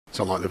It's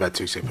not like they've had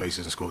two set pieces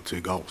and scored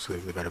two goals.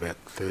 They've had about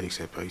 30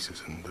 set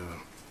pieces, and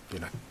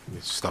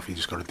it's stuff you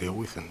just got to deal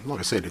with. And like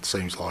I said, it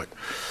seems like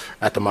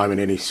at the moment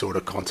any sort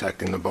of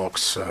contact in the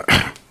box,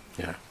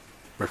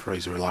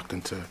 referees are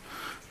reluctant to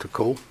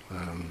call,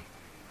 and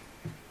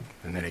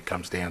then it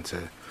comes down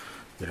to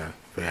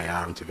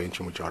VAR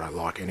intervention, which I don't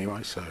like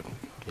anyway. So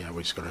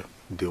we just got to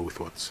deal with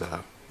what's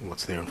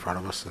there in front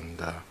of us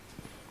and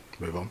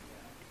move on.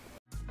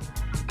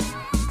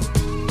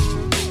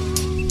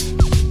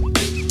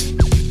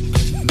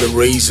 The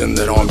reason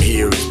that I'm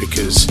here is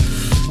because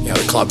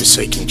the club is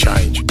seeking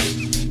change.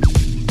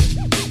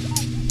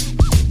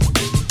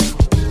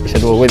 He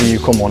said, well, whether you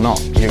come or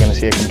not, you're going to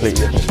see a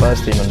completely different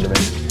Spurs team under me.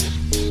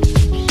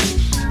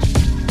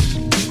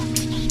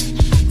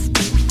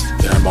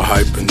 My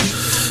hope and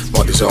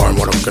my desire and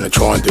what I'm going to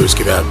try and do is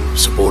give our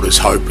supporters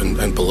hope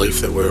and belief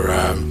that we're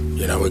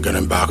going to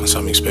embark on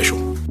something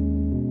special.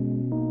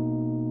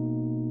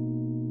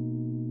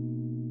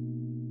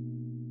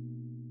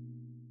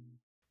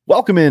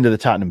 Welcome into the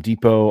Tottenham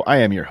Depot. I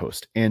am your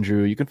host,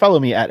 Andrew. You can follow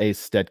me at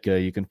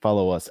Astetka. You can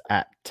follow us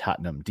at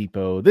Tottenham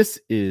Depot. This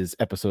is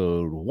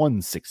episode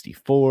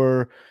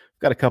 164.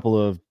 Got a couple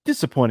of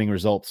disappointing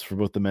results for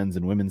both the men's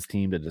and women's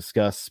team to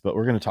discuss, but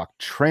we're going to talk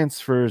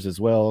transfers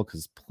as well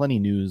because plenty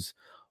news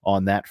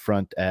on that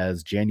front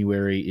as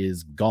January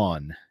is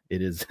gone.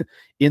 It is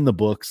in the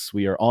books.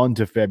 We are on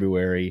to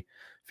February.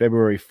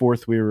 February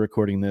 4th, we were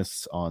recording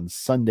this on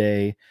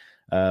Sunday.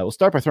 We'll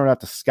start by throwing out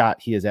to Scott.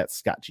 He is at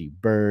Scott G.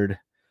 Bird.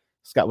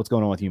 Scott, what's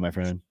going on with you, my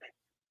friend?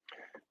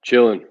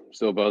 Chilling.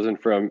 Still buzzing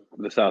from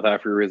the South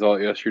Africa result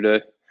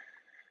yesterday.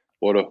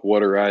 What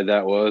a ride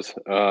that was.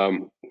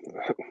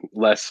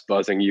 Less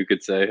buzzing, you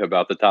could say,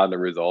 about the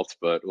Tottenham results,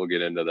 but we'll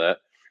get into that.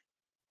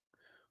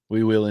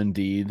 We will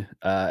indeed.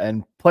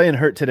 And playing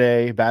hurt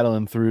today,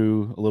 battling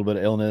through a little bit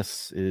of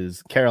illness,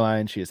 is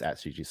Caroline. She is at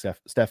CG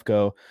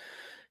Stefco.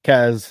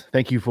 Kaz,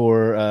 thank you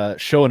for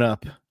showing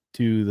up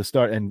to the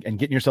start and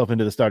getting yourself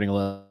into the starting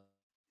 11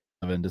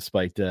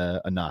 despite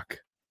a knock.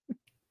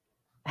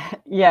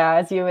 Yeah,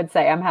 as you would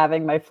say, I'm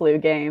having my flu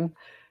game,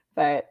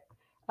 but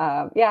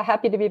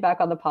happy to be back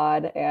on the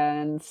pod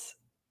and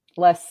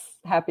less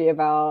happy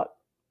about,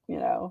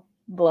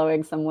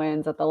 blowing some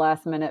wins at the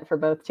last minute for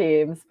both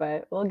teams,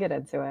 but we'll get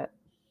into it.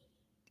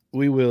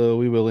 We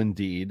will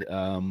indeed.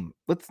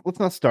 Let's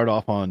not start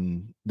off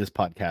on this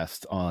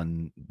podcast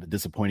on the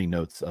disappointing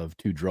notes of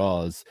two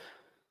draws.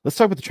 Let's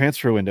talk about the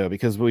transfer window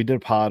because we did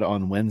a pod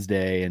on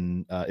Wednesday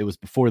and it was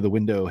before the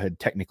window had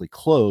technically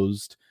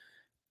closed.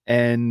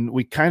 And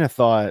we kind of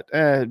thought,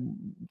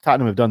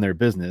 Tottenham have done their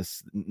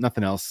business,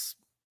 nothing else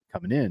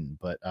coming in.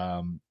 But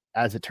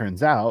as it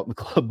turns out, the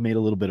club made a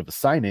little bit of a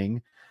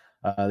signing.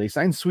 They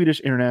signed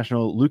Swedish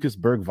international Lucas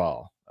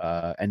Bergvall,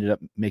 ended up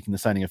making the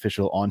signing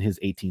official on his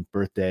 18th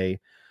birthday.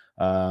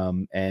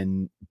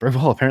 And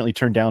Bergvall apparently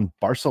turned down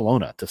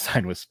Barcelona to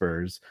sign with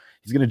Spurs.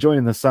 He's going to join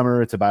in the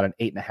summer. It's about an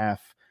 £8.5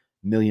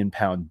 million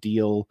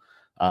deal.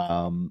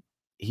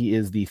 He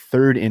is the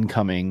third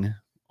incoming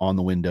on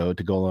the window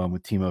to go along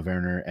with Timo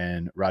Werner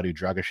and Radu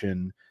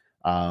Dragusin.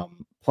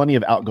 Plenty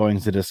of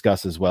outgoings to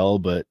discuss as well,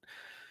 but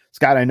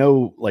Scott, I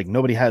know like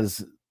nobody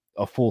has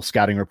a full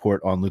scouting report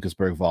on Lucas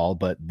Bergvall,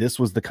 but this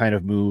was the kind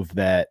of move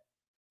that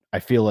I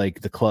feel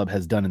like the club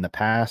has done in the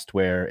past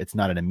where it's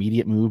not an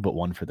immediate move, but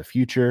one for the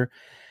future.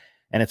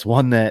 And it's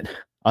one that,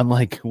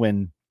 unlike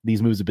when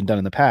these moves have been done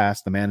in the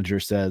past, the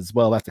manager says,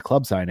 well, that's a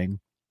club signing.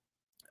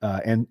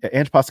 And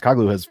Ange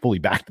Postecoglou has fully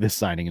backed this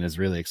signing and is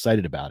really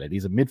excited about it.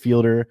 He's a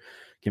midfielder,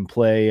 can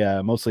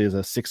play mostly as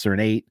a 6 or an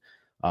 8.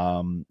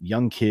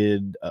 Young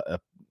kid,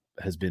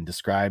 has been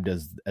described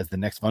as the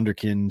next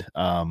Wunderkind.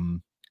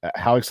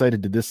 How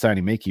excited did this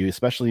signing make you,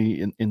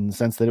 especially in the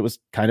sense that it was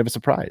kind of a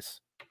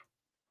surprise?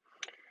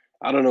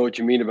 I don't know what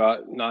you mean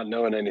about not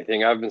knowing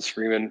anything. I've been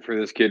screaming for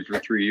this kid for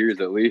 3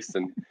 years at least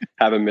and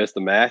haven't missed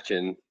a match.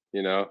 And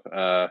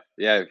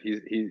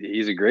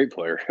he's a great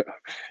player.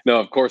 No,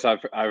 of course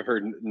I've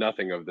heard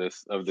nothing of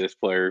this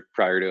player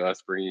prior to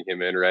us bringing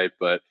him in, right?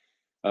 But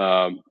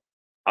I'm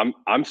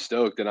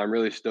stoked, and I'm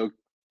really stoked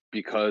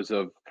because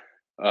of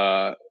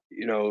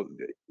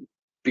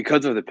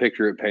because of the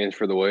picture it paints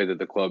for the way that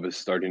the club is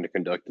starting to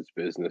conduct its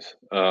business.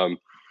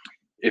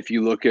 If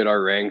you look at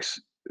our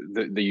ranks,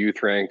 the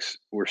youth ranks,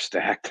 we're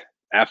stacked,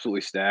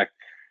 absolutely stacked.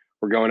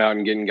 We're going out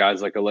and getting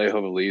guys like Alejo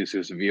Veliz,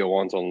 who's via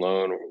once on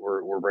loan.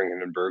 We're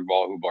bringing in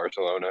Bergvall, who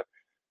Barcelona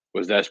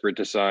was desperate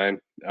to sign.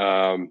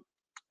 Young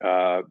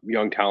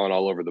talent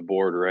all over the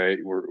board, right?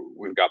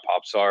 We've got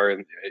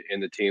Popsar in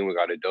the team. We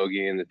got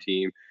Udogie in the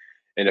team.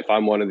 And if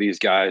I'm one of these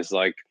guys,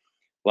 like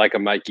a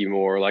Mikey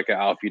Moore, like a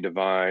Alfie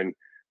Devine,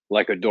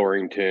 like a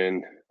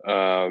Dorrington,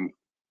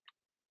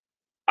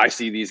 I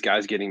see these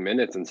guys getting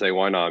minutes and say,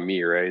 why not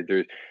me, right?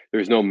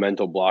 There's no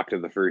mental block to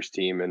the first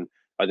team. And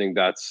I think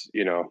that's,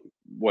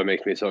 what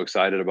makes me so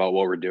excited about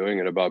what we're doing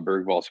and about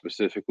Bergvall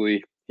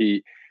specifically.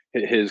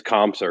 His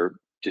comps are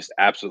just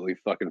absolutely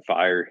fucking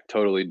fire,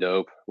 totally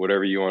dope,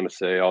 whatever you want to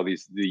say, all the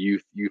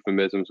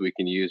euphemisms we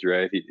can use,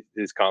 right?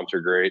 His comps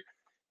are great.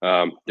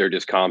 They're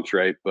just comps,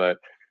 right? But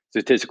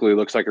statistically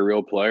looks like a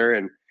real player.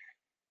 And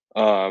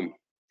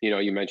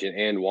You mentioned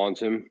and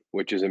wants him,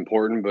 which is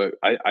important, but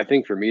I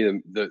think for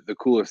me the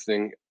coolest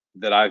thing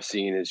that I've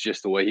seen is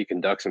just the way he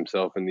conducts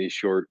himself in these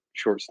short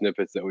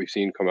snippets that we've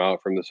seen come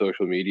out from the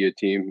social media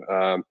team.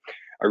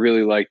 I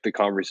really liked the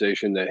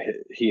conversation that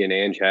he and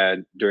Ange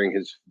had during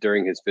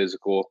his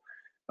physical,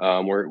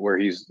 where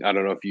he's, I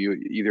don't know if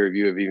either of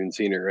you have even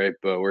seen it, right?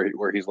 But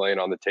where he's laying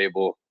on the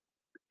table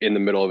in the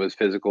middle of his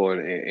physical,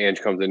 and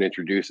Ange comes and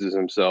introduces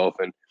himself,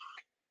 and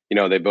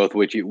they both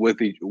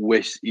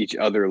wish each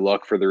other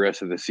luck for the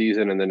rest of the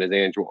season. And then as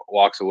Ange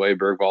walks away,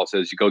 Bergvall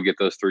says, "You go get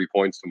those 3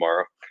 points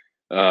tomorrow."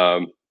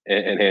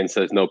 And Ange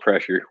says, "No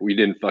pressure. We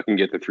didn't fucking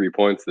get the 3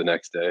 points the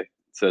next day,"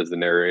 says the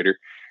narrator.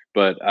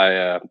 But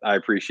I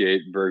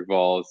appreciate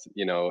Bergvall's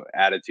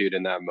attitude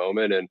in that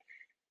moment, and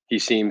he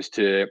seems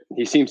to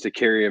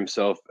carry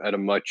himself at a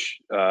much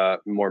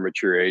more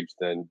mature age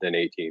than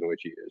 18,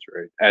 which he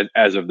is, right,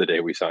 as of the day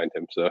we signed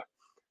him. So.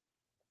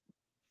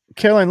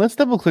 Caroline, let's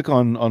double click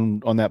on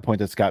that point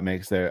that Scott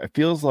makes there. It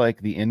feels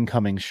like the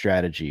incoming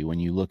strategy, when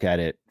you look at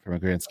it from a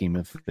grand scheme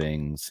of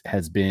things,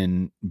 has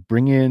been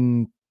bring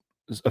in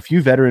a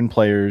few veteran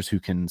players who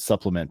can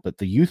supplement, but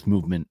the youth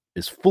movement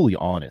is fully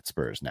on at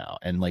Spurs now.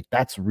 And like,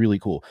 that's really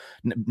cool.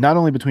 Not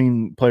only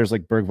between players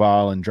like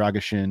Bergvall and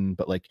Dragusin,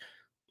 but like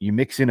you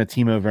mix in a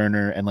Timo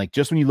Werner, and like,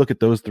 just when you look at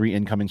those 3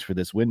 incomings for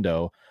this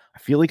window, I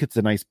feel like it's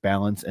a nice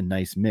balance and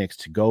nice mix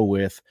to go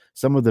with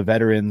some of the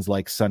veterans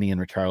like Sonny and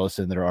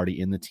Richarlison that are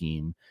already in the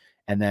team.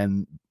 And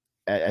then,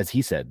 as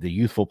he said, the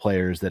youthful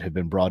players that have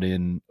been brought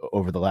in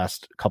over the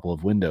last couple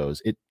of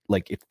windows. It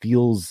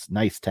feels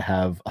nice to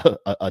have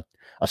a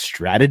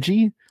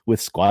strategy with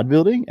squad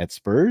building at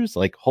Spurs.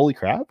 Like, holy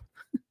crap.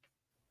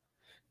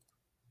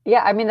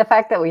 Yeah, I mean, the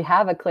fact that we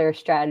have a clear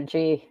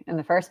strategy in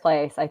the first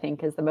place, I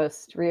think, is the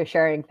most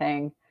reassuring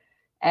thing.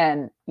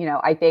 And,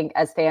 I think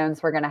as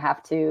fans, we're going to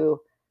have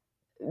to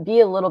be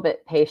a little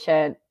bit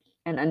patient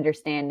and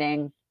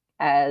understanding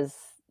as,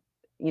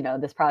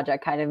 this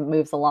project kind of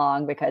moves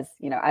along, because,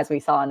 as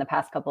we saw in the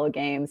past couple of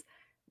games,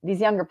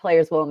 these younger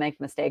players will make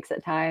mistakes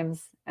at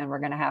times, and we're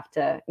going to have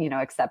to,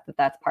 accept that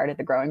that's part of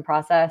the growing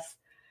process.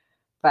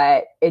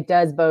 But it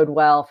does bode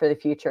well for the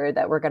future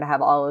that we're going to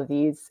have all of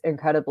these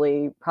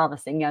incredibly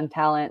promising young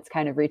talents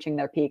kind of reaching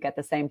their peak at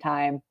the same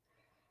time.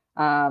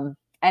 And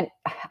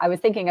I was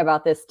thinking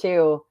about this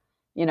too.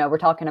 We're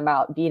talking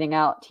about beating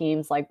out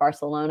teams like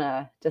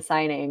Barcelona to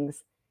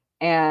signings.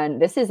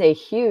 And this is a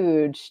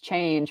huge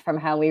change from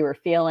how we were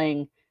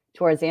feeling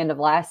towards the end of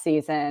last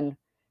season,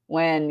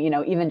 when,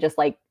 even just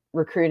like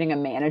recruiting a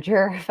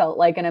manager felt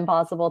like an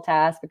impossible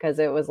task, because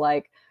it was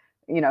like,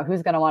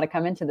 who's going to want to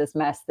come into this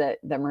mess that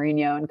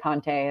Mourinho and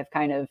Conte have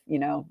kind of,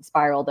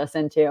 spiraled us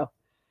into.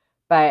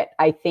 But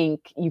I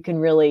think you can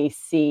really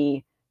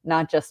see,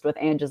 not just with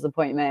Ange's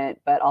appointment,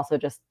 but also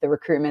just the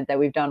recruitment that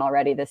we've done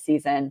already this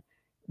season,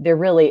 there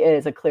really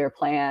is a clear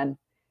plan.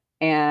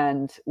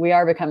 And we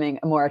are becoming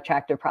a more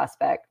attractive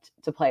prospect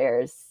to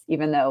players,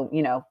 even though,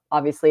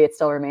 obviously it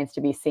still remains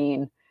to be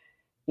seen,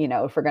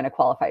 if we're going to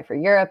qualify for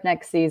Europe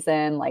next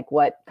season, like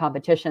what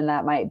competition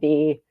that might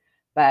be.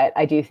 But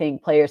I do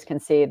think players can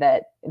see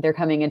that they're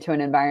coming into an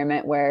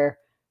environment where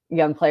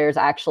young players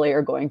actually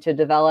are going to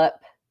develop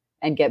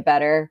and get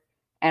better,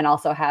 and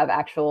also have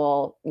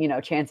actual,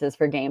 chances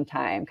for game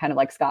time. Kind of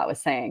like Scott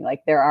was saying,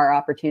 like there are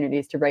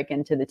opportunities to break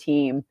into the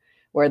team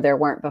where there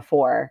weren't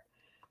before.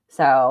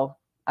 So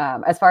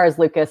as far as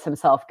Lucas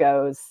himself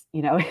goes,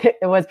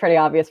 it was pretty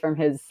obvious from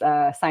his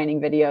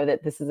signing video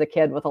that this is a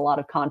kid with a lot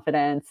of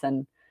confidence.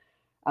 And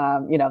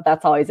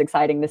that's always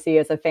exciting to see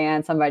as a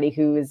fan, somebody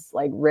who's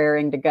like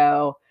raring to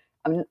go.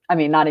 I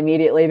mean, not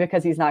immediately,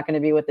 because he's not going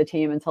to be with the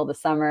team until the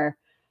summer,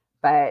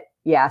 but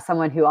yeah,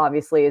 someone who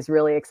obviously is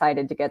really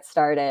excited to get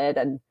started,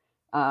 and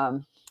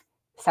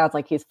sounds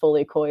like he's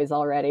fully poised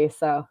already.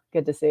 So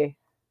good to see.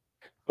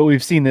 But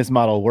we've seen this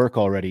model work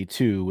already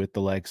too, with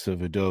the likes of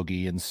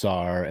Udogie and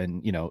Sarr,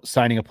 and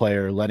signing a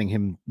player, letting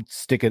him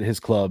stick at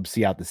his club,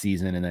 see out the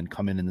season, and then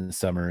come in the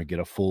summer and get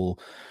a full,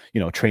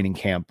 training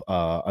camp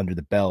under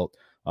the belt.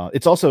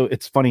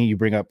 It's funny you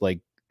bring up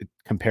like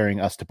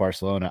comparing us to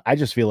Barcelona. I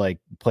just feel like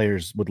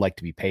players would like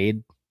to be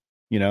paid,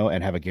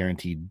 and have a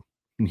guaranteed,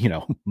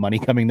 money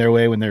coming their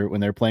way when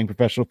they're playing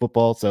professional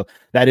football. So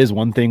that is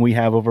one thing we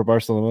have over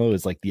Barcelona,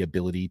 is like the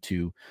ability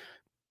to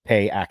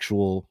pay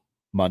actual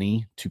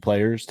money to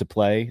players to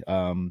play.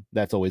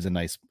 That's always a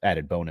nice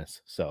added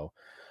bonus. So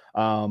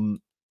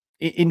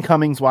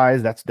incomings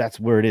wise, that's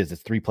where it is.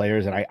 It's 3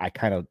 players, and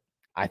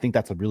I think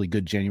that's a really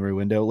good January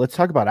window. Let's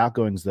talk about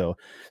outgoings though.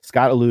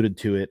 Scott alluded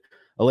to it.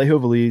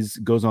 Alejo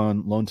Veliz goes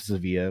on loan to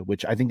Sevilla,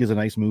 which I think is a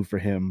nice move for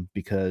him,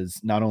 because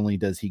not only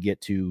does he get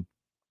to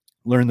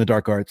learn the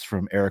dark arts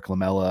from Eric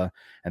Lamela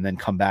and then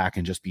come back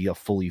and just be a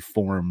fully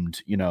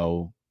formed,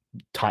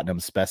 Tottenham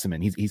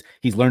specimen.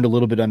 He's learned a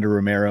little bit under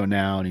Romero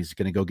now, and he's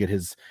going to go get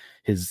his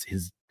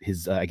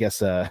I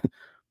guess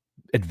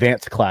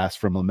advanced class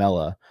from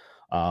Lamela.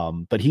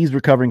 But he's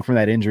recovering from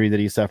that injury that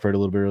he suffered a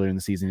little bit earlier in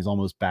the season. He's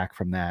almost back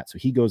from that, so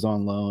he goes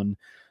on loan.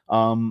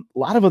 A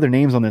lot of other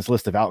names on this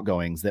list of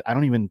outgoings that I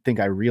don't even think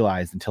I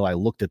realized until I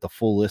looked at the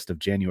full list of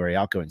January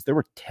outgoings. There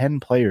were 10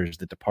 players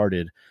that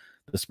departed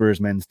the Spurs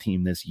men's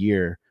team this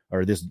year,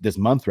 or this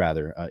month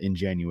rather, in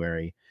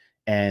January.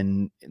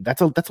 And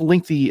it's a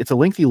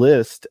lengthy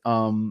list.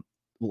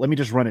 Let me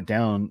just run it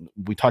down.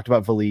 We talked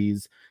about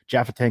Valiz,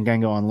 Jaffa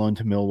Tanganga on loan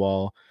to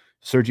Millwall,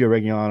 Sergio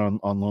Reguilon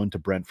on loan to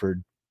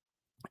Brentford,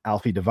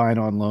 Alfie Devine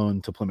on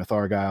loan to Plymouth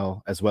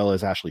Argyle, as well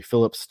as Ashley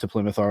Phillips to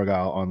Plymouth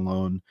Argyle on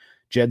loan,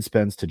 Jed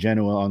Spence to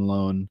Genoa on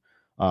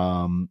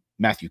loan,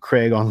 Matthew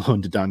Craig on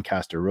loan to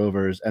Doncaster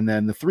Rovers, and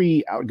then the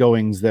 3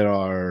 outgoings that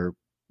are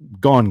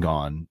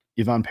gone,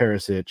 Ivan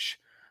Perisic,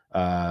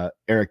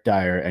 Eric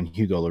Dyer, and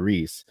Hugo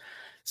Lloris.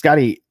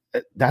 Scotty,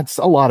 that's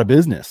a lot of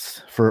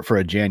business for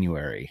a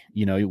January.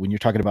 You know, when you're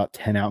talking about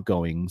 10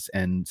 outgoings,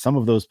 and some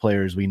of those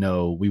players we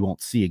know we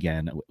won't see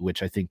again,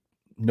 which I think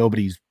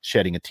nobody's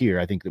shedding a tear.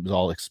 I think it was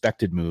all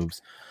expected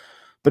moves.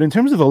 But in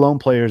terms of the loan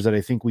players that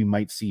I think we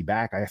might see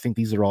back, I think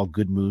these are all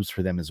good moves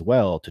for them as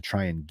well to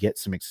try and get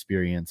some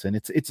experience. And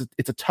it's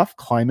a tough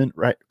climate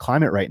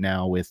right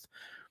now with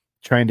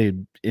trying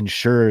to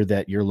ensure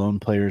that your loan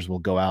players will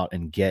go out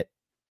and get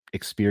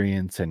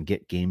experience and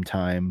get game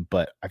time.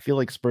 But I feel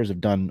like Spurs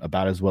have done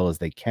about as well as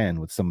they can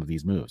with some of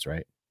these moves,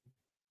 right?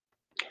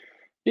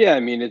 Yeah, I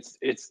mean,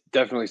 it's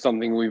definitely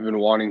something we've been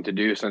wanting to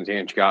do since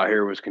Ange got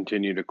here, was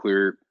continue to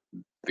clear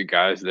the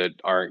guys that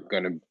aren't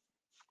going to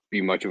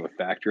be much of a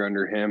factor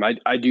under him.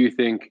 I do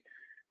think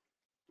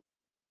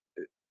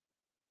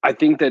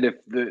that if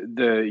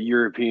the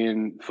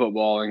European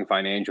footballing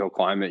financial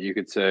climate, you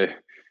could say,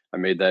 I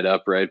made that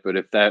up, right? But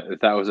if that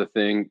was a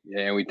thing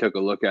and we took a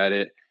look at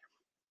it,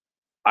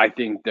 I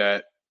think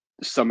that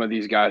some of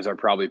these guys are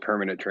probably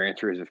permanent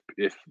transfers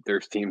if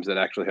there's teams that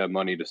actually have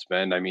money to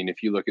spend. I mean,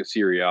 if you look at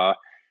Serie A,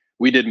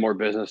 we did more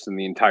business than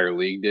the entire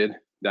league did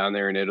down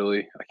there in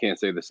Italy. I can't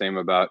say the same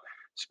about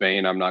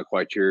Spain. I'm not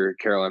quite sure.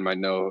 Caroline might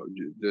know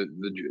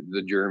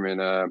the German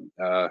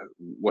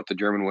what the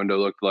German window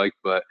looked like,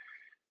 but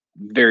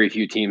very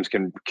few teams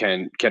can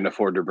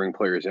afford to bring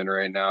players in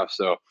right now.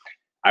 So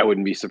I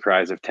wouldn't be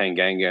surprised if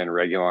Tanganga and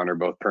Reguilon are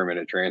both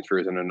permanent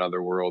transfers in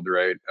another world,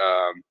 right?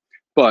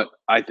 But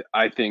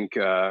I think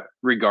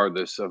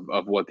regardless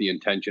of what the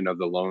intention of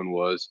the loan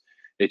was,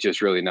 it's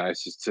just really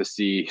nice to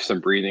see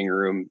some breathing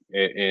room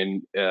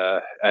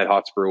at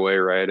Hotspur Way,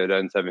 right, at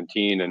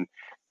N17, and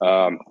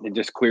it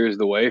just clears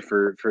the way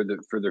for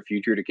the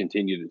future to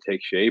continue to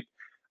take shape.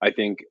 I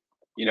think,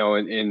 you know,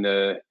 in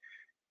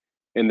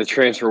the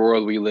transfer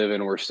world we live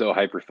in, we're so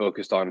hyper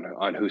focused on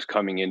who's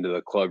coming into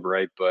the club,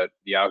 right? But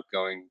the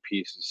outgoing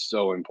piece is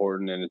so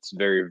important, and it's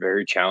very,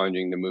 very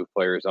challenging to move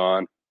players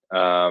on.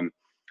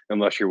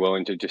 Unless you're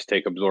willing to just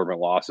take absorbent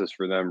losses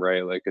for them,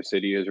 right? Like a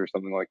City is or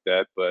something like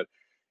that. But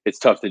it's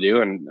tough to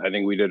do. And I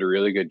think we did a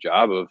really good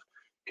job of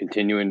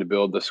continuing to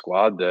build the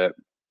squad that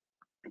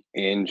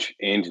Ange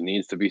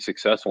needs to be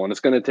successful. And it's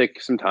going to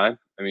take some time.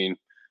 I mean,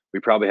 we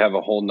probably have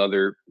a whole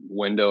nother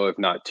window, if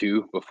not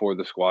 2, before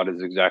the squad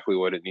is exactly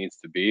what it needs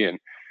to be. And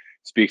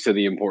speaks to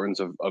the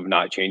importance of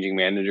not changing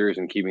managers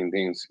and keeping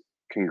things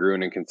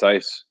congruent and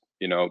concise,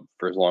 you know,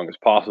 for as long as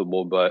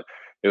possible. But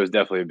it was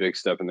definitely a big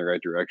step in the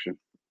right direction.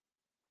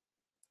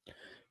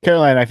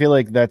 Caroline, I feel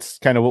like that's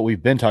kind of what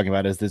we've been talking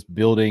about, is this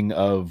building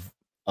of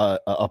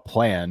a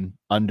plan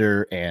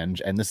under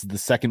Ange, and this is the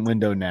second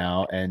window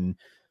now. And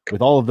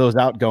with all of those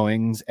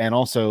outgoings, and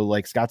also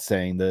like Scott's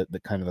saying, the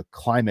kind of the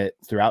climate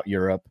throughout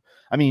Europe.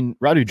 I mean,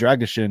 Radu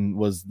Dragusin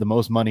was the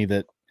most money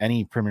that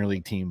any Premier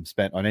League team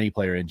spent on any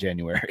player in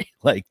January.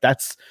 Like,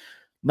 that's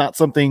not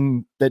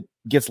something that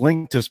gets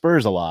linked to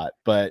Spurs a lot,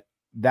 but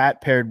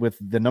that paired with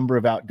the number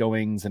of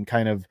outgoings and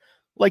kind of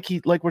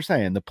like we're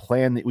saying, the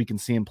plan that we can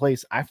see in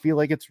place, I feel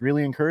like it's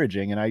really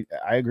encouraging. And I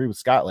agree with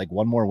Scott, like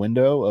one more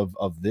window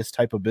of this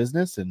type of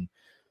business, and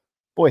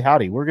boy,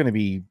 howdy, we're going to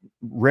be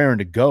raring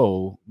to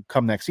go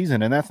come next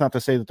season. And that's not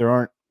to say that there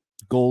aren't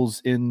goals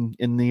in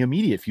the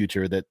immediate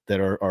future that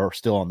are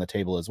still on the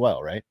table as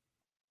well, right?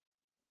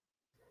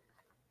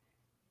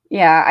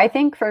 Yeah, I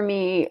think for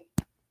me,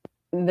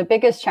 the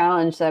biggest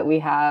challenge that we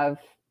have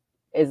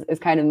is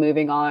kind of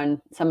moving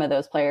on some of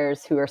those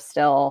players who are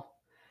still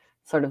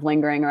sort of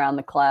lingering around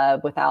the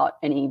club without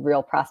any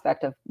real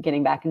prospect of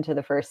getting back into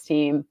the first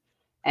team.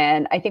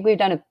 And I think we've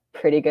done a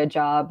pretty good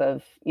job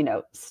of, you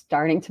know,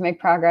 starting to make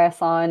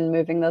progress on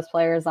moving those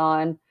players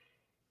on.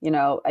 You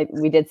know,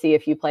 we did see a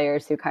few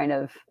players who kind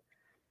of,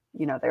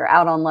 you know, they're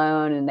out on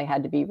loan and they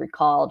had to be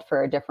recalled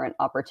for a different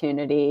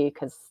opportunity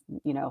because,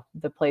 you know,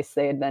 the place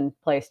they had been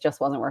placed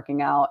just wasn't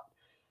working out.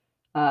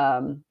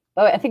 But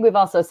I think we've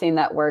also seen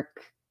that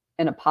work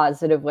in a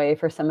positive way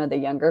for some of the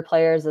younger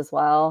players as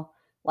well.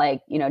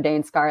 Like, you know,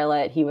 Dane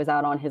Scarlett, he was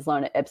out on his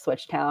loan at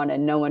Ipswich Town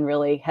and no one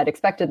really had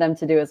expected them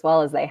to do as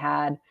well as they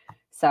had.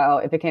 So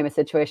it became a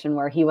situation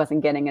where he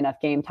wasn't getting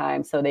enough game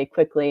time. So they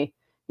quickly,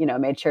 you know,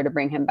 made sure to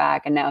bring him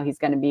back. And now he's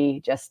going to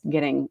be just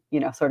getting, you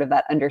know, sort of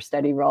that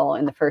understudy role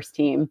in the first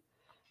team,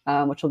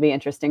 which will be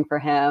interesting for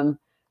him.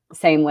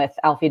 Same with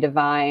Alfie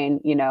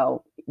Devine. You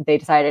know, they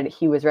decided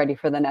he was ready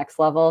for the next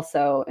level.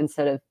 So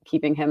instead of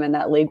keeping him in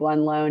that League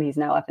One loan, he's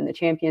now up in the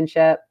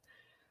Championship.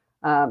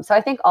 So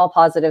I think all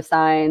positive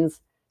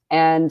signs.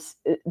 And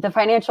the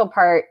financial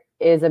part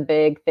is a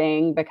big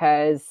thing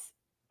because,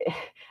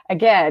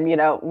 again,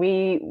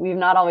 we've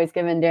not always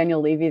given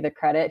Daniel Levy the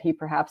credit he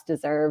perhaps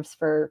deserves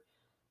for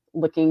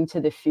looking to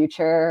the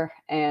future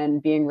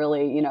and being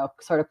really,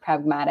 sort of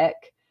pragmatic,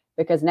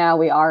 because now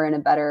we are in a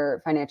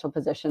better financial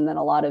position than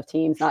a lot of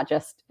teams, not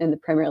just in the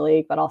Premier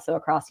League, but also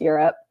across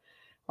Europe.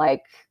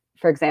 Like,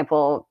 for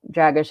example,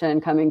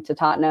 Dragusin coming to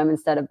Tottenham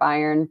instead of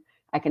Bayern.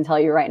 I can tell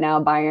you right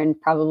now, Bayern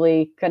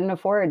probably couldn't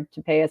afford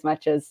to pay as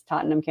much as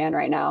Tottenham can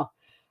right now.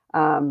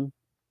 And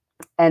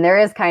there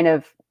is kind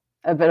of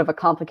a bit of a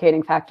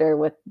complicating factor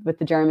with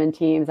the German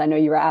teams. I know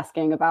you were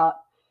asking about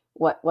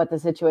what the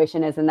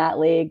situation is in that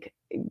league,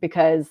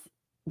 because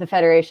the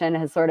federation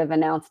has sort of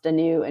announced a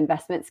new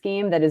investment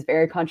scheme that is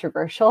very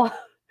controversial.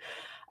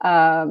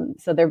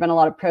 So there have been a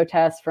lot of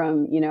protests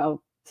from,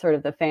 sort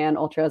of the fan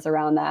ultras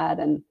around that.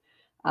 And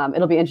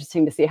it'll be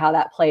interesting to see how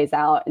that plays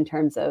out in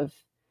terms of,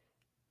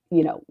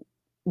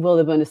 will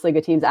the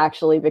Bundesliga teams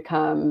actually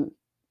become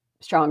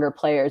stronger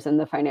players in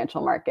the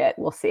financial market?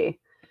 We'll see.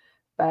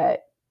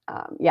 But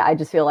I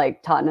just feel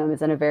like Tottenham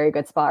is in a very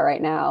good spot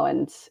right now.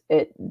 And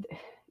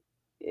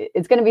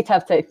it's going to be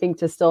tough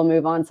to still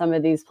move on some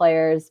of these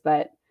players,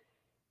 but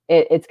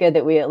it's good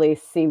that we at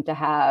least seem to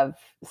have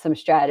some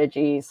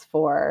strategies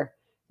for,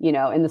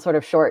 in the sort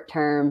of short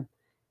term,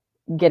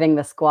 getting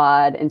the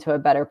squad into a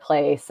better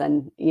place.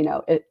 And,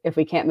 if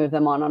we can't move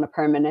them on a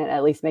permanent,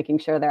 at least making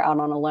sure they're out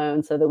on a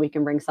loan so that we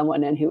can bring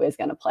someone in who is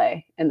going to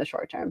play in the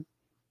short term.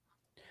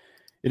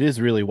 It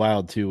is really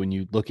wild too when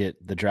you look at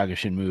the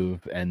Dragusin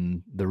move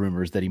and the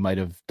rumors that he might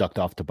have ducked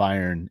off to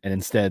Bayern, and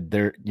instead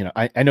they're,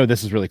 I know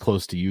this is really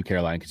close to you,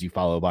 Caroline, because you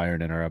follow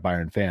Bayern and are a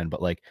Bayern fan,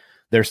 but like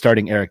they're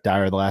starting Eric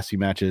Dyer the last few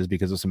matches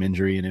because of some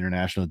injury and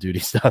international duty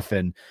stuff,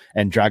 and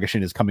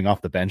Dragusin is coming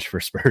off the bench for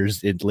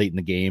Spurs late in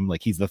the game,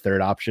 like he's the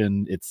third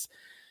option.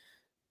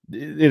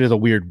 It is a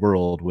weird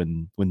world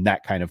when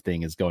that kind of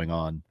thing is going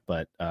on,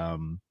 but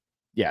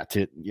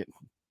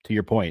to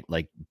your point,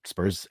 like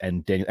Spurs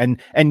and Daniel,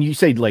 and you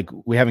say like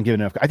we haven't given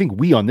enough. I think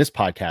we on this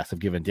podcast have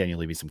given Daniel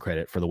Levy some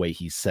credit for the way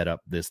he's set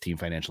up this team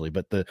financially,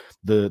 but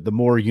the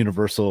more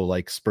universal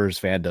like Spurs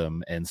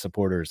fandom and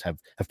supporters have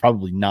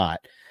probably not.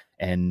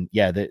 And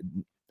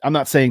I'm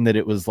not saying that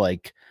it was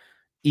like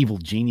evil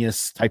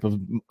genius type of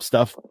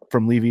stuff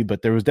from Levy,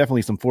 but there was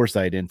definitely some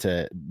foresight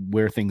into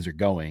where things are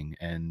going,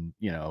 and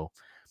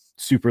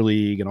Super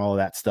League and all of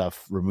that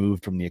stuff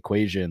removed from the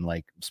equation.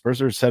 Like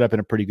Spurs are set up in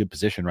a pretty good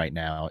position right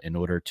now in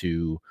order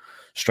to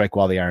strike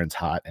while the iron's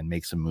hot and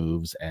make some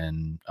moves,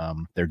 and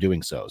they're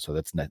doing so. So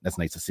that's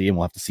nice to see, and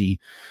we'll have to see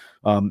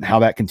how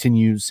that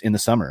continues in the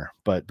summer.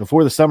 But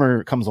before the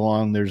summer comes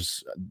along,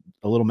 there's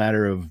a little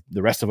matter of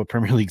the rest of a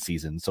Premier League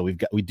season. So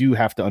we do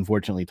have to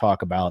unfortunately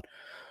talk about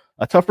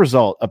a tough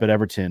result up at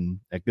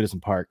Everton at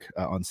Goodison Park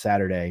on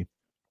Saturday,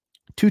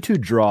 2-2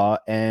 draw.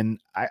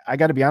 And I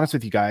got to be honest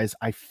with you guys,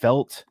 I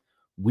felt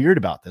weird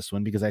about this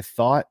one because I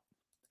thought,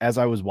 as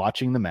I was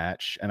watching the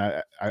match, and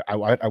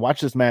I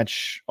watched this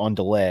match on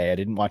delay, I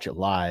didn't watch it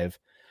live,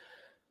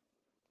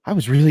 I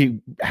was really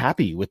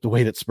happy with the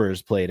way that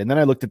Spurs played. And then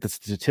I looked at the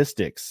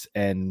statistics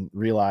and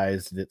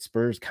realized that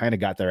Spurs kind of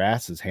got their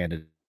asses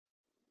handed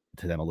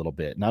to them a little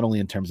bit, not only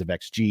in terms of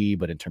XG,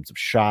 but in terms of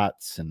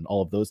shots and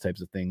all of those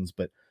types of things.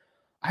 But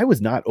I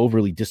was not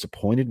overly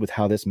disappointed with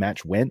how this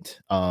match went,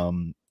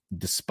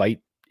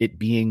 despite it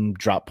being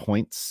drop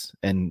points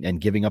and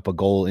giving up a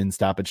goal in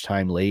stoppage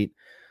time late.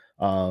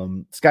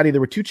 Scotty, there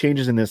were two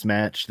changes in this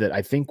match that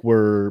I think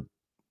were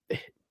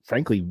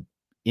frankly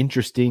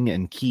interesting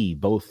and key,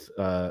 both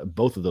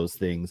of those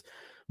things.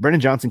 Brennan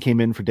Johnson came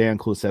in for Dejan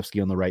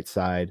Kulusevski on the right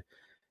side,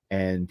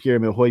 and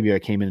Pierre-Emile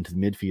Højbjerg came into the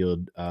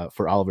midfield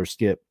for Oliver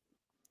Skipp.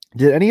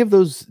 Did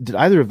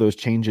either of those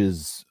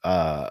changes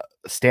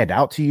stand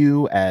out to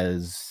you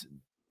as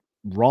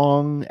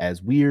wrong,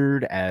 as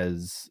weird,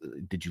 as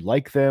did you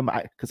like them?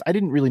 Because I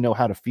didn't really know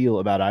how to feel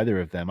about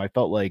either of them. I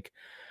felt like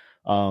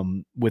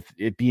with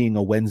it being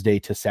a Wednesday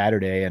to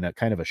Saturday and a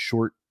kind of a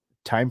short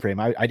time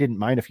frame, I didn't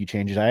mind a few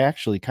changes. I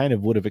actually kind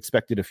of would have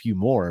expected a few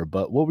more,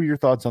 but what were your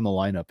thoughts on the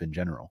lineup in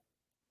general?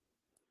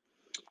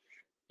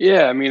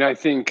 Yeah, I mean, I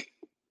think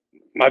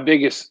my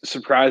biggest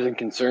surprise and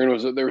concern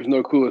was that there was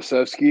no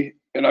Kulusevski,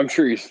 and I'm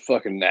sure he's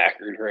fucking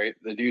knackered, right?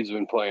 The dude's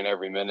been playing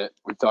every minute.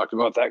 We talked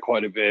about that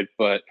quite a bit,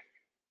 but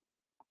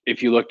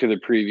if you look to the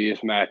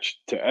previous match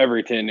to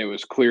Everton, it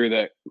was clear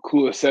that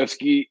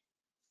Kulusevski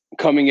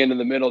coming into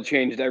the middle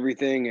changed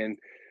everything, and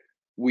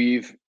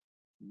we've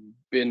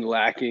been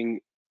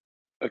lacking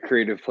a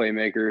creative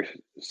playmaker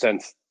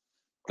since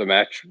the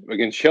match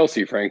against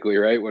Chelsea, frankly,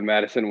 right? When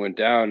Maddison went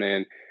down,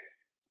 and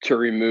to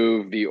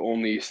remove the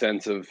only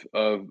sense of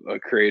a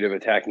creative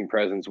attacking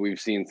presence we've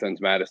seen since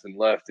Maddison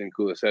left and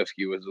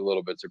Kulusevski was a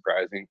little bit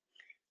surprising.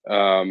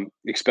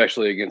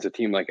 Especially against a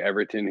team like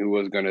Everton, who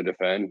was going to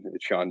defend.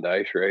 It's Sean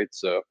Dyche, right?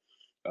 So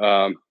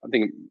I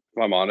think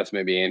if I'm honest,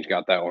 maybe Ainge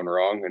got that one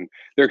wrong, and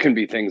there can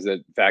be things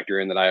that factor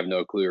in that I have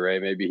no clue.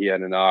 Right? Maybe he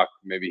had a knock,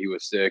 maybe he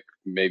was sick,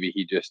 maybe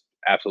he just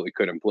absolutely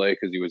couldn't play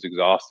because he was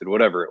exhausted,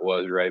 whatever it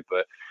was. Right?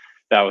 But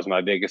that was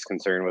my biggest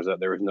concern, was that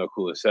there was no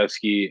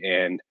Kulusevski,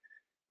 and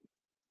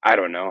I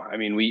don't know. I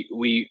mean,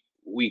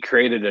 we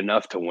created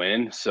enough to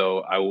win, so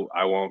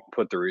I won't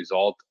put the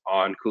result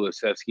on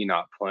Kulusevski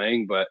not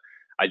playing, but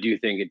I do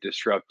think it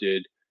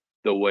disrupted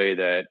the way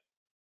that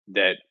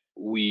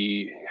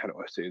we, how do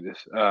I say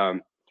this?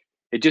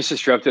 It just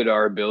disrupted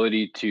our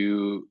ability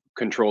to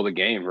control the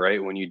game,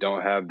 right? When you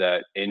don't have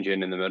that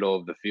engine in the middle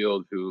of the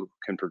field who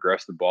can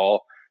progress the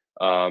ball,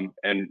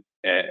 and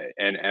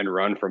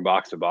run from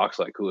box to box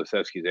like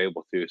Kulusevski is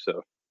able to.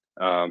 So,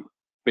 but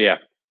yeah,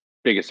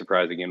 biggest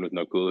surprise again with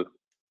no Kulu.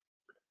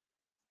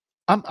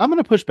 I'm going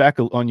to push back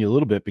on you a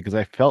little bit, because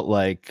I felt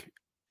like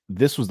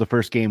this was the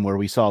first game where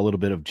we saw a little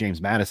bit of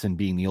James Maddison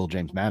being the old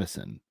James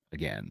Maddison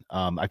again.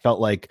 I felt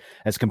like,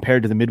 as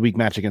compared to the midweek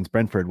match against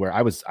Brentford, where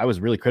I was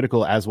really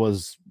critical, as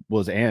was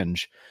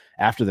Ange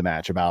after the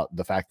match, about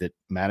the fact that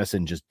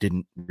Maddison just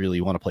didn't really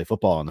want to play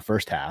football in the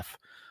first half.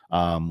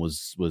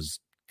 Was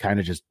kind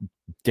of just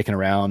dicking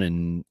around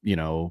and,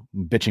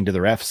 bitching to the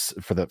refs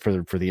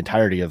for the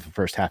entirety of the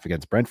first half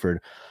against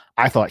Brentford.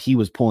 I thought he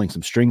was pulling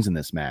some strings in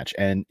this match,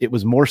 and it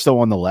was more so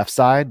on the left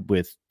side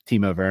with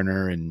Timo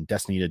Werner and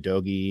Destiny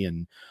Udogie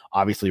and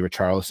obviously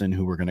Richarlison,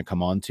 who we're going to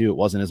come on to. It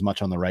wasn't as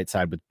much on the right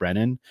side with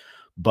Brennan,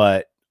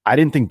 but I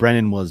didn't think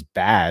Brennan was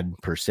bad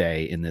per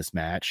se in this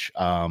match.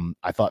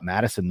 I thought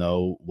Maddison,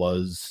 though,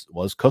 was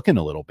cooking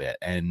a little bit,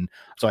 and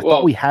so I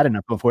thought we had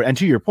enough before. And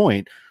to your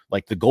point,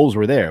 like, the goals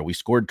were there. We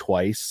scored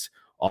twice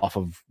off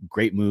of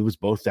great moves,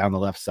 both down the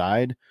left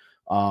side.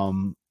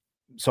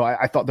 So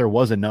I thought there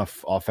was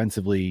enough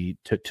offensively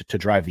to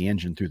drive the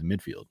engine through the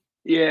midfield.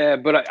 Yeah,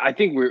 but I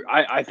think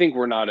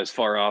we're not as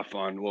far off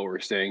on what we're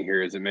saying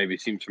here as it maybe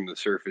seems from the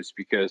surface,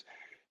 because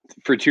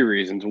for two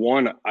reasons.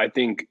 One, I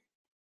think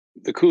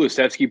the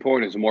Kulusevski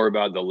point is more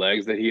about the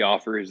legs that he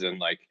offers than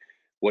like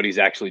what he's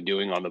actually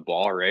doing on the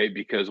ball, right?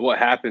 Because what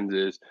happens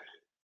is,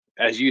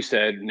 as you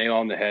said, nail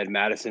on the head,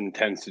 Maddison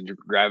tends to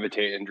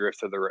gravitate and drift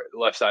to the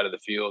left side of the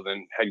field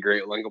and had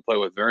great link of play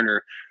with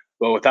Werner.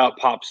 But without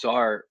Pop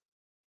Star,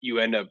 you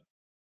end up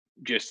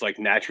just like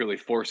naturally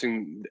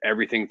forcing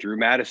everything through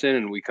Maddison,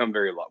 and we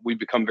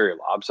become very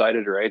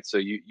lopsided, right? So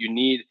you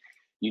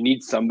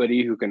need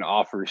somebody who can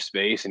offer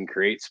space and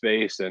create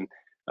space and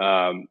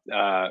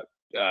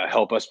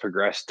help us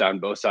progress down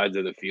both sides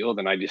of the field.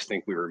 And I just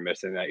think we were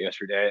missing that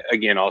yesterday.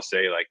 Again, I'll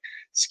say, like,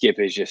 Skip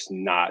is just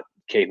not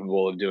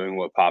capable of doing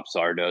what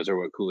Popstar does or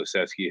what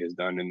Kulusevski has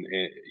done in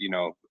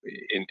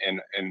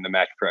the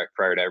match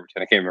prior to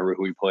Everton. I can't remember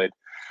who he played.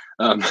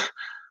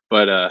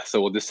 But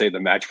so we'll just say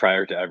the match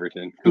prior to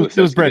Everton. It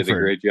was Brentford. Did a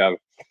great job.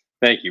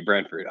 Thank you,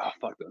 Brentford. Oh,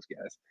 fuck those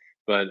guys.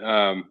 But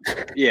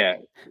yeah.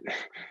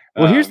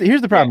 Well, here's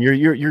the problem.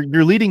 Yeah.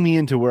 You're leading me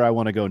into where I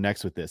want to go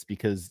next with this,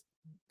 because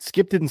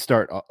Skip didn't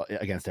start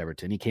against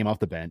Everton. He came off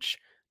the bench.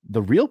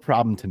 The real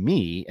problem to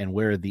me, and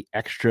where the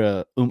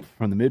extra oomph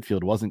from the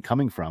midfield wasn't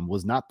coming from,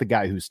 was not the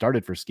guy who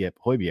started for Skip,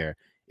 Højbjerg.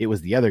 It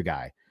was the other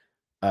guy.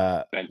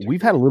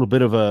 We've had a little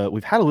bit of a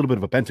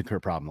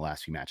Bentancur problem the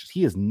last few matches.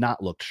 He has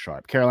not looked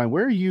sharp. Caroline,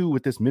 where are you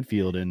with this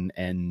midfield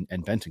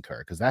and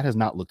Bentancur? Because that has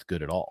not looked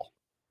good at all.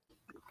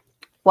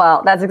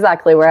 Well, that's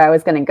exactly where I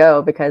was going to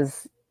go,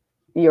 because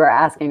you were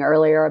asking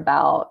earlier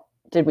about,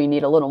 did we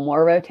need a little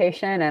more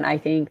rotation? And I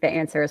think the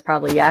answer is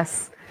probably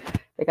yes,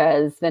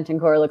 because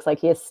Bentancur looks like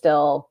he is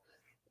still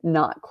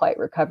not quite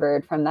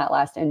recovered from that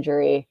last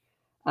injury.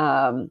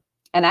 And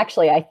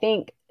actually, I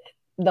think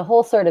the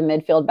whole sort of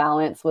midfield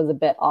balance was a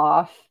bit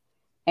off.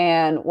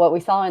 And what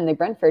we saw in the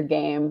Brentford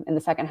game in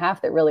the second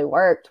half that really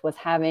worked was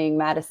having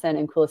Maddison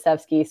and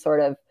Kulusevski sort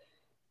of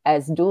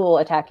as dual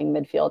attacking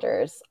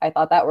midfielders. I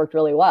thought that worked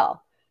really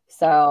well.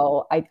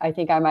 So I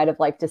think I might have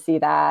liked to see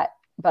that.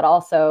 But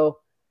also,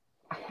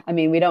 I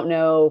mean, we don't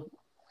know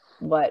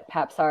what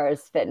Pap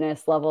Sarr's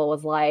fitness level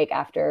was like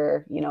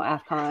after,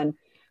 AFCON,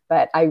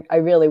 but I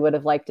really would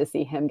have liked to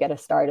see him get a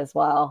start as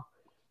well.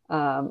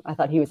 I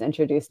thought he was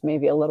introduced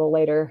maybe a little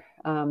later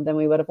than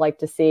we would have liked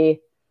to see.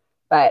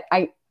 But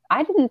I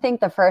didn't think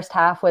the first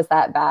half was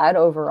that bad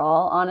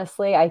overall,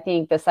 honestly. I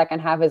think the second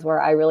half is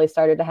where I really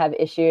started to have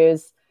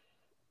issues.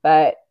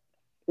 But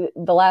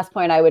the last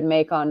point I would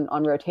make on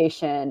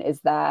rotation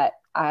is that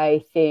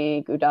I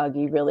think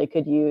Udogie really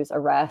could use a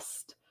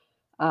rest.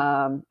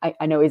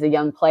 I know he's a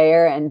young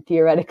player and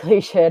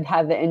theoretically should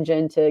have the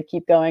engine to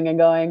keep going and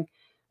going,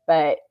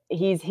 but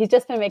he's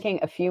just been making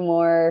a few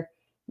more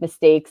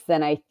mistakes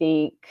than I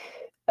think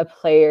a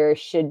player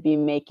should be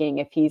making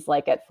if he's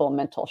like at full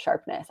mental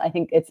sharpness. I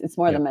think it's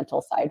more the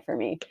mental side for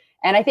me.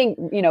 And I think,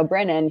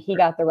 Brennan, he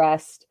got the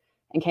rest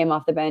and came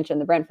off the bench in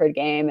the Brentford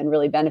game and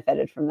really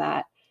benefited from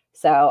that.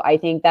 So I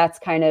think that's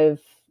kind of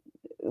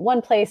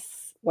one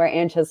place where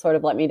Ange has sort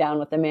of let me down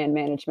with the man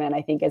management,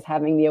 I think, is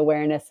having the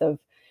awareness of,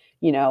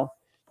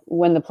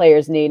 when the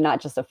players need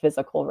not just a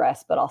physical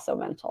rest, but also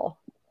mental.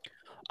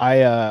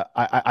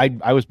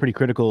 I was pretty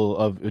critical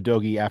of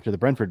Udogie after the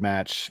Brentford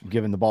match,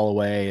 giving the ball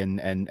away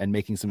and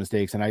making some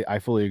mistakes. And I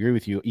fully agree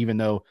with you, even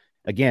though,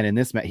 again, in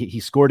this match, he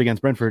scored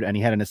against Brentford and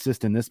he had an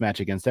assist in this match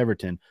against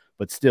Everton.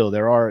 But still,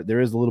 there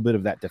is a little bit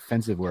of that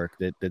defensive work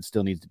that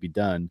still needs to be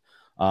done.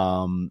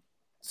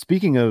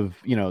 Speaking of,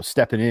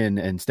 stepping in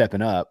and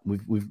stepping up,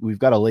 we've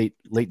got a late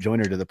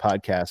joiner to the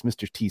podcast.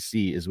 Mr.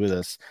 TC is with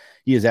us.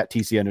 He is at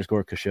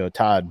TC_Kasho.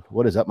 Todd,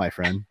 what is up, my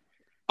friend?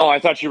 Oh, I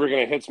thought you were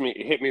going to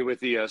hit me with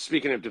the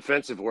speaking of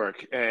defensive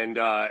work and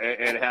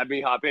have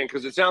me hop in,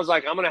 because it sounds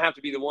like I'm going to have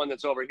to be the one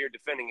that's over here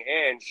defending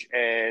Ange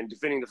and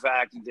defending the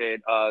fact that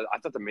I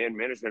thought the man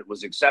management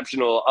was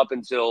exceptional up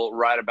until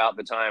right about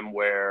the time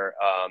where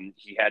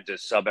he had to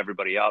sub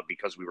everybody out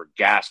because we were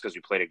gassed because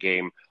we played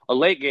a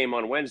late game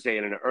on Wednesday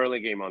and an early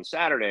game on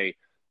Saturday,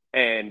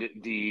 and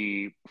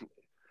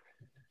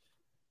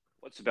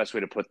what's the best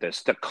way to put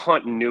this? The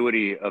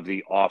continuity of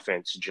the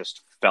offense just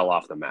fell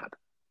off the map.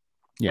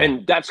 Yeah.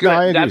 And that's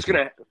gonna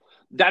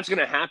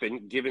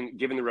happen given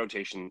the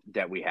rotation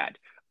that we had.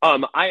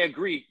 I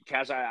agree,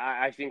 Kaz.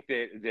 I think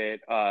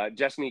that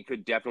Destiny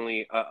could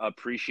definitely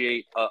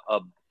appreciate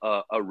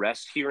a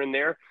rest here and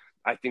there.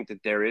 I think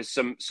that there is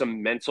some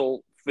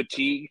mental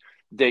fatigue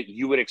that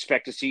you would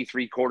expect to see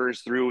 3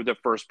 quarters through the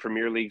first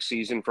Premier League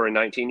season for a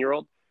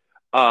 19-year-old.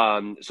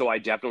 So I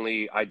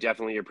definitely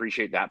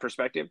appreciate that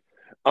perspective.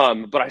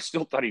 But I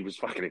still thought he was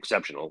fucking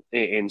exceptional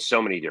in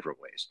so many different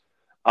ways.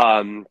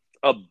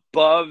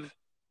 Above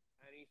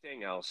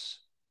anything else,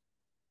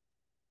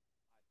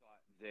 I thought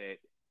that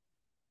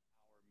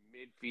our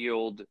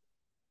midfield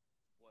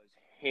was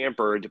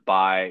hampered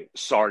by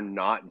Sarr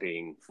not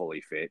being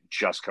fully fit,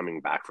 just coming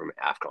back from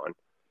AFCON,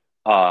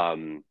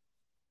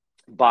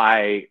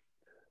 by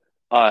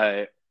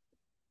Lolo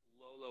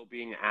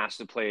being asked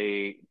to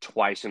play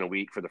twice in a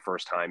week for the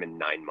first time in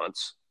 9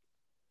 months,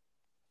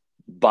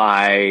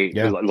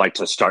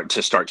 to start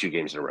 2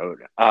 games in a row.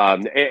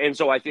 And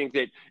so I think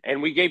that,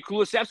 and we gave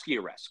Kulusevski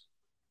a rest.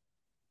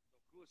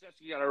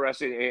 Kulusevski got a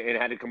rest and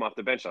had to come off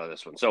the bench on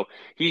this one. So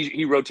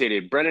he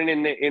rotated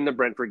Brennan in the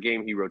Brentford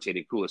game. He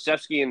rotated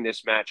Kulusevski in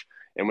this match.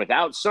 And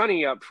without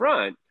Sonny up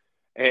front,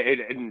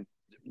 and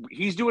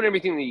he's doing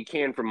everything that he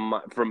can from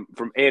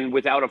and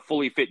without a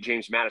fully fit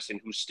James Maddison,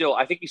 who still,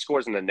 I think he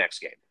scores in the next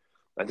game.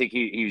 I think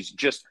he's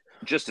just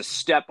a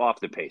step off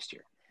the pace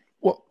here.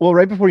 Well,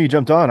 right before you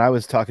jumped on, I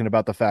was talking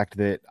about the fact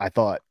that I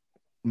thought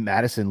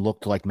Maddison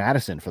looked like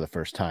Maddison for the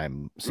first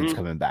time since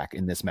coming back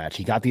in this match.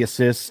 He got the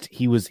assist.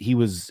 He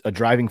was a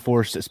driving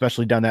force,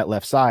 especially down that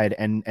left side.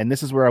 And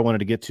this is where I wanted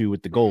to get to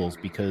with the goals,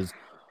 because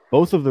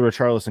both of the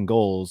Richarlison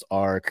goals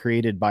are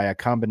created by a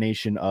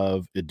combination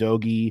of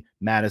Udogie,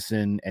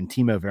 Maddison, and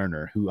Timo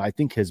Werner, who I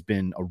think has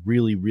been a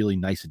really, really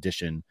nice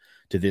addition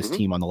to this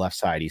team on the left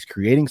side. He's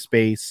creating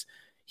space.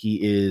 He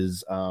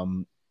is,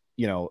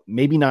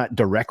 maybe not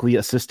directly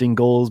assisting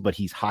goals, but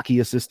he's hockey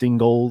assisting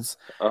goals.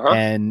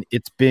 And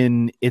it's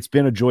been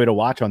a joy to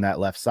watch on that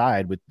left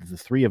side with the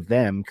 3 of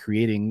them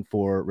creating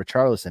for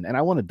Richarlison. And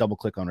I want to double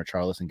click on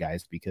Richarlison,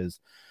 guys, because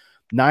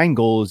 9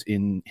 goals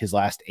in his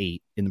last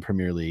 8 in the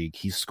Premier League.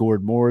 He's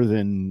scored more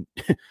than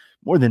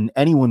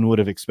anyone would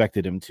have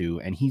expected him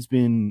to. And he's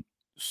been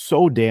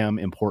so damn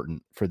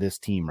important for this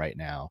team right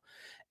now.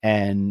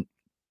 And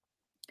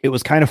it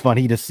was kind of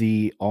funny to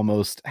see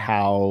almost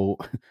how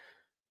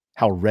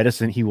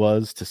reticent he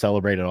was to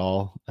celebrate at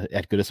all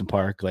at Goodison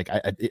Park. Like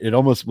it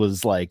almost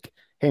was like,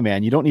 hey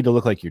man, you don't need to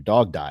look like your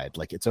dog died.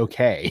 Like, it's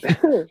okay.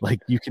 Like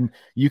you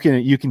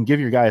can give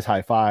your guys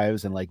high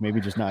fives and like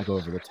maybe just not go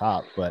over the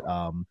top.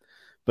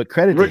 But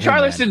credit to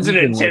Richarlison's an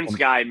intense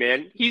guy,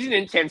 man. He's an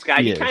intense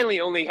guy. He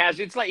kindly only has,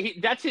 it's like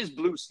that's his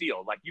blue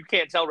steel. Like you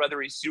can't tell whether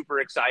he's super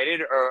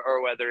excited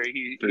or whether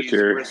he's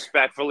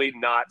respectfully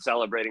not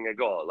celebrating a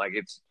goal. Like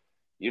it's,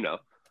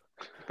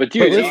 But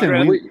dude,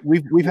 listen,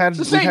 we've had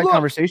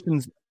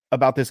conversations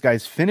about this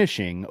guy's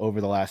finishing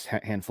over the last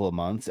handful of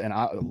months, and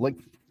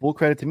full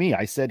credit to me.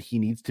 I said he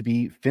needs to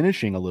be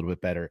finishing a little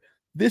bit better.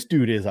 This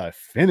dude is a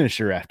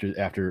finisher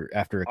after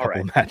a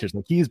couple of matches.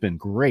 Like, he's been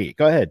great.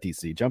 Go ahead,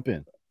 DC, jump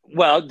in.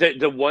 Well,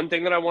 the one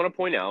thing that I want to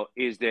point out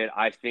is that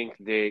I think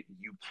that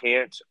you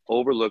can't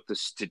overlook the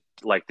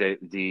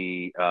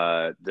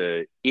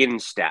in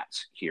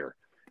stats here.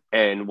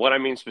 And what I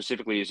mean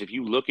specifically is if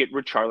you look at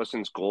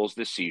Richarlison's goals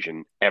this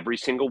season, every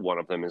single one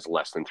of them is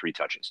less than 3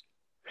 touches.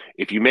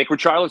 If you make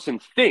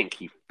Richarlison think,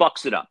 he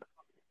fucks it up.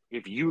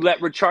 If you let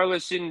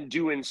Richarlison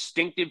do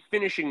instinctive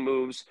finishing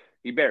moves,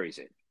 he buries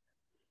it.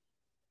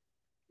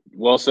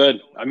 Well said.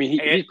 I mean,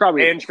 he's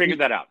probably... And figured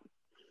that out.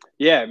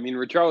 Yeah, I mean,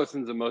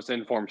 Richarlison's the most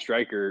informed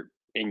striker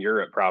in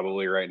Europe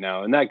probably right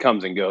now, and that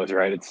comes and goes,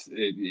 right?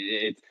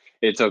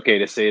 It's okay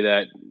to say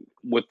that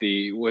with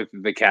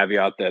the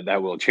caveat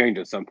that will change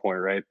at some point,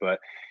 right? But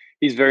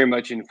he's very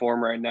much in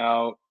form right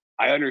now.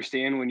 I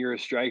understand when you're a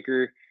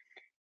striker.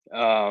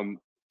 I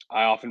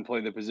often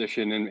play the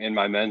position in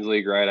my men's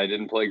league, right? I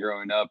didn't play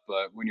growing up,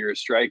 but when you're a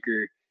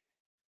striker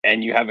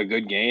and you have a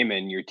good game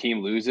and your team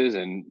loses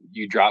and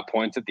you drop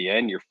points at the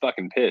end, you're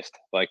fucking pissed.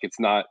 Like it's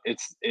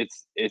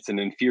an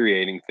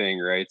infuriating thing,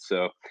 right?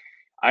 So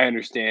I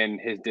understand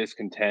his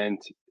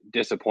discontent,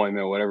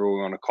 disappointment, whatever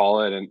we want to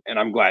call it, and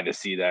I'm glad to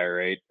see that.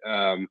 Right.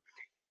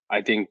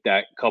 I think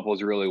that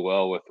couples really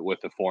well with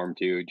the form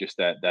too. Just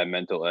that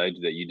mental edge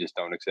that you just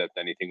don't accept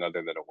anything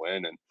other than a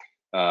win.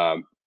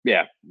 And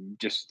yeah,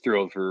 just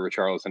thrilled for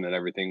Richarlison and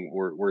everything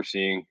we're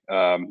seeing.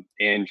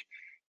 And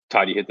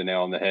Todd, you hit the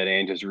nail on the head.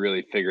 And just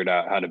really figured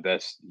out how to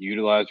best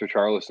utilize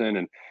Richarlison,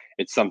 and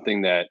it's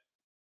something that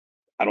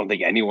I don't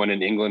think anyone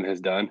in England has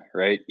done,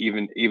 right?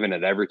 Even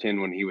at Everton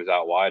when he was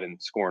out wide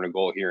and scoring a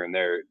goal here and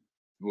there,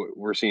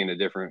 we're seeing a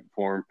different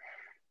form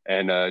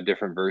and a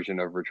different version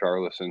of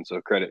Richarlison.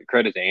 So credit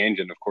to Ange,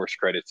 and of course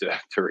credit to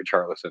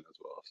Richarlison as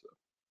well. So.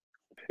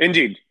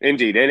 Indeed.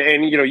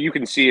 And you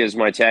can see as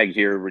my tag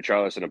here,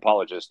 Richarlison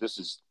apologist. This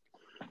is,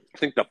 I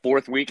think, the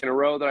third week in a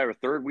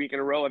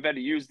row I've had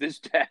to use this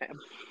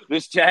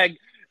tag.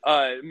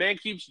 Man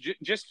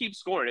just keeps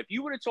scoring. If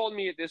you would have told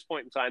me at this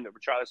point in time that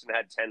Richarlison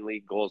had 10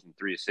 league goals and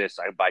 3 assists,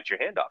 I'd bite your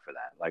hand off for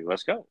that. Like,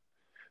 let's go.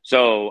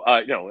 So,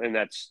 and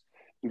that's,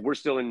 we're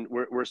still in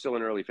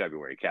early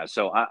February, Kaz.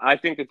 So I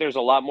think that there's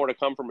a lot more to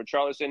come from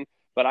Richarlison,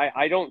 but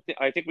I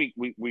think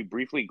we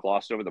briefly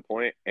glossed over the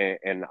point,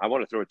 and I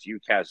want to throw it to you,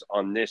 Kaz,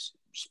 on this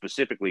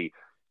specifically.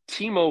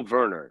 Timo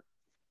Werner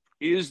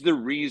is the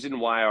reason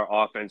why our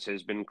offense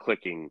has been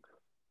clicking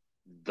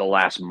the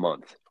last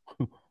month.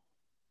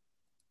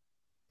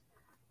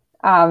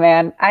 Oh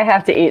man, I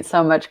have to eat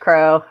so much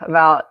crow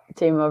about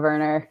Timo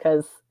Werner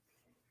because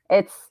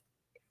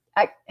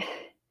I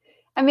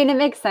mean, it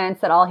makes sense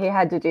that all he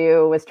had to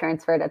do was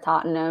transfer to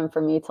Tottenham for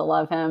me to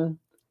love him.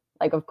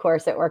 Like, of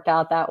course it worked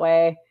out that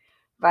way,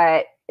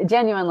 but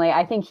genuinely,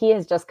 I think he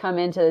has just come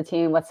into the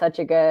team with such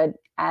a good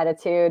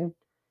attitude,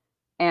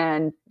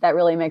 and that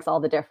really makes all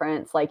the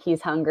difference. Like,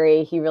 he's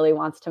hungry. He really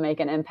wants to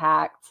make an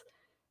impact,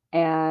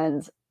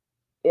 and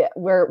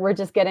we're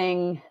just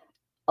getting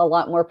a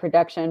lot more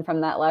production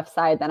from that left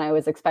side than I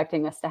was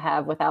expecting us to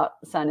have without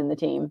Son in the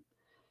team.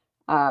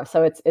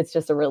 So it's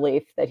just a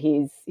relief that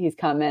he's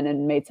come in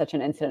and made such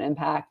an instant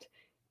impact.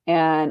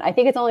 And I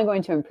think it's only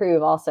going to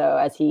improve also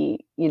as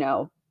he,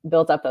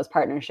 built up those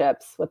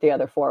partnerships with the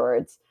other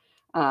forwards,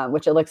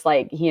 which it looks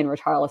like he and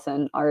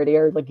Richarlison already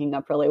are linking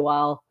up really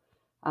well.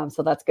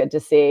 So that's good to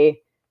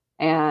see.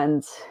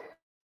 And,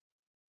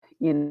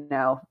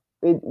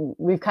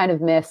 we've kind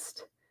of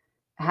missed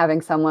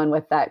having someone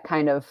with that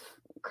kind of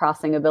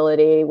crossing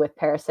ability with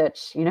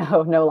Perisic,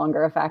 no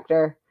longer a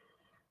factor.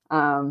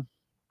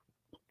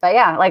 But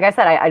yeah, like I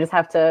said, I just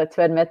have to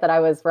admit that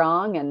I was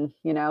wrong, and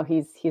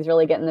he's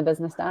really getting the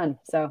business done.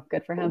 So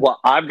good for him. Well,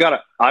 I've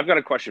got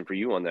a question for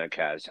you on that,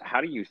 Kaz.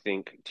 How do you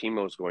think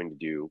Timo's going to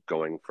do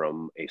going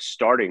from a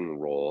starting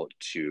role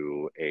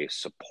to a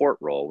support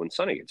role when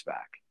Sonny gets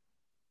back?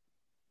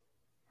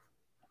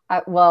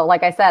 Well,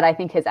 like I said, I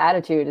think his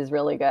attitude is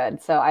really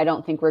good. So I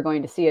don't think we're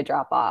going to see a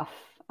drop off.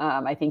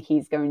 I think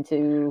he's going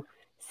to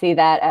see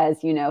that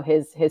as,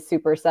 his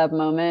super sub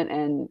moment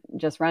and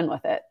just run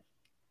with it.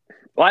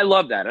 Well, I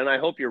love that. And I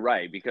hope you're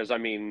right, because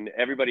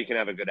everybody can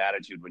have a good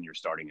attitude when you're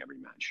starting every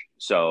match.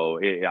 So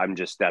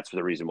that's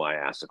the reason why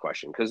I asked the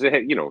question. Cause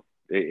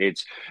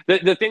it's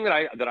the thing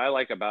that I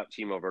like about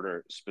Timo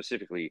Werner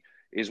specifically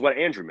is what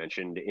Andrew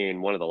mentioned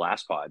in one of the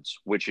last pods,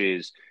 which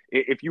is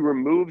if you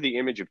remove the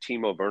image of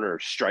Timo Werner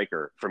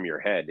striker from your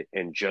head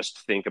and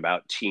just think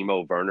about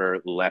Timo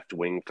Werner left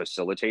wing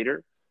facilitator,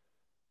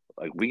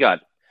 like, we got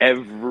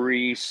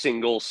every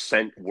single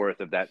cent worth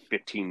of that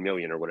 15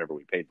 million or whatever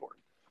we paid for him.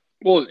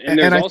 Well, and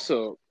there's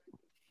also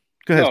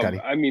go ahead, Scotty.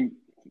 I mean,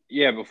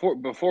 yeah,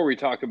 before we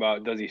talk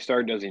about does he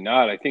start, does he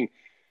not, I think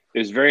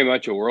there's very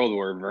much a world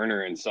where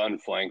Werner and Son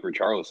flank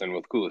Richarlison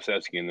with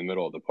Kulusevski in the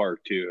middle of the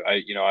park too.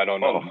 I don't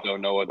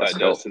know what that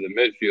does to the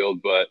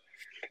midfield, but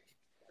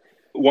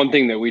one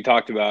thing that we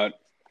talked about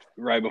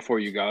right before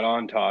you got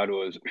on, Todd,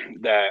 was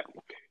that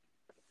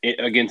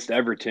against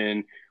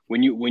Everton,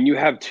 when you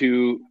have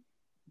two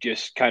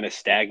just kind of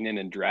stagnant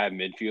and drab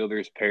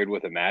midfielders paired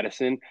with a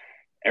Maddison,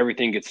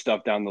 everything gets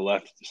stuffed down the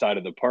left side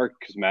of the park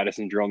because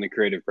Maddison's your only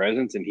creative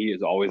presence, and he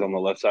is always on the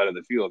left side of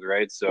the field,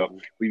 right? So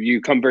you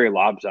become very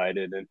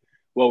lopsided. And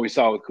what we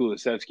saw with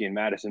Kulusevski and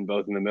Maddison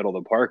both in the middle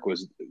of the park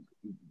was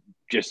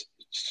just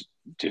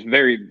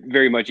very,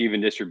 very much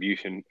even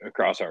distribution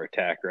across our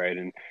attack, right?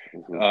 And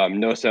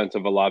no sense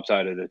of a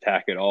lopsided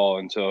attack at all.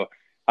 And so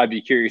I'd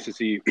be curious to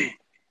see if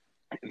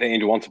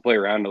Angel wants to play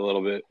around a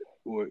little bit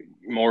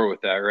more with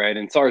that, right?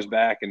 And Sarr's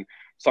back, and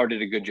Sarr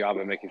did a good job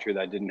of making sure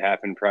that didn't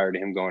happen prior to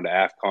him going to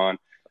AFCON.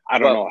 I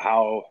don't know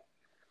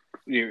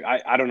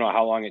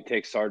how long it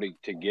takes Sarr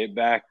to get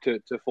back to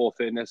full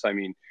fitness. I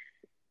mean,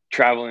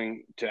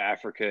 traveling to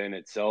Africa in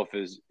itself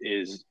is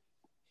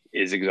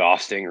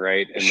exhausting,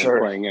 right? And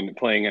sure. Then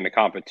playing in a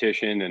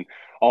competition and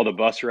all the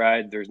bus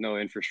rides, there's no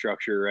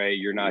infrastructure, right?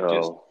 You're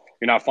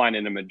not flying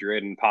into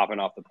Madrid and popping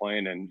off the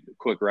plane and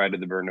quick ride to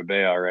the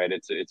Bernabeu, right?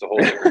 It's a whole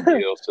different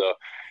deal. So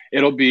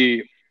it'll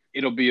be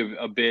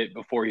a bit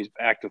before he's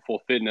back to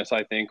full fitness,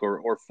 I think,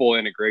 or full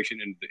integration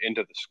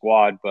into the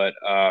squad. But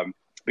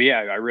yeah,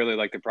 I really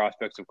like the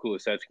prospects of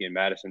Kulusevski and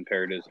Maddison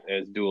paired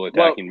as dual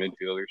attacking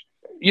midfielders.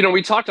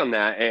 we talked on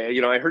that.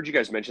 I heard you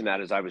guys mention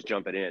that as I was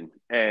jumping in.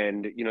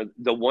 And,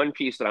 the one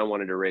piece that I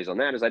wanted to raise on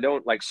that is I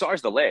don't like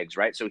Sarr's the legs,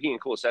 right? So he and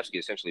Kulusevski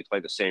essentially play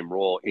the same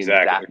role in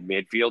that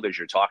midfield as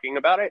you're talking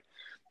about it.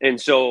 And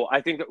so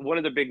I think that one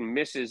of the big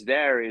misses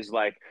there is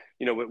with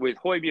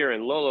Højbjerg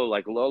and Lolo,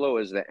 Lolo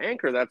is the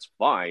anchor, that's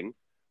fine.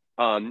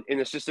 In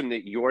the system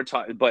that you're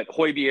talking, but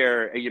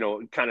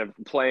Højbjerg, kind of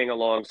playing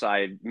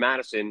alongside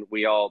Maddison,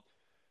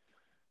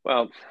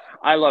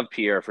 I love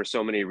Pierre for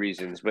so many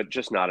reasons, but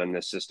just not in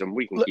this system.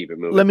 We can keep it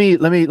moving.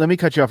 Let me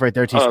cut you off right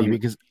there, TC,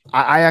 because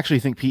I actually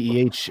think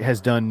PEH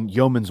has done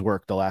yeoman's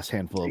work the last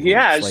handful of weeks.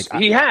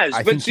 He has.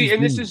 But see,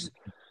 and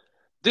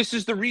this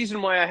is the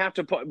reason why I have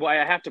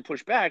to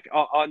push back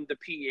on the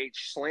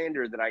PEH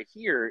slander that I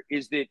hear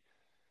is that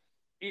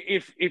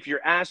if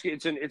you're asking,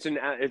 it's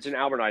an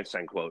Albert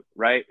Einstein quote,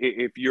 right?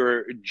 If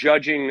you're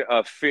judging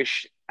a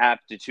fish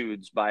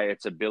aptitudes by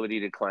its ability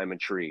to climb a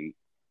tree. ...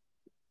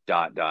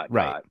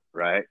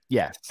 right?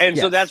 Yes. And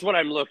so that's what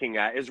I'm looking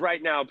at is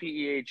right now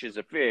PEH is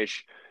a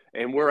fish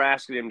and we're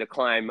asking him to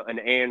climb an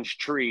Ange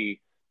tree.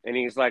 And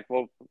he's like,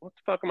 well, what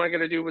the fuck am I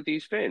going to do with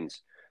these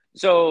fins?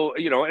 So,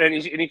 and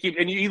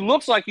he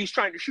looks like he's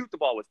trying to shoot the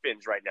ball with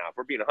fins right now, if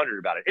we're being 100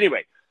 about it.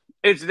 Anyway,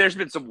 there's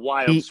been some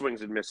wild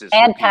swings and misses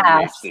and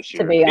pass this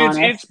year. To be honest.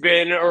 It's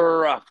been a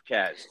rough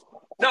cast.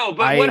 No,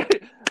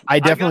 but I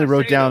definitely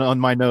wrote down on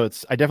my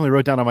notes.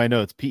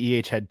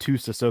 PEH had 2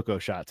 Sissoko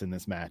shots in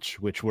this match,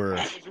 which were it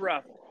was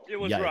rough. It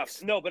was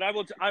rough. No, but I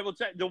will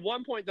tell the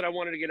one point that I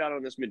wanted to get out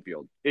on this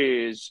midfield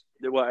is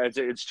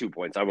it's 2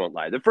 points. I won't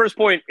lie. The first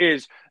point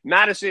is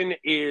Maddison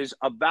is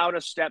about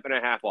a step and a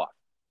half off.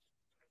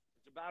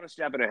 It's about a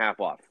step and a half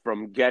off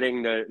from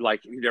getting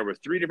there were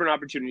 3 different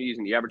opportunities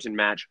in the Everton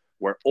match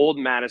where old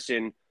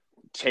Maddison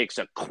takes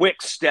a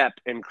quick step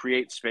and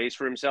creates space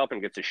for himself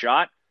and gets a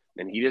shot.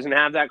 And he doesn't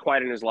have that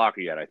quite in his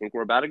locker yet. I think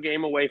we're about a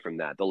game away from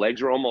that. The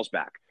legs are almost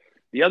back.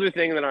 The other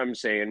thing that I'm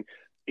saying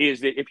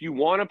is that if you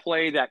want to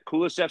play that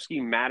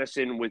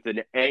Kulusevski-Maddison with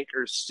an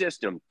anchor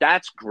system,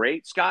 that's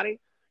great, Scotty.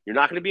 You're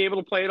not going to be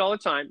able to play it all the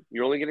time.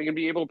 You're only going to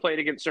be able to play it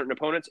against certain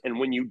opponents. And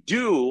when you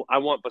do, I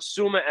want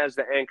Basuma as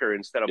the anchor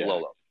instead of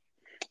Lolo.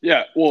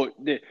 Yeah, well,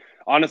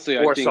 honestly,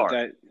 I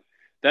think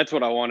that's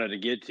what I wanted to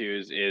get to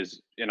is,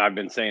 and I've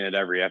been saying it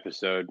every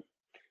episode,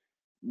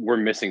 we're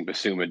missing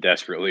Basuma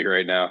desperately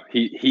right now.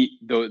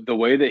 The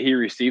way that he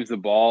receives the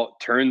ball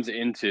turns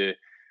into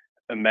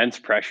immense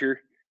pressure,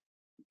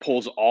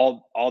 pulls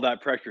all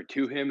that pressure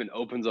to him, and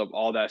opens up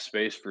all that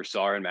space for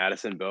Sarr and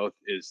Maddison both.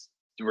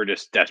 We're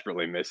just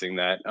desperately missing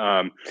that.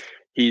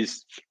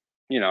 He's,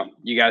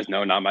 you guys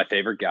know, not my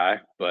favorite guy,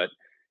 but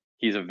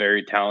he's a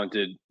very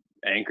talented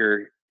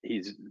anchor.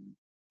 He's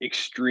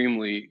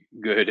extremely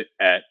good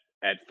at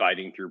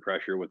fighting through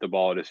pressure with the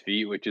ball at his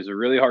feet, which is a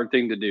really hard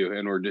thing to do.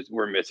 And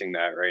we're missing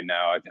that right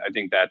now. I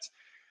think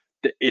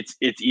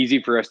it's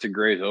easy for us to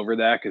graze over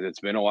that because it's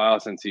been a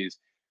while since he's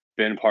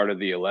been part of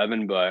the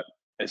 11, but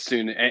as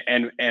soon,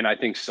 and I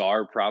think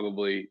Sarr's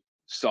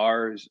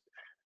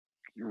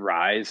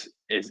rise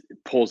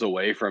pulls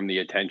away from the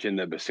attention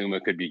that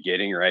Basuma could be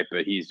getting, right?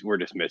 But we're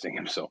just missing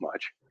him so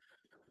much.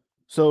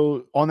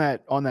 So on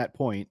that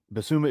point,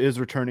 Basuma is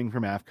returning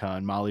from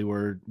AFCON. Mali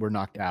were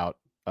knocked out.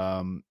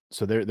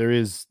 So there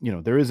is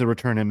a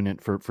return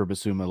imminent for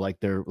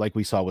Basuma, like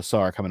we saw with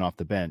Sarr coming off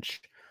the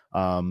bench.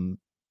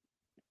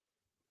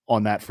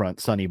 On that front,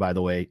 Sonny, by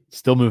the way,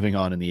 still moving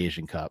on in the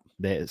Asian Cup.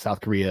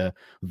 South Korea,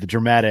 the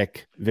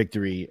dramatic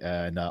victory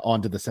and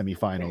on to the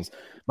semifinals.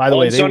 By the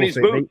way,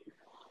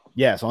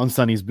 on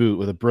Sonny's boot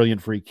with a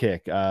brilliant free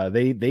kick.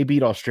 They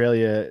beat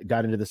Australia,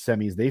 got into the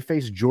semis. They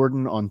faced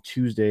Jordan on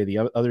Tuesday,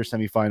 the other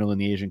semifinal in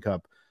the Asian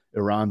Cup,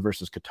 Iran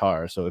versus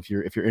Qatar. So if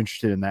you're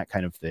interested in that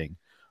kind of thing,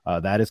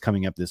 that is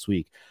coming up this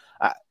week.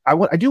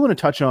 I do want to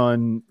touch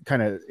on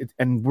kind of,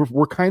 and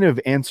we're kind of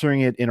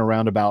answering it in a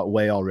roundabout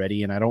way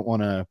already, and I don't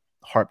want to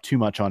harp too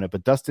much on it,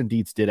 but Dustin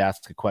Dietz did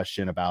ask a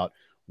question about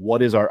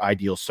what is our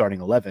ideal starting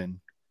 11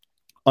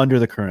 under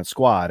the current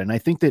squad. And I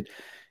think that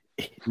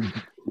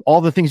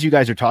all the things you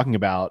guys are talking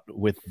about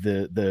with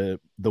the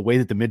way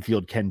that the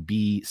midfield can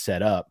be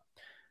set up,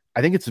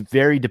 I think it's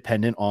very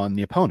dependent on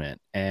the opponent.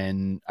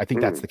 And I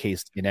think that's the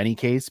case in any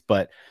case,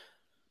 but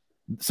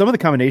some of the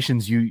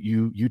combinations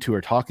you two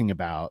are talking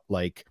about,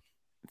 like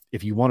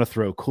if you want to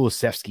throw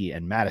Kulusevski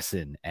and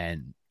Maddison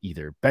and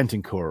either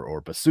Bentancur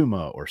or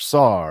Basuma or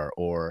Sarr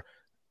or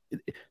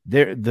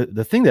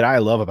the thing that I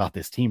love about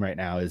this team right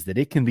now is that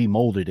it can be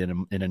molded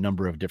in a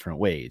number of different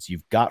ways.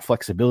 You've got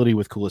flexibility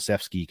with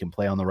Kulusevski, can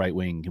play on the right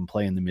wing, can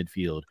play in the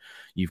midfield.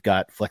 You've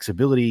got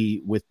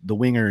flexibility with the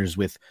wingers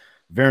with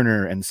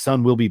Werner, and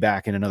Son will be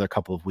back in another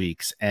couple of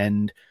weeks,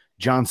 and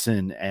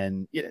Johnson,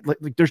 and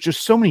there's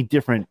just so many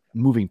different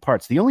moving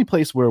parts. The only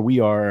place where we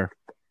are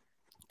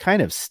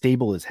kind of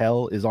stable as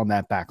hell is on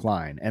that back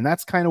line. And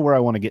that's kind of where I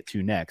want to get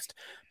to next,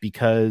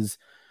 because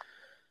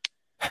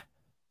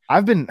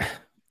I've been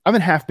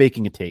half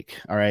baking a take.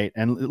 All right.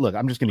 And look,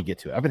 I'm just going to get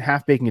to it. I've been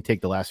half baking a take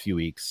the last few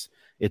weeks.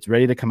 It's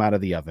ready to come out of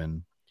the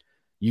oven.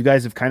 You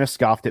guys have kind of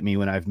scoffed at me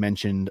when I've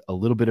mentioned a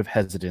little bit of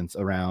hesitance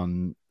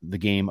around the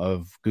game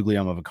of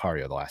Guglielmo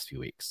Vicario the last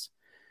few weeks.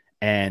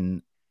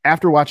 And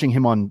after watching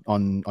him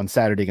on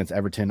Saturday against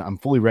Everton, I'm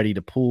fully ready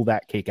to pull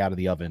that cake out of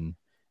the oven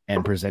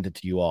and present it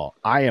to you all.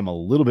 I am a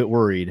little bit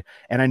worried,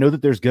 and I know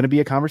that there's going to be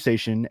a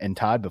conversation. And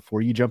Todd,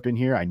 before you jump in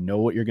here, I know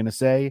what you're going to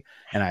say,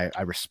 and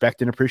I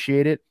respect and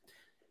appreciate it.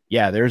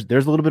 Yeah, there's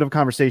a little bit of a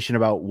conversation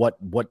about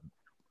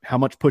how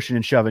much pushing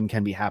and shoving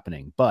can be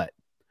happening, but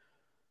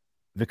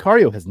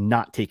Vicario has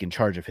not taken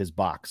charge of his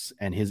box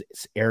and his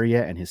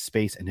area and his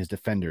space and his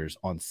defenders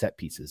on set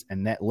pieces.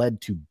 And that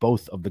led to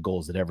both of the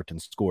goals that Everton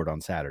scored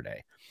on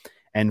Saturday.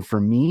 And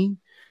for me,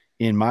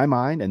 in my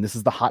mind, and this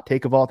is the hot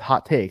take of all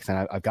hot takes,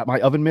 and I've got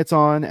my oven mitts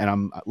on,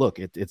 and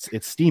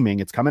it's steaming.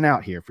 It's coming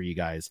out here for you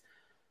guys.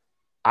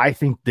 I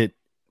think that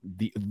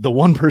the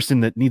one person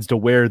that needs to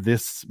wear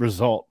this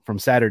result from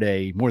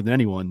Saturday more than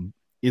anyone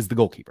is the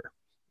goalkeeper.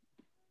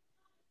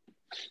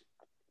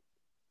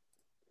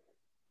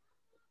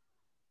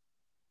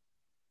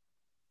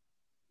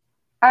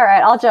 All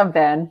right, I'll jump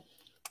in.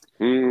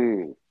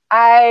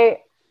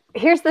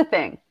 Here's the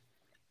thing.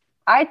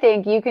 I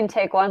think you can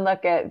take one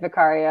look at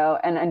Vicario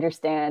and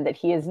understand that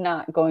he is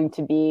not going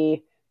to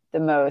be the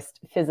most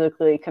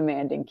physically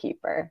commanding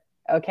keeper.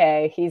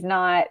 Okay, he's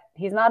not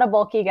a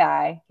bulky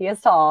guy. He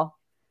is tall.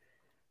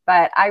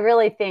 But I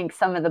really think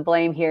some of the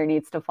blame here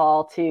needs to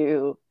fall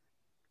to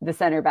the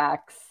center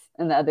backs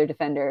and the other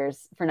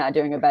defenders for not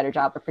doing a better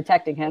job of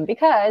protecting him,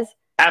 because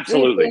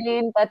absolutely we've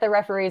seen that the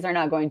referees are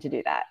not going to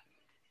do that.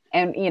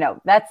 And,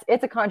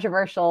 it's a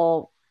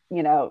controversial,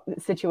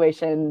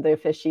 situation, the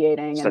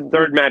officiating. It's the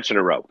third match in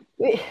a row.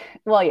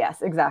 Well,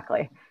 yes,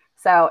 exactly.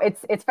 So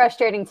it's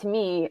frustrating to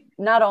me,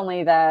 not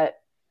only that,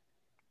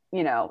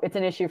 it's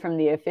an issue from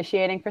the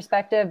officiating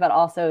perspective, but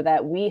also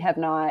that we have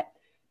not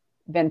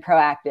been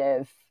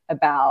proactive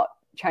about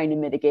trying to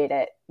mitigate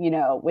it,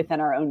 within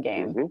our own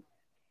game.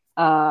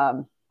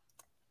 Mm-hmm.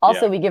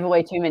 Also, we give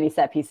away too many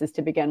set pieces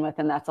to begin with,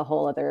 and that's a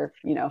whole other,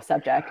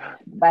 subject.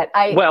 But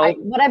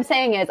what I'm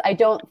saying is I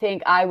don't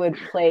think I would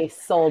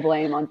place sole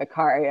blame on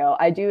Vicario.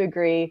 I do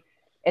agree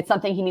it's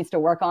something he needs to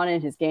work on in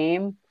his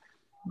game,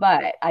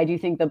 but I do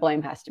think the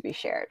blame has to be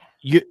shared.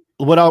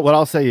 What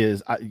I'll say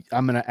is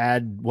I'm going to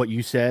add what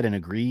you said and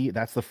agree.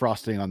 That's the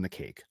frosting on the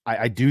cake.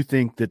 I do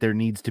think that there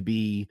needs to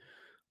be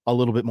a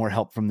little bit more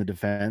help from the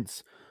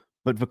defense,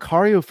 but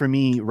Vicario for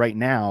me right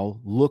now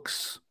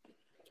looks,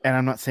 and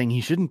I'm not saying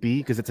he shouldn't be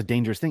because it's a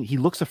dangerous thing, he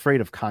looks afraid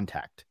of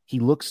contact. He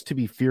looks to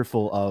be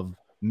fearful of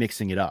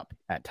mixing it up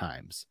at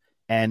times.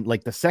 And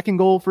like the second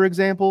goal, for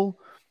example,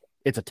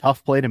 it's a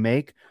tough play to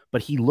make,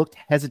 but he looked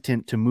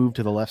hesitant to move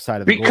to the left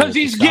side of the goal. Because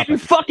he's getting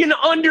fucking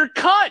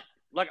undercut.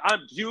 Like,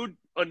 dude,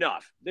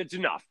 enough. It's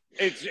enough.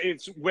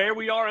 It's where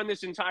we are on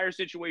this entire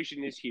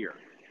situation is here.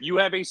 You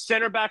have a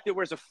center back that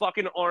wears a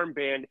fucking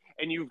armband,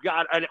 and you've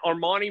got an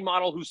Armani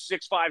model who's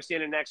 6'5"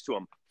 standing next to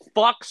him.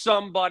 Fuck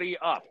somebody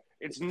up.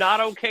 It's not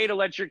okay to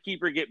let your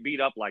keeper get beat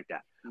up like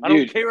that. I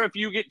don't care if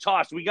you get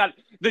tossed. We got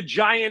the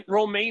giant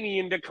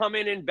Romanian to come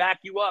in and back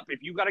you up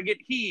if you got to get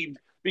heaved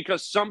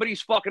because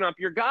somebody's fucking up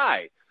your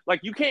guy.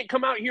 Like, you can't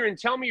come out here and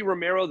tell me,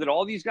 Romero, that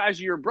all these guys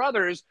are your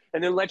brothers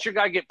and then let your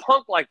guy get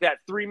punked like that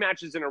 3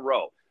 matches in a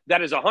row.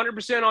 That is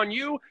 100% on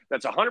you.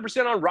 That's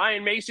 100% on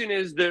Ryan Mason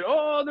is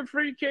the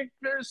free kick,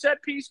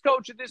 set piece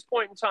coach at this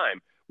point in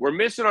time. We're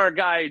missing our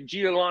guy,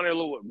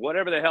 Giuliano,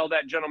 whatever the hell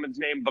that gentleman's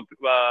name.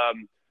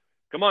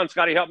 Come on,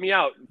 Scotty, help me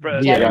out.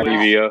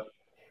 Vio.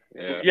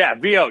 Yeah,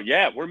 Vio.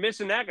 Yeah, we're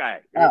missing that guy.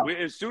 Oh.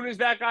 As soon as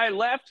that guy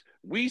left,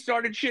 we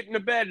started shitting the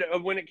bed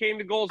when it came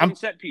to goals and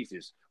set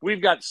pieces.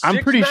 We've got 6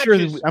 I'm pretty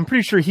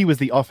matches. sure he was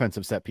the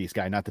offensive set piece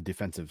guy, not the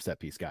defensive set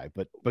piece guy.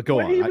 But go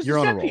on. You're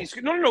on a roll.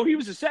 No. He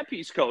was a set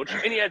piece coach,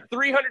 and he had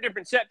 300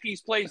 different set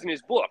piece plays in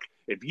his book.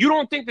 If you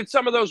don't think that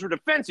some of those were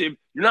defensive,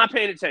 you're not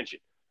paying attention.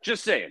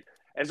 Just saying.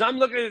 As I'm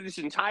looking at this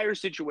entire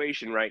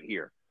situation right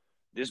here,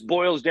 this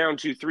boils down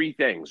to 3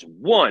 things.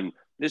 1,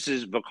 this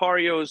is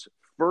Vicario's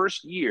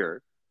first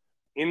year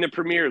in the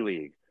Premier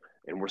League.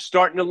 And we're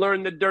starting to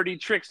learn the dirty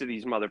tricks of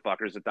these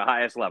motherfuckers at the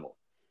highest level.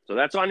 So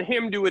that's on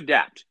him to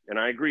adapt, and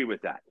I agree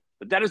with that.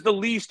 But that is the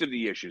least of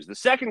the issues. The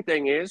second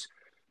thing is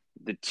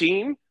the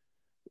team,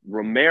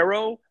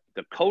 Romero,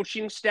 the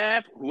coaching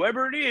staff,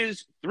 whoever it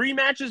is, 3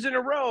 matches in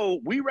a row,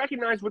 we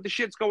recognize what the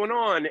shit's going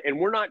on, and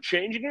we're not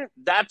changing it.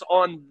 That's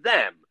on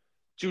them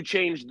to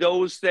change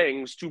those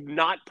things, to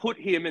not put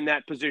him in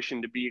that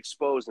position to be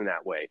exposed in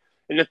that way.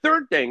 And the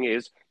third thing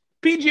is,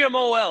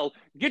 PGMOL,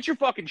 get your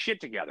fucking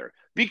shit together,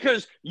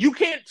 because you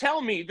can't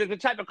tell me that the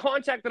type of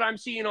contact that I'm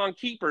seeing on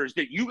keepers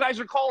that you guys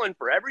are calling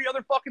for every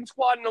other fucking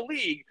squad in the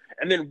league,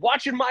 and then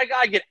watching my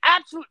guy get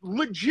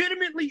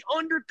legitimately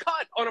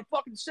undercut on a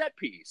fucking set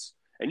piece.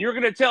 And you're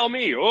going to tell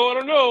me, I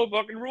don't know,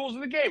 fucking rules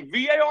of the game.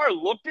 VAR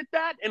looked at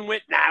that and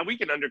went, we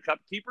can undercut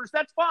keepers.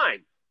 That's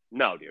fine.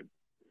 No, dude.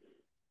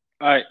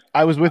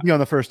 I was with you on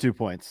the first 2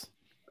 points.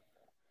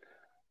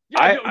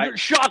 Yeah,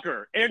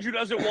 shocker. Andrew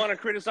doesn't want to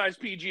criticize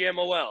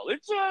PGMOL.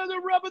 It's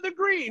the rub of the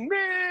green.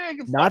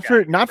 Not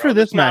for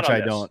this match, I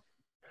don't.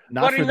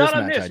 not for this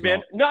match,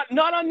 man.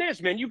 Not on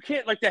this, man. You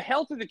can't, like, the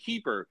health of the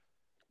keeper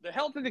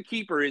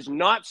is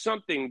not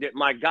something that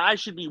my guy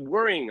should be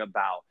worrying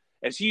about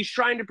as he's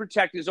trying to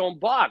protect his own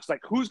box.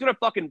 Like, who's going to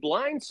fucking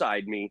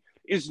blindside me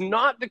is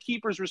not the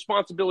keeper's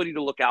responsibility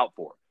to look out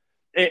for.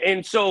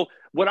 And so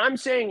what I'm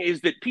saying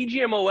is that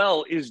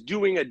PGMOL is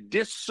doing a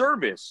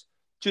disservice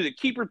to the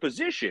keeper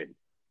position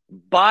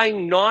by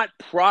not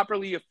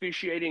properly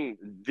officiating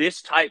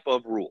this type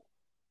of rule.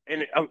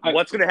 And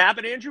what's going to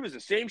happen, Andrew, is the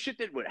same shit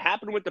that would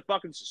happen with the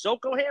fucking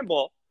Sissoko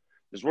handball.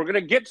 Is we're going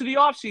to get to the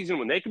offseason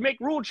when they can make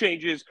rule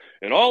changes,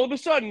 and all of a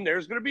sudden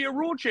there's going to be a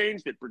rule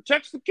change that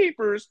protects the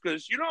keepers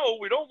because, we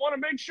don't want to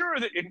make sure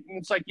that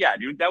it's like, yeah,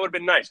 dude, that would have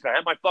been nice. Can I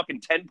have my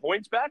fucking 10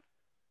 points back?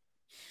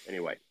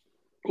 Anyway.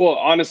 Well,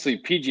 honestly,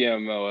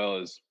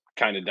 PGMOL is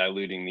kind of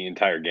diluting the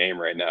entire game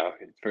right now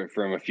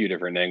from a few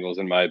different angles,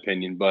 in my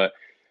opinion. But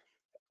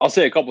I'll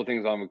say a couple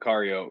things on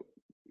Vicario.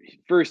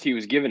 First, he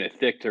was giving it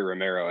thick to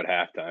Romero at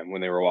halftime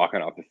when they were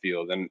walking off the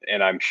field,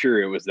 and I'm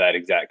sure it was that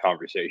exact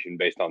conversation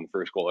based on the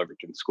first goal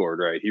Everton scored.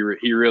 Right,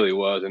 he really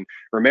was, and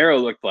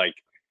Romero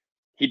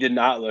did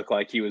not look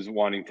like he was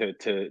wanting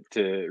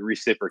to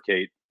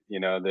reciprocate,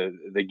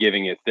 the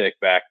giving it thick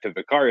back to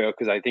Vicario,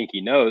 because I think he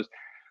knows.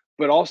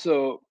 But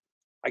also,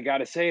 I got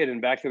to say it,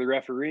 and back to the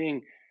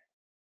refereeing,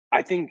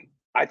 I think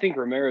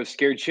Romero's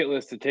scared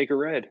shitless to take a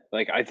red.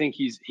 Like, I think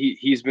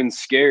he's been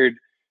scared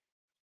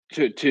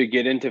to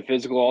get into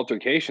physical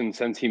altercation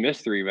since he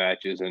missed 3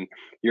 matches. And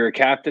you're a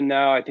captain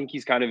now. I think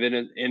he's kind of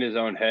in his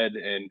own head,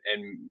 and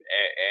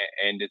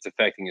it's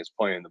affecting his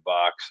play in the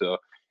box. So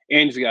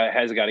Andrew's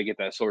has got to get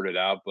that sorted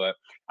out. But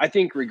I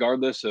think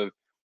regardless of,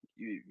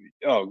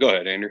 go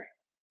ahead, Andrew.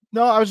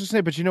 No, I was just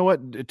saying, but you know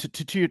what?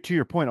 To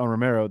your point on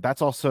Romero,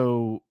 that's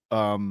also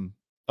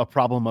a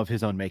problem of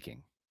his own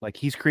making. Like,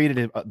 he's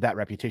created that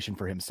reputation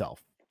for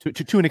himself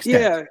to an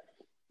extent. Yeah,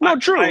 no,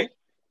 true.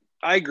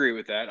 I agree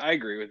with that.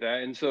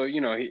 And so,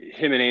 him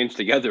and Ainge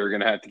together are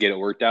going to have to get it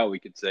worked out, we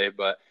could say.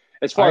 But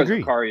as far as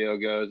Vicario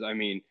goes, I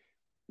mean,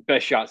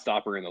 best shot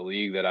stopper in the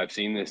league that I've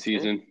seen this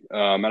season.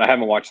 And I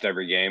haven't watched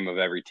every game of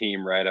every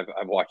team, right?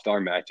 I've watched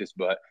our matches,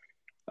 but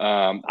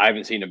I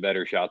haven't seen a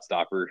better shot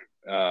stopper.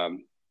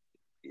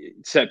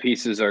 Set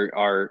pieces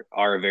are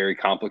a very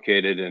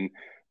complicated and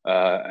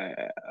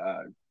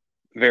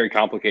very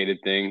complicated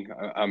thing.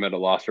 I'm at a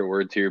loss for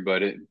words here,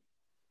 but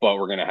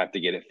we're going to have to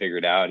get it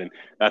figured out. And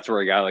that's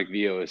where a guy like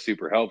Vio is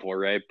super helpful,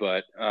 right?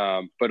 But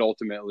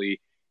ultimately,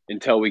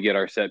 until we get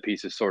our set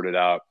pieces sorted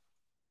out,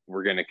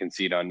 we're going to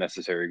concede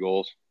unnecessary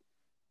goals.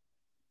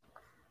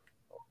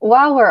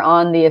 While we're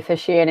on the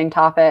officiating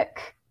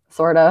topic,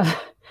 sort of,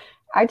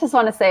 I just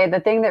want to say the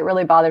thing that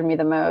really bothered me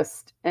the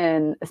most,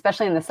 and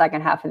especially in the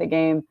second half of the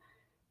game,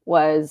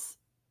 was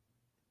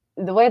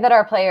the way that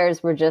our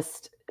players were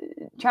just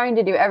trying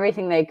to do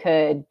everything they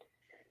could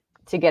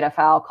to get a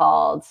foul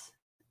called,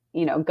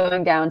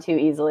 going down too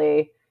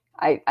easily.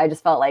 I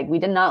just felt like we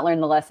did not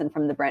learn the lesson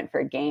from the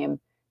Brentford game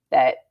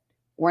that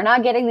we're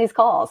not getting these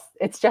calls.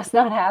 It's just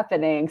not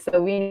happening.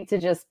 So we need to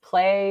just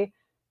play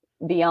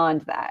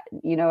beyond that.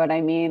 You know what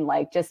I mean?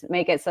 Like, just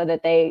make it so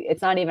that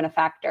it's not even a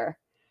factor.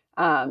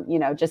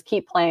 Just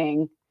keep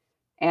playing.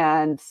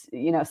 And,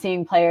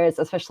 seeing players,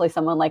 especially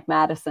someone like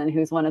Madison,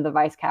 who's one of the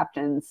vice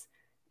captains,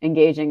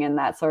 engaging in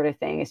that sort of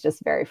thing is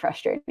just very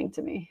frustrating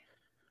to me.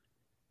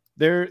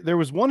 There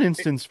was one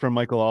instance from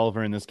Michael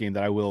Oliver in this game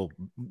that I will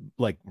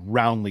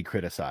roundly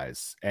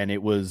criticize. And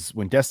it was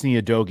when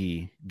Destiny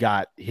Udogie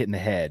got hit in the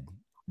head.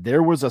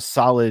 There was a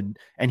solid,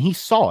 and he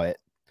saw it.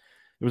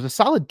 There was a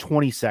solid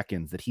 20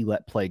 seconds that he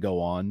let play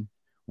go on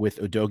with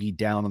Udogie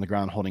down on the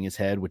ground holding his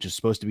head, which is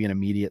supposed to be an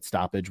immediate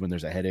stoppage when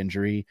there's a head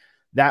injury.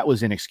 That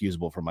was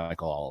inexcusable for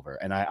Michael Oliver.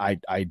 And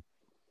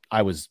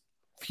I was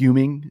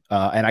fuming,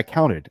 and I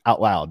counted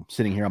out loud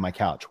sitting here on my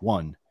couch.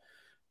 1,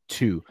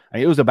 2.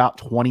 It was about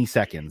 20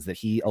 seconds that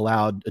he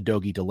allowed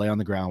Udogie to lay on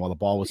the ground while the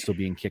ball was still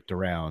being kicked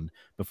around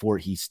before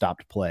he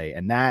stopped play.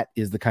 And that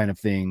is the kind of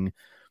thing,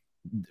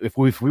 if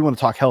we want to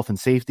talk health and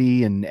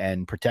safety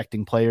and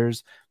protecting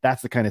players,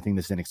 that's the kind of thing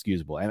that's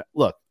inexcusable. And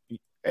look,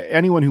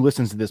 anyone who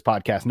listens to this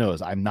podcast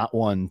knows I'm not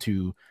one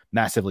to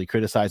massively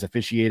criticize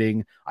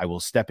officiating. I will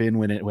step in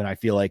when I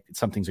feel like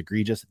something's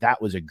egregious.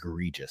 That was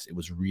egregious. It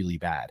was really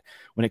bad.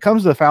 When it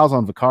comes to the fouls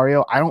on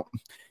Vicario,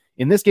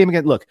 in this game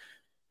again, look,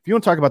 if you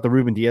want to talk about the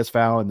Ruben Diaz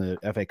foul in the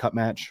FA Cup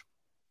match,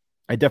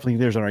 I definitely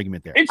think there's an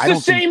argument there. It's the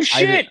same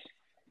shit.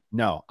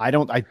 No, I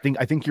don't. I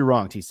think you're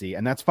wrong, TC,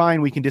 and that's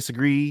fine. We can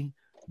disagree,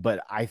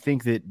 but I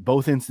think that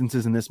both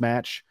instances in this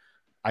match,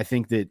 I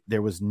think that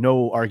there was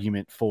no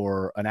argument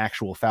for an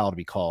actual foul to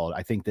be called.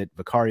 I think that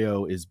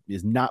Vicario is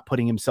not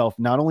putting himself,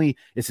 not only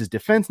is his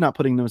defense not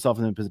putting himself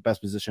in the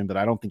best position, but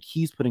I don't think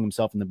he's putting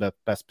himself in the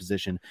best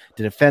position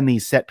to defend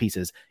these set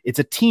pieces. It's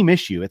a team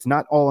issue. It's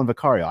not all on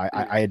Vicario.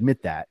 I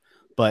admit that,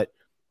 but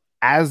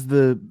as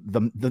the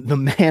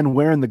man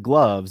wearing the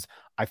gloves,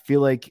 I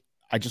feel like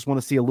I just want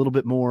to see a little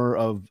bit more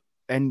of,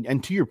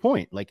 and to your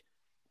point, like,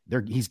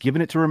 He's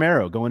given it to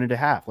Romero going into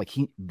half. Like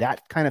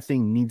that kind of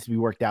thing needs to be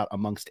worked out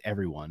amongst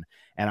everyone.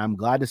 And I'm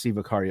glad to see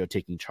Vicario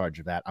taking charge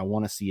of that. I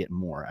want to see it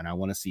more. And I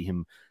want to see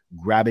him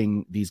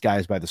grabbing these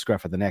guys by the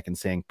scruff of the neck and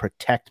saying,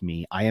 protect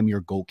me. I am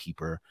your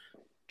goalkeeper.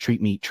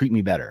 Treat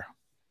me better.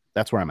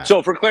 That's where I'm at.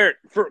 So for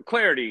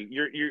clarity,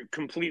 you're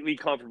completely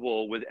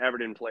comfortable with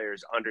Everton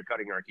players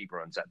undercutting our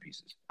keeper on set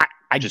pieces.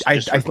 I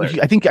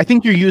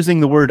think you're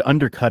using the word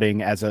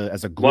undercutting as a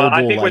global. Well,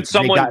 I think when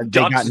someone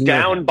ducks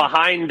down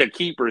behind the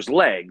keeper's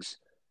legs,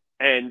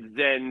 and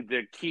then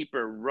the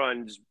keeper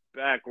runs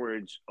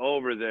backwards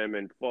over them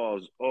and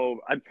falls over.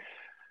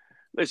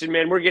 Listen,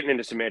 man, we're getting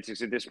into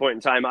semantics at this point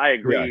in time. I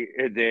agree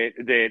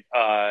that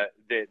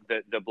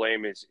the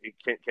blame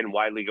can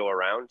widely go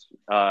around,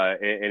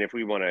 and if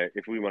we want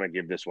to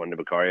give this one to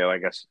Vicario, I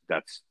guess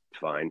that's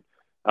fine.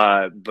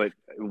 But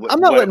I'm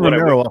not letting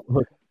Romero off the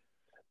hook.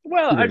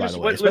 Well,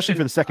 especially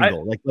for the second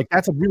goal, like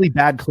that's a really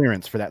bad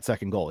clearance for that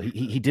second goal.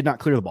 He did not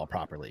clear the ball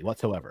properly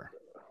whatsoever.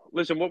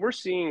 Listen, what we're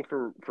seeing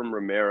from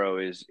Romero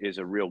is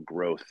a real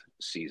growth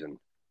season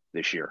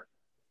this year.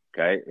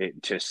 Okay,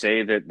 to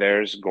say that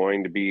there's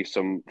going to be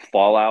some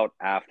fallout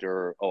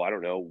after,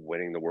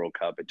 winning the World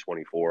Cup at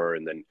 24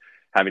 and then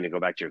having to go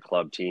back to your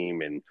club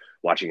team and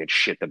watching it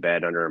shit the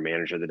bed under a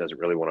manager that doesn't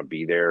really want to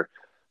be there,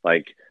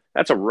 like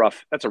that's a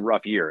rough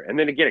year. And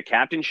then to get a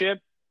captainship.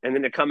 And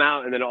then to come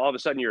out and then all of a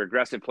sudden your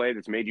aggressive play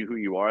that's made you who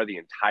you are the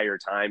entire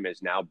time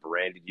has now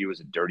branded you as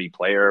a dirty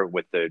player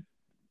with the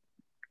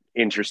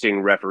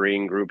interesting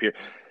refereeing group here.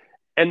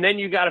 And then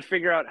you got to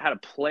figure out how to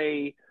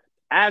play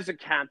as a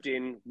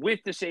captain with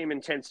the same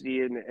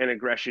intensity and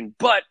aggression,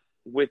 but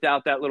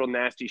without that little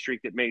nasty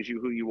streak that makes you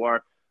who you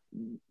are.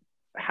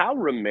 How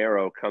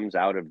Romero comes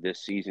out of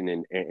this season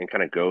and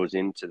kind of goes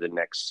into the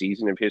next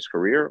season of his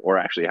career, or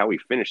actually how he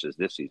finishes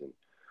this season,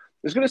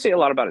 is going to say a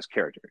lot about his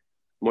character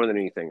more than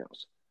anything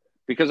else.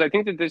 Because I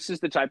think that this is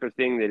the type of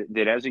thing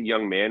that as a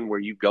young man, where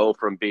you go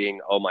from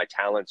being, my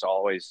talent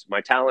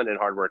and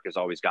hard work has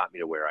always got me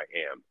to where I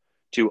am,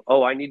 to,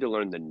 I need to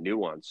learn the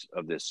nuance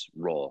of this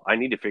role. I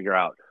need to figure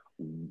out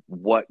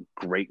what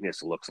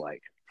greatness looks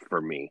like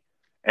for me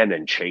and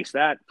then chase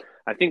that.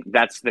 I think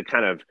that's the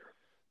kind of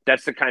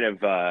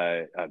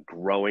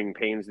growing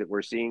pains that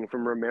we're seeing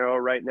from Romero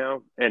right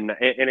now. And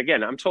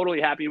again, I'm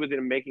totally happy with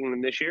him making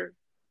them this year.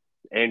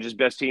 And his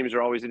best teams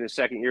are always in his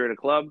second year at a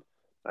club.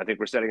 I think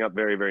we're setting up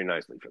very, very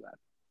nicely for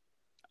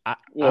that.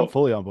 I'm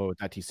fully on board with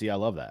that, TC. I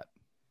love that.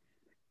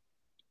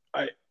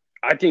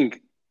 I think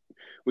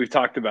we've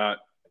talked about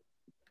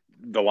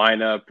the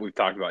lineup. We've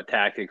talked about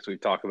tactics. We've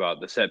talked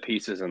about the set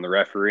pieces and the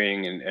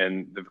refereeing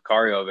and the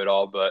Vicario of it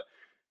all. But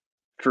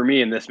for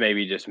me, and this may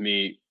be just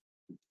me,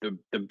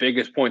 the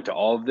biggest point to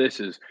all of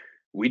this is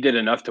we did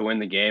enough to win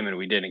the game and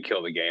we didn't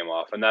kill the game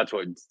off. And that's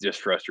what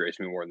just frustrates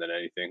me more than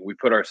anything. We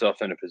put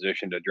ourselves in a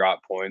position to drop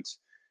points.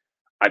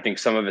 I think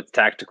some of it's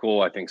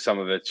tactical. I think some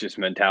of it's just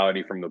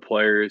mentality from the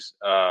players.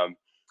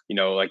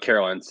 Like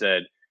Caroline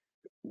said,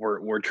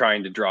 we're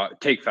trying to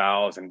take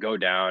fouls and go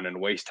down and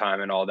waste time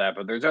and all that,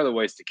 but there's other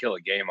ways to kill a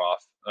game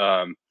off.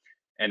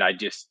 And I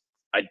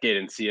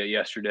didn't see it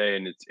yesterday,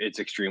 and it's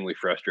extremely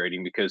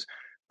frustrating because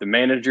the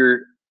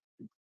manager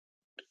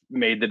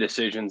made the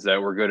decisions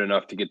that were good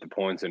enough to get the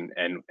points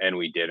and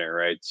we didn't,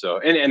 right? So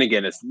and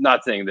again, it's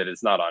not saying that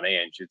it's not on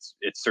Ange. It's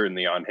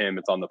certainly on him.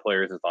 It's on the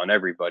players. It's on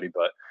everybody,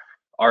 but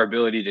our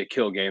ability to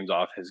kill games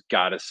off has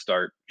got to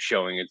start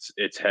showing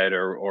its head,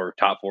 or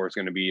top four is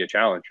going to be a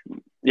challenge.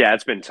 Yeah,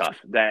 it's been tough.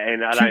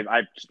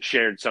 I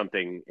shared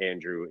something,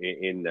 Andrew,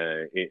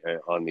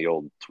 on the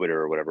old Twitter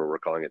or whatever we're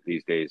calling it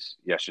these days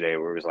yesterday,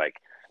 where it was like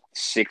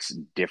 6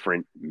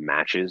 different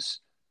matches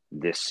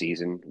this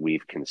season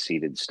we've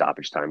conceded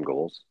stoppage time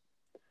goals.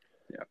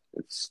 Yeah,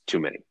 it's too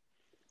many.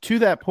 To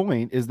that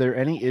point, is there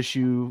any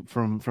issue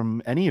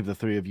from any of the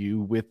three of you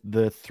with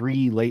the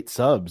 3 late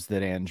subs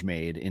that Ange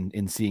made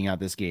in seeing out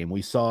this game?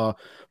 We saw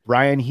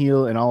Brian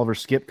Heel and Oliver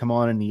Skip come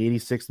on in the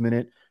 86th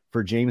minute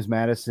for James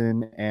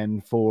Maddison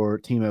and for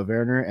Timo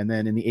Werner. And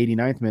then in the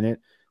 89th minute,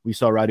 we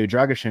saw Radu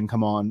Dragusin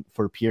come on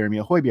for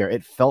Pierre-Emile Højbjerg.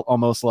 It felt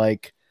almost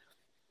like,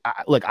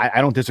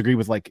 I don't disagree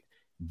with like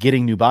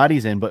getting new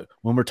bodies in, but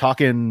when we're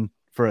talking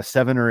for a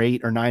 7 or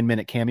 8 or 9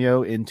 minute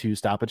cameo into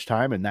stoppage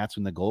time, and that's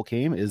when the goal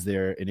came, is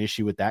there an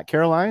issue with that,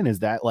 Caroline? Is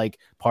that like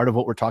part of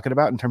what we're talking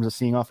about in terms of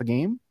seeing off a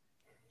game?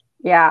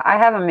 Yeah, I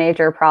have a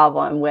major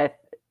problem with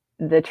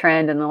the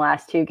trend in the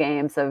last 2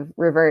 games of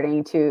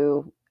reverting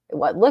to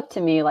what looked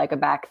to me like a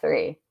back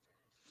 3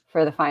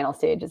 for the final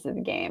stages of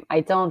the game.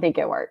 I don't think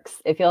it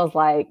works. It feels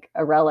like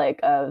a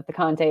relic of the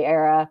Conte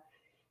era,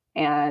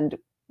 and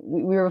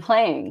we were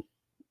playing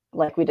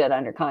like we did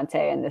under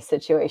Conte in this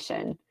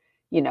situation,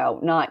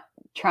 not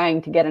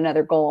trying to get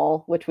another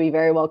goal, which we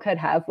very well could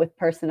have with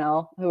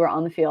personnel who were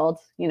on the field.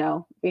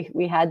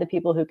 We had the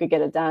people who could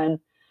get it done,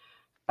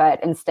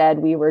 but instead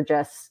we were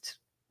just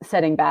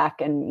sitting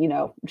back and,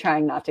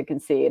 trying not to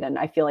concede. And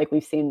I feel like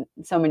we've seen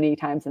so many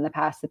times in the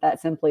past that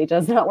simply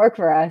does not work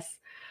for us.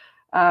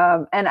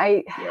 And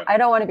I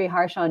don't want to be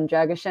harsh on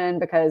Dragusin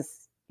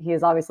because he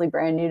is obviously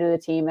brand new to the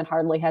team and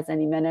hardly has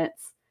any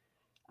minutes.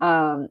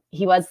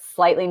 He was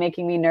slightly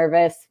making me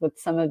nervous with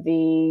some of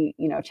the,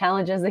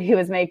 challenges that he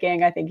was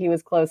making. I think he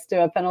was close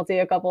to a penalty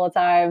a couple of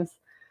times.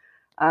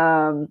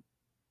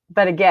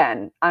 But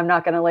again, I'm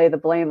not going to lay the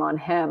blame on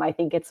him. I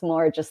think it's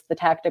more just the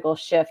tactical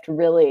shift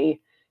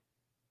really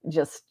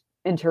just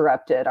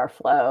interrupted our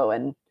flow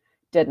and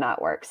did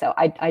not work. So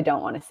I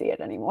don't want to see it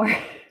anymore.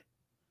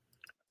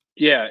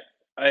 Yeah.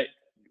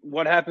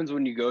 What happens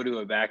when you go to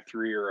a back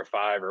three or a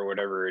five or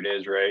whatever it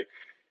is, right,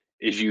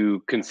 is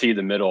you can see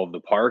the middle of the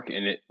park.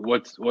 And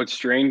what's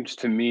strange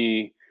to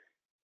me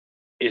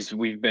is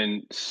we've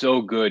been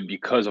so good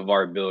because of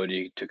our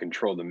ability to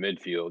control the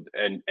midfield.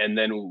 And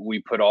then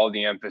we put all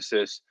the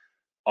emphasis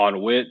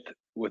on width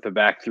with a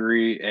back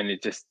three, and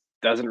it just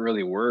doesn't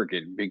really work.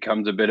 It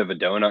becomes a bit of a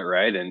donut,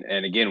 right?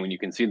 And again, when you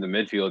can see the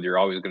midfield, you're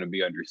always going to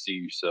be under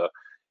siege. So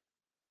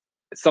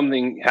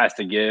something has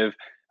to give.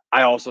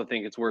 I also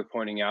think it's worth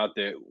pointing out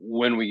that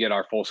when we get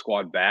our full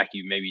squad back,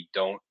 you maybe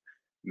don't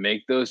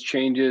make those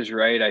changes,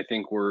 right? I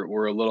think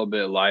we're a little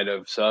bit light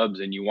of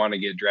subs, and you want to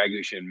get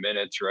Dragic in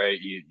minutes, right?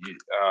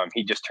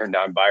 He just turned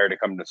down Bayer to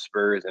come to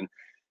Spurs, and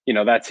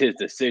that's his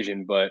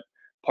decision. But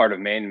part of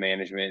man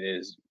management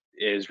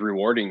is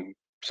rewarding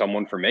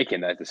someone for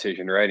making that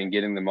decision, right, and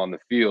getting them on the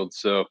field.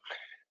 So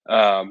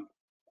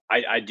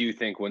I do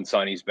think when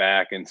Sonny's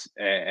back and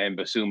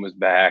Bissouma's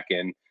back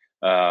and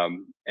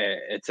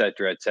et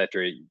cetera,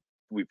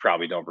 we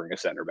probably don't bring a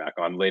center back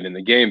on late in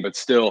the game, but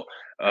still,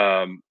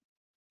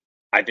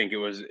 I think it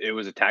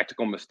was a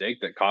tactical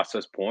mistake that cost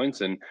us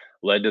points and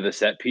led to the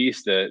set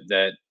piece that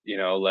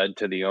led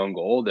to the own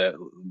goal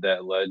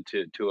that led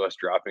to us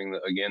dropping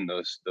again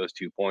those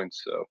 2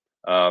 points. So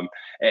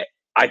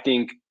I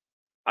think,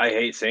 I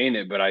hate saying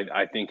it, but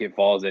I think it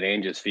falls at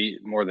Ange's feet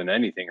more than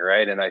anything,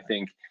 right? And I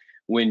think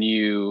when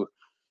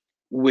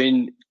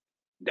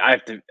I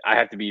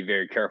have to be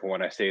very careful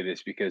when I say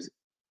this, because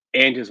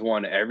Ange has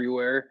won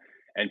everywhere,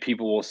 and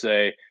people will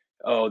say,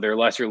 "Oh, they're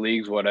lesser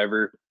leagues,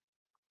 whatever."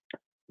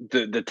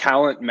 The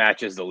talent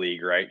matches the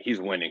league, right? He's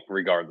winning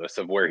regardless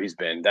of where he's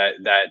been.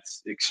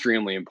 That's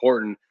extremely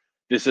important.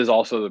 This is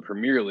also the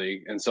Premier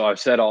League, and so I've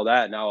said all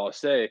that. Now I'll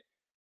say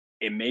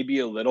it may be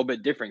a little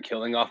bit different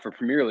killing off a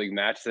Premier League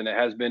match than it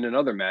has been in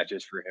other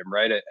matches for him,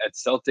 right? At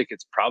Celtic,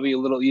 it's probably a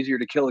little easier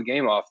to kill a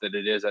game off than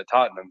it is at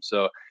Tottenham.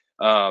 So,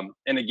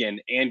 and again,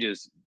 Ange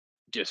is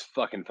just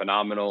fucking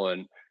phenomenal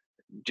and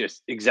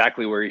just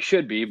exactly where he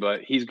should be,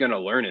 but he's going to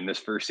learn in this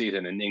first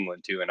season in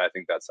England too. And I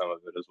think that's some of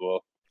it as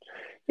well.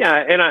 Yeah,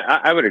 and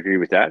I would agree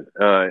with that.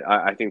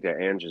 I think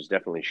that Ange has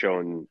definitely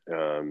shown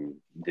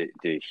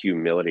the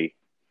humility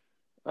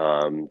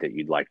that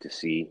you'd like to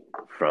see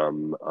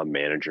from a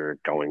manager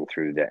going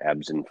through the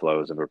ebbs and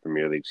flows of a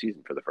Premier League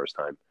season for the first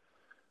time.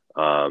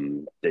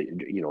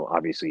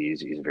 Obviously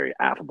he's a very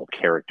affable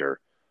character.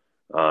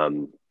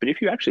 But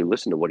if you actually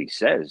listen to what he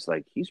says,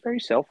 like, he's very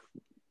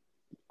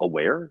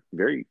self-aware,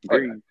 very,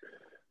 very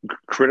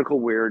critical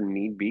where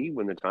need be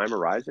when the time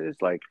arises.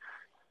 Like,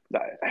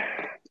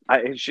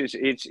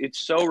 it's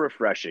so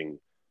refreshing.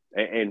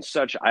 And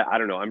such, I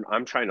don't know.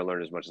 I'm trying to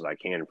learn as much as I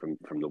can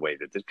from the way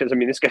that because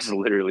this guy's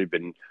literally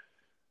been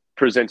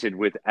presented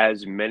with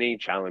as many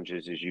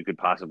challenges as you could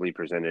possibly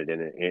present it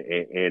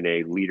in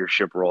a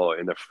leadership role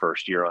in the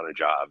first year on a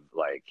job.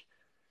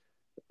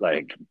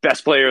 Like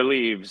best player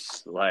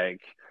leaves,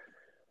 like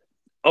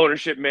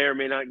ownership may or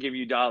may not give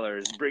you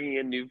dollars, bringing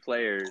in new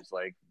players,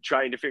 like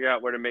trying to figure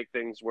out where to make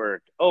things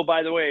work. Oh,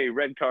 by the way,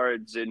 red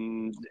cards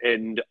and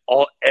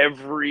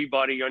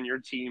everybody on your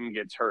team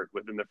gets hurt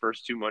within the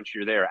first 2 months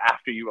you're there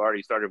after you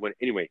already started winning.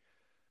 Anyway,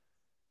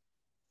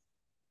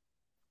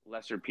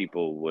 lesser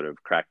people would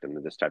have cracked under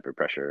this type of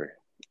pressure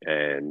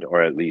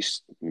or at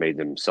least made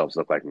themselves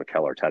look like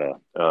Mikel Arteta.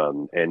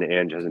 And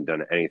Ange hasn't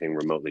done anything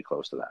remotely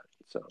close to that.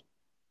 So.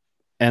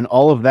 And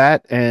all of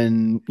that,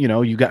 and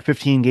you got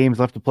 15 games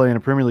left to play in a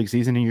Premier League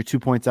season, and you're 2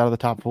 points out of the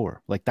top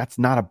 4. Like, that's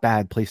not a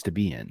bad place to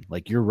be in.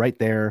 Like, you're right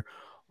there,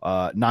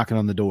 knocking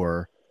on the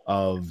door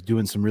of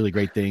doing some really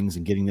great things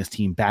and getting this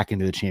team back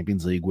into the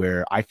Champions League,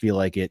 where I feel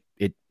like it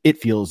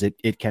feels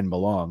it can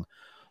belong.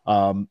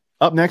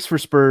 Up next for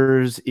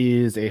Spurs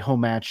is a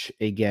home match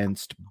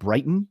against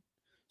Brighton.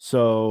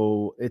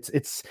 So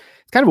it's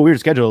kind of a weird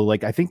schedule.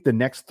 Like, I think the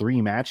next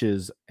 3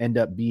 matches end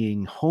up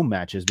being home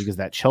matches because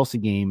that Chelsea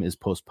game is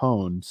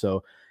postponed.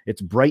 So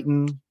it's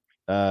Brighton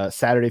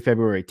Saturday,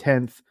 February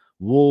 10th,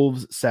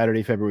 Wolves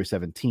Saturday, February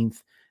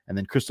 17th, and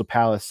then Crystal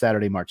Palace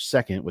Saturday, March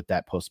 2nd with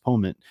that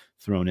postponement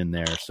thrown in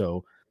there.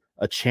 So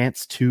a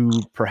chance to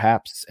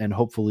perhaps and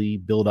hopefully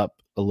build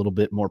up a little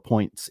bit more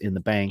points in the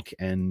bank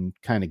and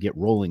kind of get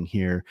rolling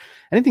here.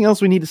 Anything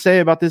else we need to say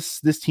about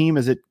this team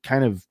as it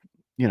kind of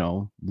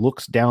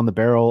looks down the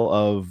barrel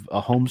of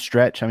a home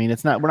stretch? I mean,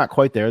 we're not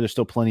quite there. There's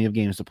still plenty of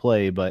games to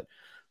play, but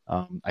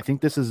I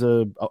think this is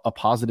a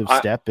positive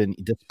step. And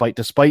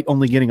despite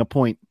only getting a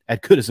point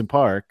at Goodison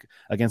Park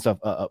against a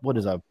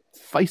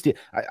feisty,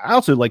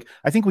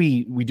 I think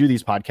we do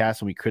these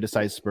podcasts and we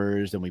criticize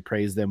Spurs and we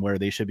praise them where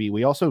they should be.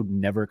 We also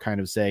never kind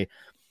of say,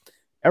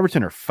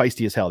 Everton are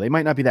feisty as hell. They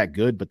might not be that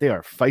good, but they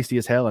are feisty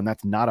as hell, and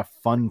that's not a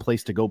fun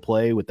place to go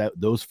play with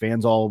those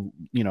fans all,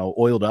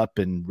 oiled up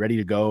and ready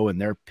to go, and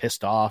they're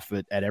pissed off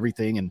at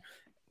everything. And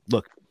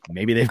look,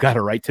 maybe they've got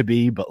a right to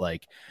be, but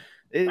like,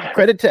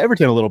 credit to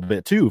Everton a little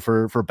bit too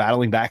for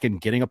battling back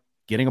and getting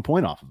a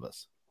point off of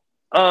us.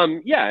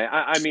 Yeah,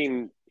 I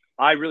mean,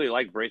 I really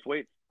like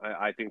Braithwaite.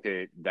 I think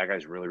that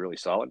guy's really, really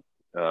solid.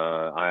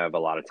 I have a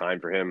lot of time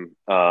for him.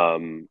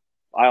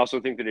 I also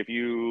think that if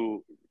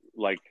you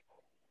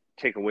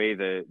take away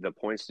the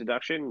points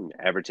deduction,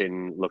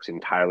 Everton looks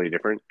entirely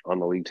different on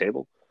the league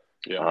table.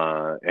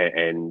 Yeah.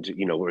 And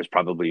it was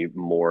probably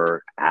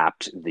more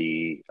apt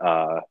the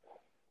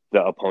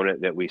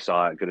opponent that we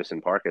saw at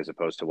Goodison Park as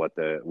opposed to what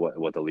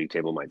the league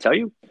table might tell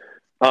you.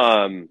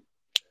 No,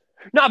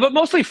 but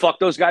mostly fuck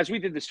those guys. We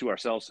did this to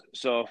ourselves.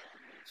 So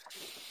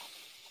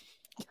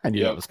I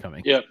knew that was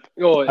coming. Yep.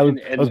 Oh,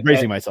 I was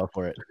bracing myself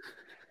for it.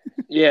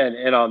 Yeah,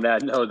 and on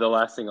that note, the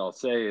last thing I'll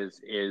say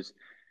is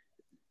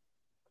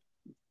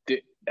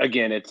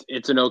again,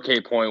 it's an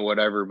okay point,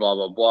 whatever, blah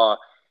blah blah.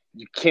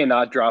 You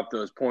cannot drop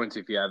those points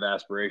if you have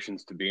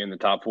aspirations to be in the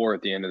top 4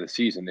 at the end of the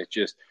season. It's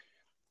just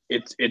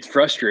it's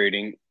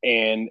frustrating,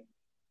 and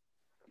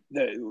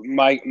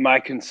my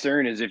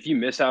concern is if you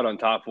miss out on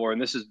top 4,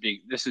 and this is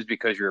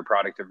because you're a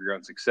product of your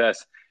own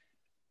success.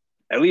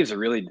 It leaves a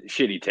really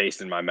shitty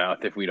taste in my mouth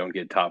if we don't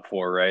get top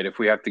 4, right? If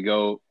we have to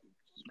go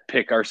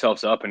pick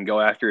ourselves up and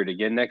go after it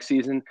again next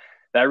season,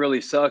 that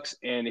really sucks.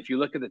 And if you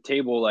look at the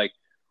table,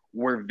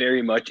 we're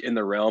very much in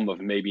the realm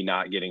of maybe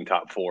not getting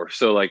top 4.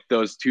 So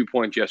those 2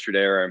 points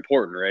yesterday are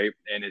important, right?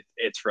 And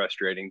it's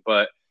frustrating,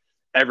 but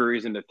every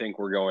reason to think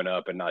we're going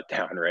up and not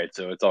down, right?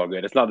 So it's all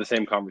good. It's not the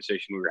same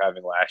conversation we were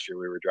having last year.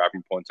 We were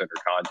dropping points under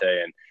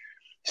Conte and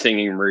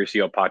singing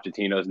Mauricio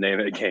Pochettino's name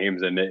at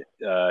games, and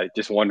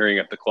just wondering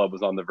if the club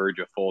was on the verge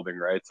of folding,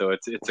 right? So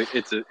it's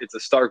a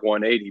stark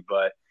 180,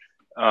 but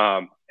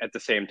at the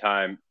same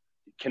time,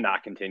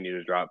 cannot continue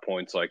to drop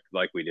points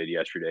like we did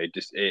yesterday.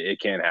 Just it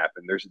can't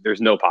happen.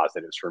 There's no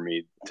positives for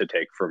me to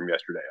take from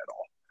yesterday at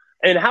all.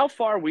 And how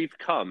far we've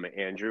come,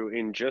 Andrew,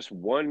 in just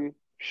one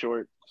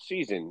short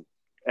season,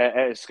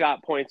 as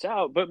Scott points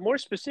out, but more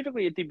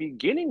specifically at the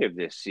beginning of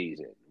this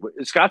season.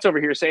 Scott's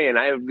over here saying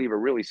I would leave a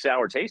really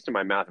sour taste in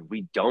my mouth if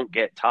we don't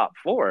get top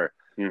 4.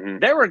 Mm-hmm.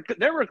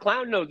 There were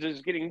clown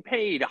noses getting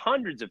paid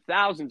hundreds of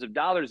thousands of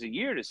dollars a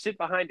year to sit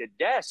behind a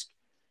desk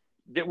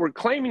that were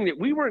claiming that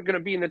we weren't going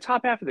to be in the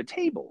top half of the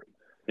table.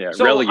 Yeah,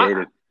 so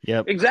relegated.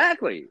 Yep.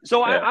 Exactly.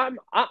 So yeah.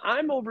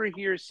 I'm over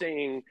here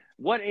saying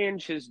what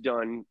Ange has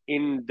done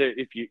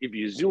if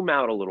you zoom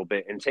out a little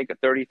bit and take a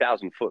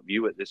 30,000 foot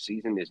view at this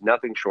season is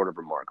nothing short of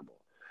remarkable.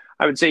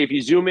 I would say if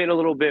you zoom in a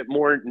little bit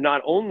more,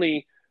 not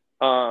only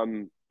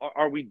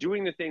are we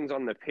doing the things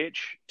on the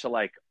pitch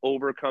to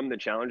overcome the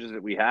challenges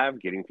that we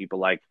have, getting people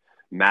like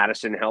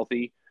Maddison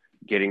healthy,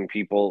 getting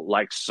people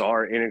like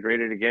Sarr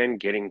integrated again,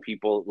 getting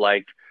people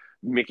like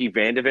Mickey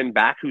Van de Ven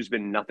back, who's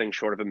been nothing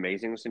short of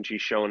amazing since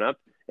he's shown up.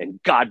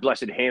 And God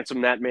blessed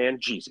handsome, that man.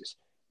 Jesus.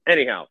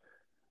 Anyhow,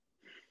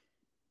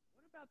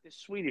 what about this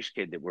Swedish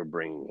kid that we're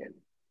bringing in?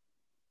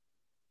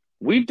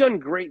 We've done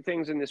great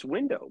things in this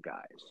window,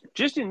 guys.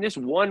 Just in this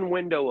one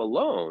window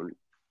alone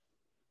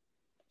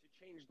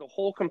to change the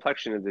whole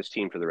complexion of this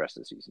team for the rest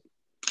of the season.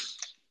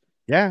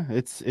 Yeah,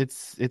 it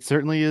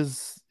certainly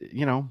is.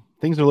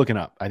 Things are looking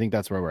up. I think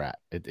that's where we're at.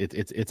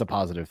 It's a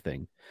positive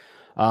thing.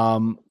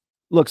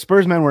 Look,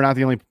 Spurs men were not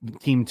the only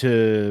team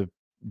to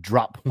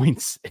drop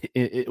points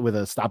with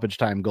a stoppage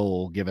time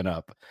goal given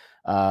up.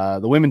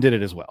 The women did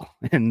it as well.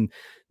 And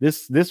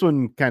this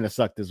one kind of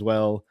sucked as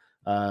well.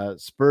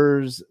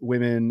 Spurs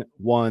women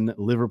won,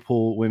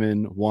 Liverpool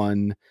women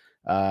won.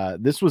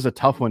 This was a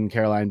tough one,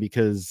 Caroline,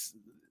 because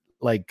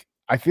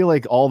I feel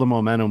like all the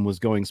momentum was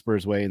going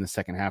Spurs way in the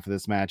second half of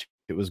this match.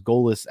 It was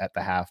goalless at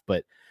the half,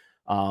 but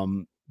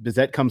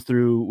Bizet comes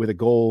through with a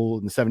goal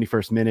in the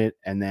 71st minute,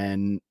 and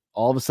then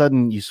all of a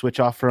sudden you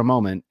switch off for a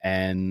moment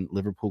and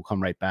Liverpool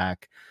come right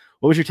back.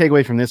 What was your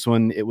takeaway from this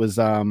one? It was,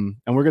 and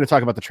we're going to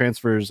talk about the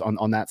transfers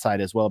on that side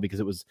as well, because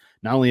it was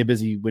not only a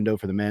busy window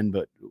for the men,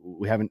 but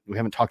we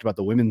haven't talked about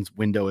the women's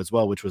window as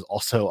well, which was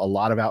also a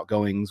lot of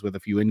outgoings with a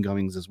few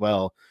ingoings as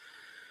well.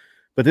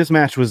 But this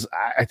match was,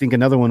 I think,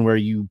 another one where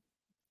you're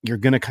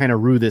going to kind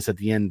of rue this at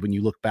the end when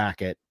you look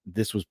back at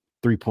this was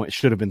 3 points,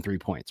 should have been 3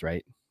 points,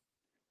 right?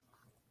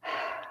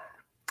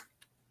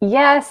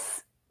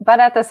 Yes. But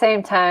at the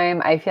same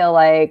time, I feel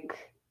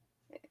like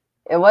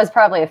it was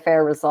probably a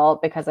fair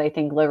result because I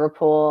think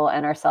Liverpool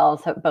and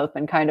ourselves have both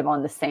been kind of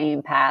on the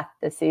same path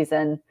this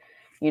season,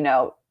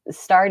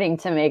 starting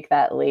to make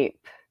that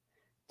leap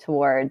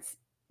towards,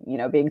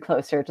 being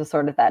closer to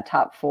sort of that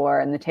top 4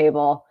 in the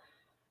table.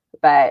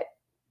 But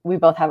we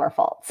both have our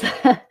faults.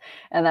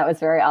 And that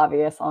was very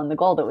obvious on the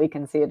goal that we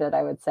conceded,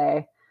 I would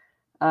say.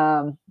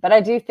 But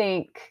I do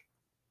think,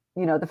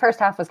 the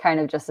first half was kind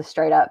of just a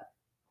straight up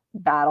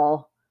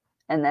battle.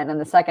 And then in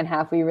the second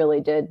half, we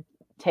really did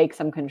take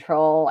some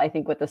control, I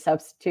think, with the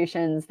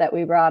substitutions that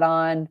we brought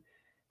on.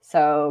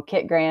 So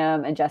Kit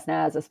Graham and Jess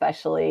Naz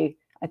especially,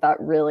 I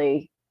thought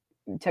really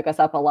took us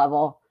up a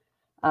level.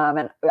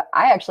 And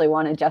I actually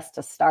wanted Jess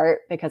to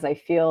start because I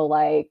feel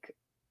like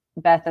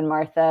Beth and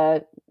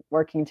Martha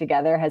working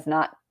together has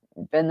not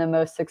been the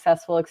most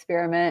successful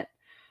experiment,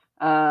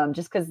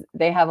 just because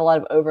they have a lot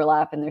of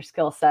overlap in their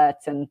skill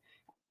sets. And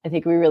I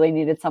think we really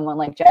needed someone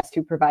like Jess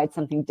to provide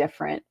something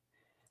different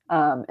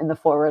in the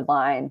forward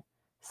line.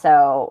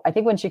 So I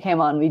think when she came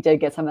on, we did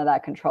get some of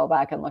that control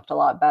back and looked a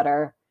lot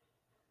better.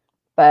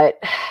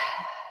 But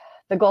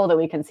the goal that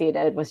we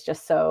conceded was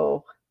just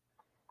so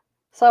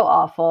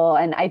awful.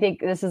 And I think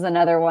this is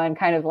another one,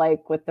 kind of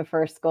like with the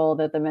first goal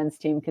that the men's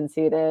team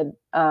conceded,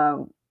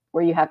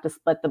 where you have to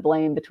split the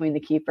blame between the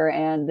keeper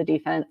and the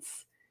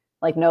defense.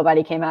 Like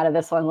nobody came out of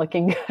this one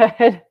looking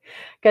good.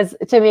 Because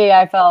to me,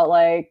 I felt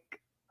like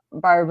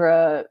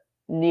Barbara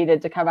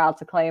needed to come out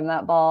to claim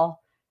that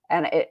ball.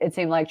 And it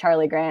seemed like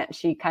Charlie Grant,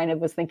 she kind of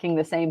was thinking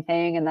the same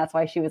thing. And that's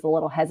why she was a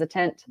little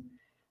hesitant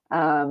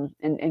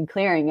in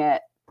clearing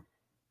it.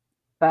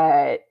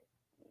 But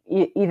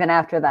even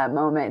after that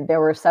moment,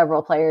 there were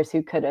several players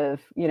who could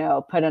have,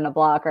 put in a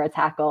block or a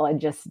tackle and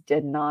just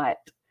did not.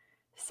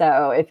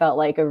 So it felt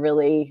like a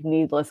really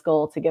needless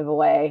goal to give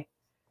away.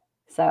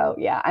 So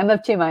yeah, I'm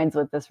of two minds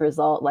with this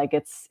result. Like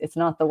it's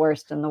not the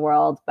worst in the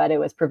world, but it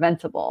was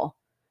preventable.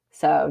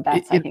 So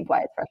that's, I think,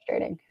 why it's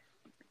frustrating.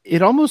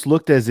 It almost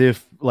looked as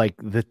if like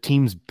the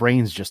team's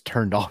brains just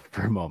turned off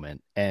for a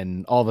moment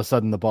and all of a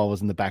sudden the ball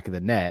was in the back of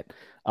the net.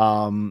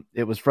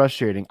 It was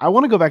frustrating. I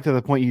want to go back to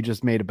the point you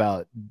just made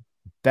about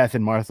Beth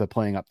and Martha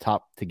playing up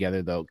top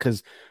together, though,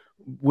 because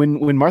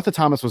when Martha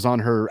Thomas was on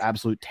her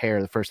absolute tear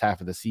the first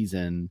half of the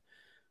season,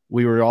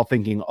 we were all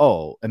thinking,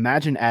 oh,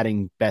 imagine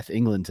adding Beth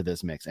England to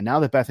this mix. And now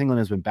that Beth England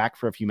has been back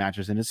for a few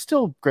matches and is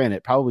still,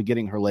 granted, probably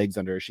getting her legs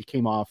under her. She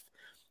came off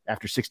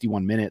after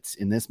 61 minutes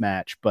in this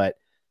match, but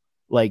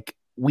like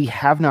we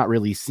have not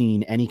really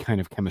seen any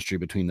kind of chemistry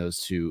between those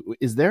two.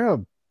 Is there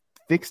a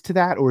fix to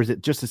that, or is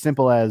it just as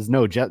simple as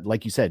no,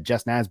 like you said,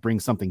 Jess Naz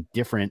brings something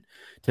different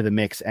to the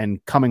mix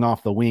and coming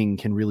off the wing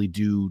can really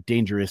do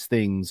dangerous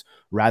things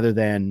rather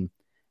than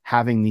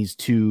having these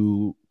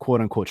two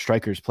quote unquote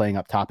strikers playing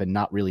up top and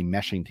not really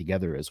meshing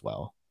together as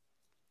well?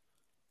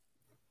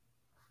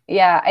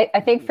 Yeah,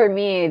 I think for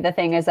me, the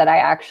thing is that I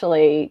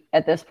actually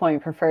at this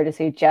point prefer to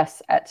see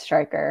Jess at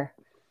striker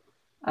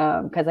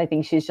because I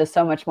think she's just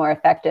so much more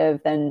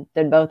effective than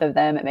both of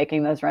them at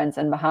making those runs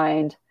in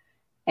behind.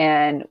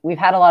 And we've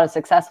had a lot of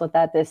success with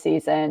that this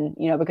season,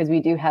 because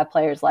we do have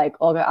players like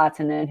Olga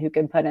Atanen who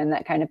can put in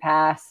that kind of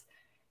pass.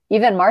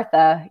 Even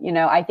Martha,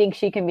 I think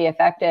she can be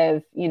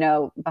effective,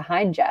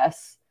 behind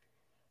Jess.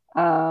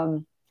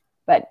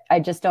 But I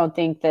just don't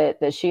think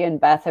that she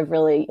and Beth have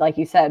really, like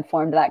you said,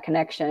 formed that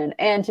connection.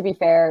 And to be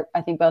fair,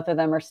 I think both of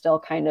them are still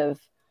kind of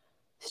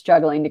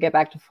struggling to get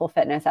back to full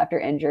fitness after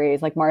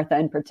injuries. Like Martha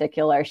in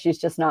particular, she's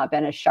just not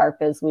been as sharp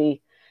as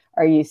we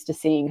are used to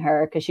seeing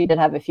her because she did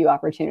have a few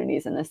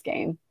opportunities in this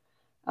game.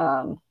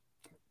 But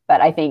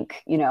I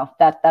think,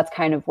 that's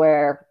kind of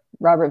where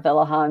Robert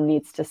Villahan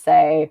needs to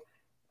say,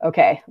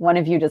 okay, one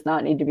of you does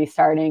not need to be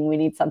starting. We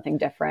need something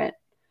different.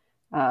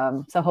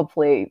 So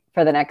hopefully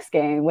for the next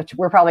game, which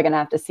we're probably going to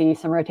have to see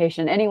some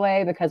rotation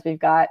anyway, because we've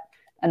got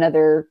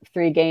another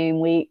 3-game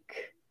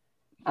week.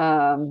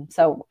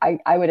 So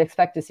I would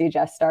expect to see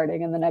Jess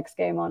starting in the next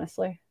game,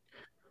 honestly.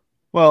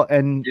 Well,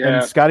 and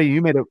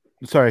Scotty,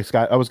 sorry,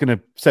 Scott, I was going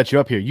to set you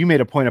up here. You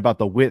made a point about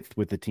the width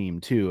with the team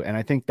too. And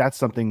I think that's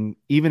something,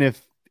 even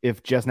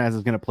if Jess Naz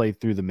is going to play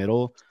through the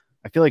middle,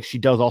 I feel like she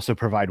does also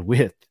provide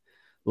width,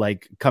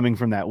 like coming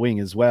from that wing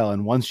as well.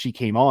 And once she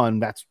came on,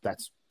 that's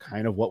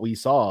kind of what we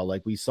saw.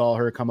 Like we saw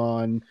her come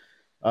on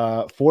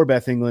for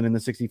Beth England in the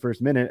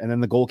 61st minute, and then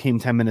the goal came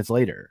 10 minutes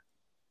later.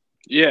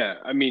 Yeah,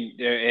 I mean,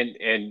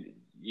 and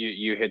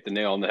you hit the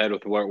nail on the head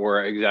with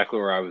exactly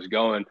where I was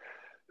going.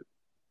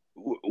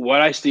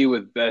 What I see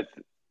with Beth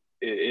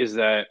is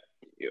that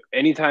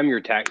anytime your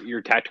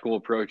tactical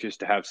approach is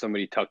to have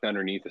somebody tucked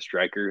underneath a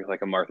striker,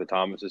 like a Martha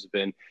Thomas has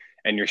been,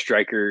 and your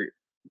striker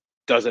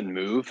doesn't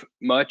move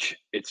much,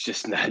 it's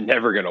just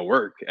never going to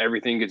work.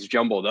 Everything gets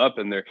jumbled up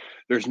and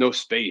there's no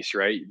space,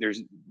 right?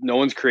 There's no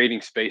one's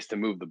creating space to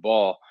move the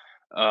ball.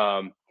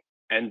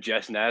 And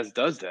Jess Naz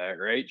does that,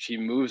 right? She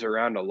moves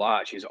around a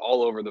lot. She's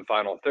all over the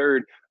final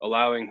third,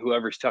 allowing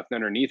whoever's tucked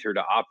underneath her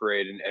to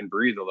operate and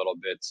breathe a little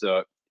bit.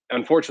 So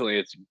unfortunately,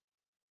 it's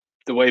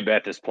the way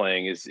Beth is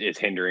playing is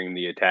hindering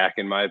the attack,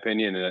 in my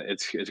opinion. And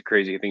it's a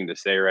crazy thing to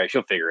say, right?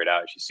 She'll figure it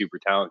out. She's super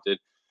talented.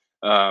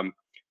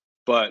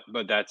 But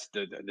that's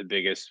the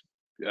biggest,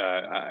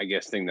 I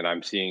guess, thing that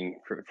I'm seeing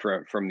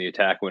from the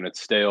attack when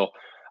it's stale.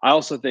 I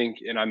also think,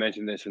 and I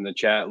mentioned this in the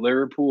chat,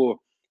 Liverpool,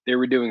 they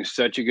were doing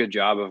such a good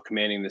job of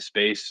commanding the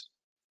space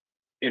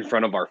in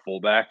front of our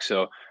fullback.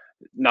 So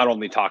not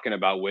only talking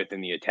about width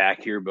in the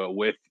attack here, but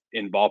width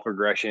in ball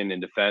progression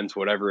and defense,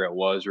 whatever it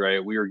was,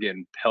 right? We were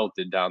getting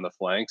pelted down the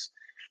flanks.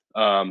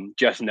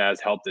 Jess Naz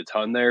helped a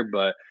ton there,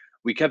 but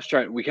we kept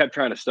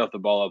trying to stuff the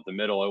ball up the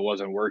middle. It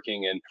wasn't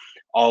working, and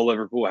all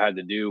Liverpool had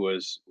to do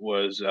was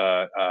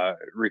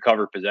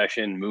recover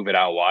possession, move it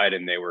out wide,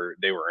 and they were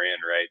in,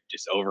 right,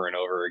 just over and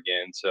over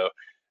again. So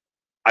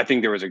I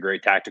think there was a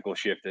great tactical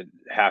shift at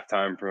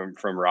halftime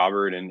from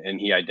Robert, and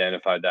he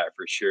identified that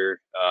for sure,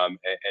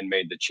 and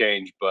made the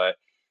change. But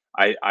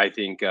I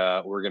think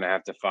we're going to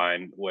have to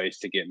find ways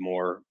to get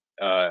more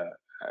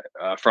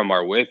from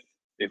our width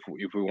if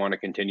we want to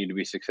continue to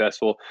be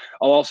successful.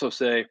 I'll also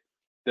say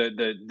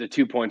the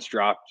 2 points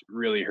dropped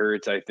really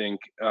hurts. I think.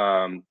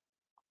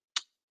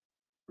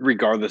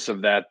 Regardless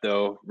of that,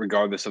 though,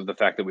 regardless of the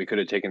fact that we could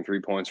have taken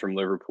 3 points from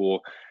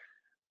Liverpool,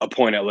 a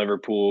point at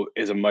Liverpool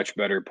is a much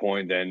better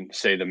point than,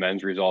 say, the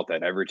men's result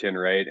at Everton,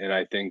 right? And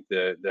I think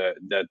that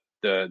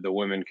the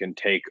women can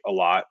take a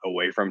lot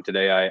away from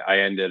today.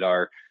 I ended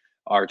our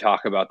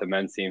talk about the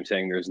men's team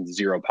saying there's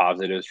 0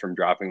 positives from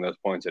dropping those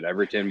points at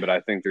Everton, but I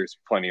think there's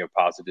plenty of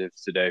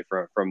positives today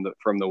from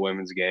the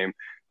women's game,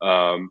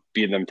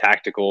 be them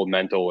tactical,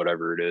 mental,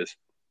 whatever it is.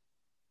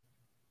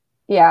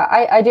 Yeah,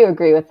 I do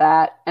agree with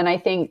that, and I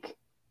think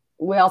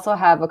we also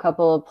have a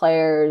couple of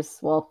players,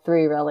 well,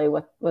 3 really,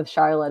 with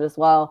Charlotte as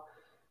well,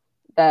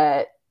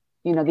 that,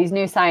 you know, these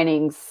new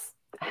signings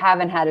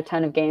haven't had a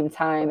ton of game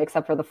time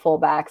except for the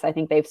fullbacks. I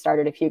think they've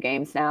started a few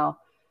games now,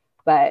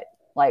 but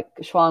like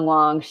Shuang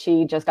Wang,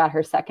 she just got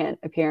her 2nd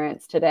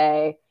appearance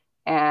today,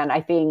 and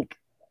I think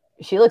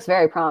she looks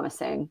very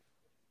promising.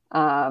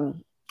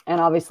 And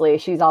obviously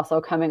she's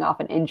also coming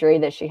off an injury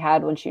that she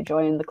had when she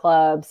joined the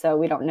club, so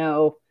we don't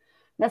know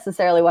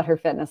necessarily what her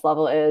fitness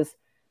level is.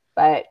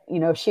 But, you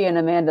know, she and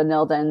Amanda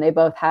Nilden, they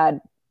both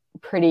had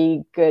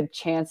pretty good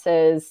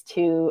chances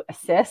to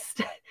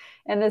assist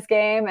in this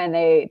game, and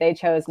they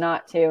chose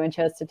not to and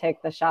chose to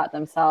take the shot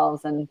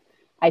themselves. And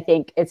I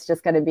think it's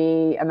just going to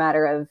be a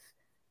matter of,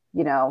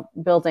 you know,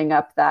 building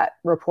up that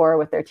rapport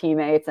with their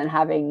teammates and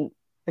having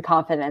the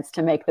confidence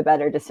to make the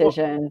better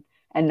decision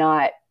and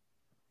not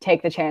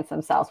take the chance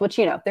themselves, which,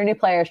 you know, they're new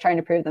players trying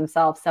to prove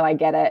themselves. So I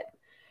get it.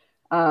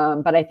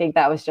 But I think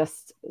that was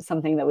just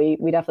something that we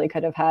definitely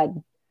could have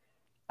had.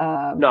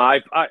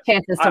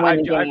 Chances to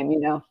win the game, you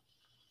know.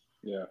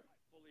 Yeah,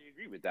 I fully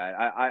agree with that.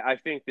 I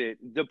think that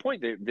the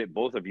point that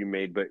both of you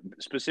made, but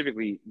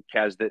specifically,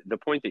 Kaz, the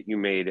point that you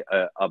made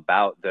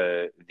about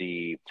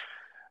the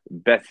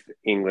Beth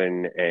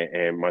England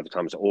and Martha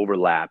Thomas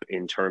overlap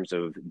in terms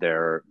of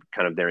their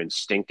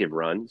instinctive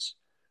runs,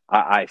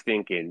 I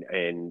think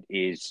and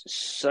is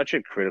such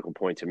a critical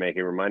point to make.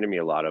 It reminded me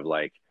a lot of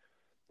like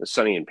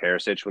Sonny and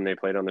Perisic when they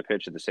played on the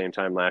pitch at the same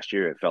time last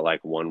year. It felt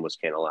like one was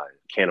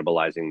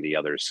cannibalizing the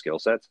other's skill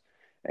sets,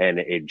 and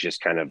it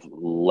just kind of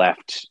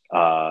left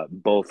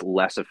both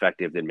less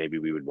effective than maybe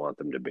we would want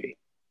them to be.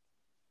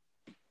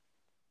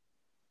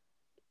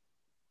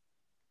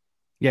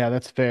 Yeah,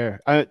 that's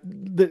fair.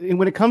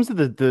 When it comes to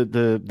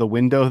the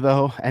window,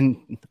 though,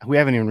 and we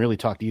haven't even really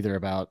talked either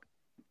about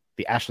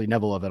the Ashley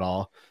Neville of it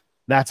all.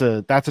 That's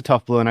a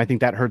tough blow, and I think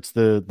that hurts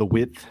the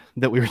width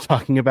that we were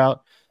talking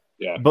about.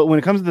 Yeah. But when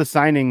it comes to the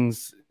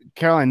signings,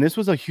 Caroline, this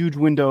was a huge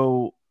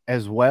window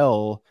as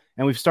well.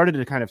 And we've started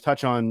to kind of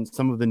touch on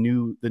some of the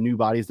new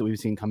bodies that we've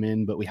seen come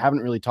in, but we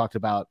haven't really talked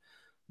about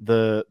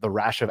the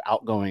rash of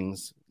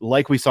outgoings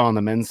like we saw on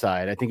the men's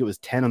side. I think it was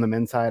 10 on the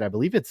men's side. I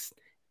believe it's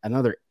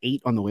another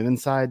 8 on the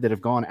women's side that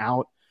have gone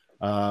out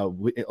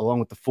along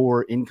with the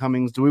 4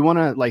 incomings. Do we want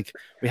to,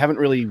 we haven't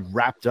really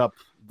wrapped up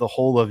the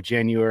whole of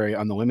January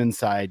on the women's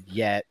side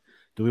yet.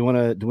 Do we want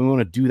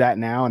to do that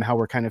now and how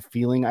we're kind of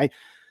feeling? I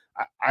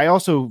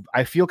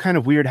feel kind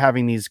of weird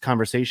having these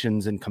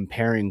conversations and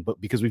comparing, but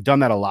because we've done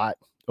that a lot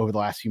over the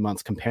last few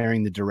months,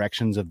 comparing the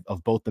directions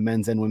of both the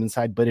men's and women's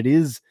side. But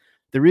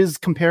there is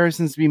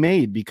comparisons to be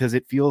made because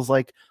it feels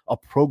like a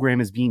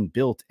program is being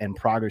built and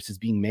progress is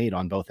being made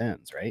on both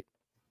ends, right?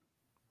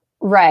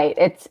 Right.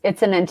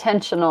 It's an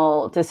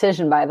intentional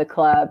decision by the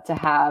club to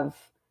have,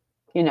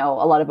 you know,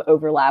 a lot of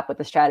overlap with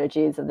the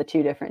strategies of the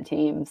 2 different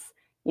teams.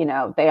 You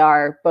know, they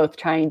are both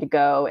trying to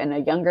go in a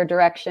younger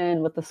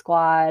direction with the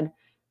squad,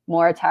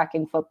 more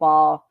attacking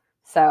football.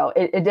 So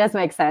it does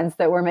make sense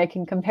that we're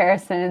making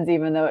comparisons,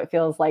 even though it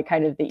feels like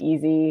kind of the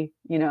easy,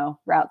 you know,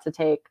 route to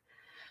take.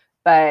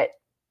 But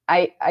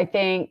I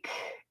think,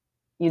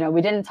 you know,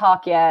 we didn't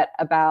talk yet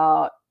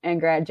about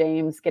Angrad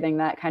James getting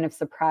that kind of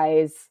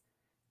surprise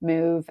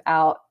move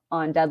out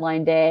on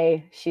deadline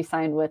day. She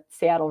signed with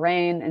Seattle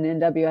Reign and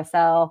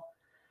NWSL.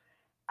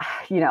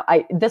 You know,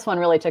 this one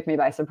really took me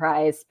by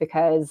surprise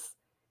because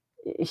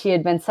she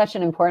had been such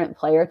an important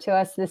player to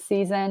us this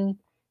season.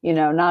 You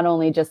know, not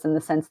only just in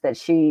the sense that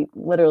she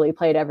literally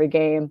played every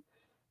game,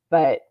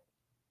 but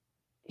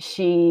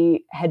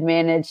she had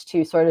managed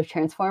to sort of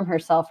transform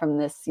herself from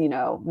this, you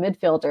know,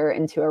 midfielder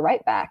into a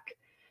right back,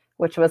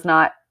 which was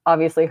not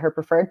obviously her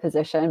preferred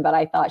position, but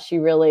I thought she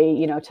really,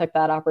 you know, took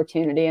that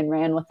opportunity and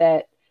ran with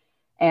it.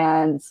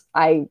 And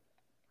I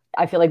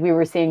feel like we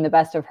were seeing the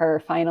best of her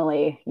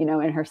finally, you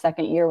know, in her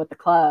 2nd year with the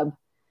club.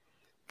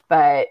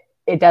 But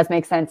it does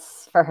make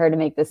sense for her to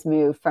make this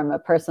move from a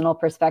personal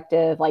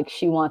perspective. Like,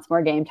 she wants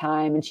more game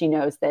time and she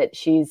knows that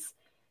she's,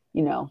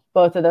 you know,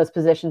 both of those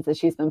positions that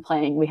she's been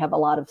playing, we have a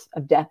lot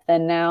of depth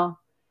in now.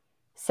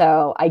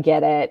 So I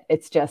get it.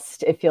 It's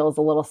just, it feels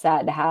a little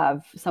sad to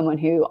have someone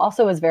who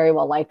also is very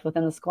well liked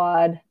within the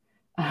squad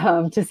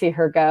to see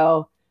her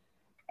go.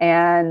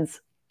 And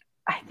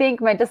I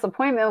think my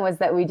disappointment was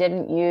that we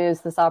didn't use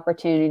this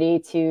opportunity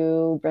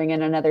to bring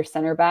in another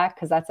center back,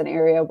 because that's an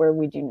area where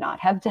we do not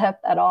have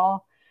depth at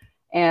all.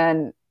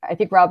 And I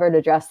think Robert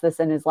addressed this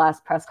in his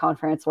last press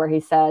conference, where he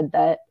said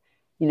that,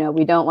 you know,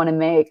 we don't want to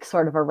make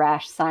sort of a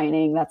rash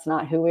signing. That's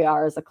not who we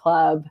are as a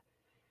club.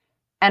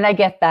 And I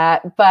get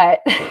that.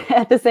 But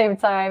at the same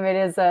time, it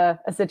is a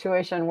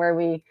situation where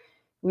we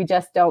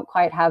just don't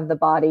quite have the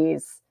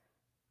bodies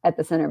at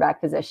the center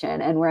back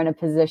position. And we're in a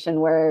position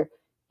where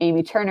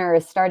Amy Turner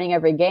is starting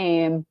every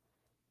game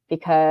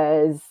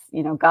because,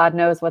 you know, God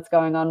knows what's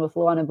going on with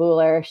Luana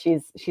Buller.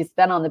 She's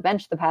been on the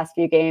bench the past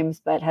few games,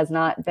 but has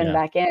not been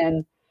back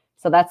in.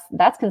 So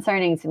that's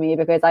concerning to me,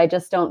 because I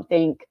just don't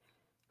think,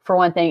 for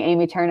one thing,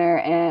 Amy Turner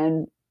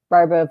and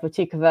Barbara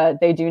Vutikova,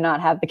 they do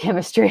not have the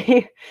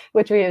chemistry,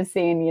 which we have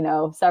seen, you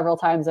know, several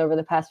times over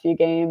the past few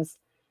games.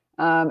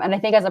 And I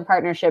think as a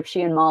partnership,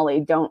 she and Molly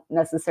don't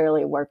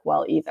necessarily work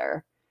well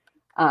either.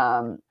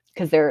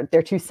 Because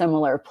they're two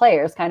similar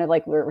players, kind of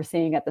like we're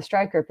seeing at the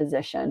striker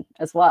position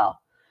as well.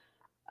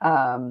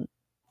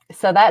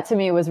 So that to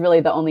me was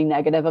really the only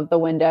negative of the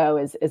window,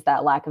 is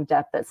that lack of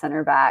depth at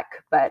center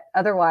back. But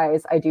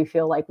otherwise, I do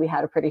feel like we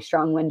had a pretty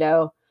strong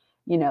window.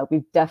 You know,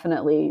 we've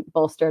definitely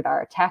bolstered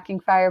our attacking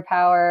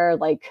firepower.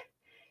 Like,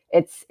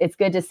 it's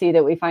good to see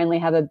that we finally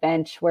have a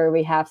bench where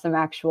we have some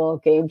actual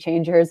game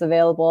changers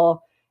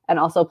available, and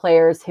also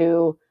players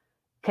who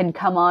can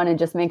come on and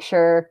just make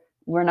sure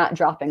we're not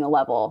dropping a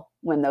level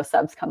when those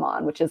subs come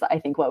on, which is, I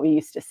think, what we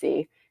used to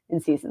see in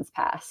seasons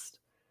past.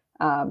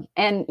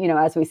 And, you know,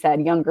 as we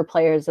said, younger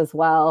players as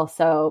well.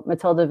 So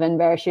Matilda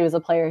Vinberg, she was a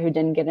player who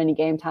didn't get any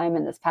game time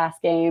in this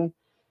past game,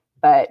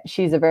 but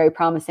she's a very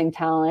promising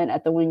talent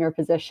at the winger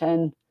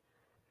position.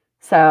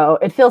 So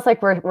it feels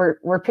like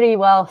we're pretty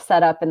well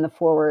set up in the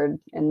forward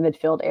and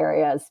midfield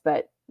areas,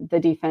 but the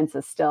defense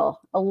is still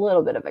a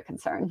little bit of a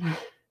concern.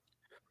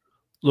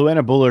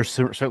 Luana Buller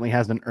certainly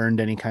hasn't earned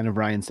any kind of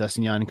Ryan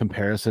Sessegnon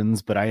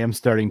comparisons, but I am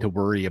starting to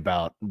worry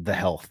about the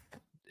health,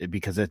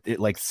 because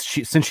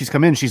since she's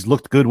come in, she's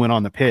looked good when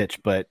on the pitch,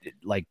 but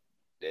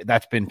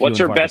that's been what's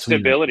her best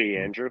ability,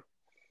 Andrew?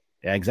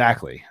 Yeah,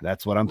 exactly.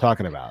 That's what I'm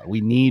talking about.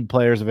 We need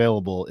players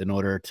available in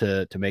order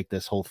to make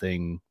this whole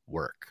thing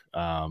work,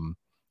 and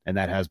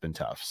that has been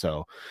tough.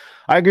 So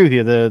I agree with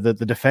you. The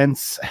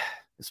defense,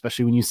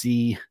 especially when you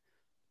see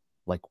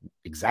like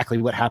exactly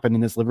what happened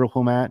in this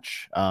Liverpool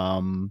match.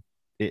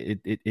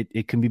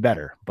 It can be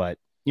better, but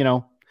you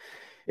know,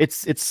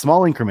 it's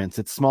small increments.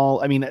 It's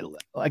small. I mean,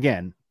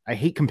 again, I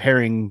hate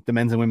comparing the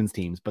men's and women's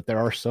teams, but there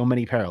are so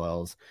many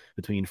parallels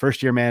between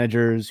first-year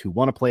managers who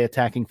want to play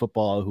attacking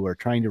football, who are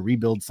trying to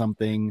rebuild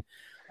something.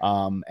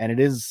 And it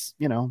is,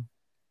 you know,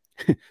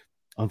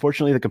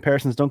 unfortunately, the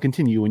comparisons don't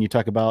continue when you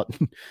talk about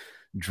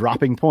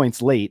dropping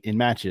points late in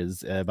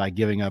matches by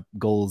giving up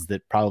goals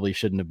that probably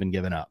shouldn't have been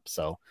given up.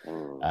 So,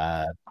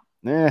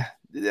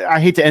 I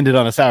hate to end it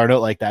on a sour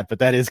note like that, but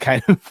that is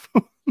kind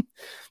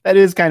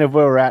of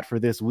where we're at for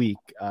this week.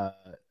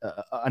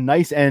 A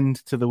nice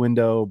end to the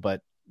window,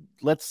 but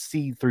let's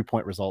see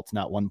 3-point results,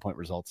 not 1-point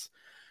results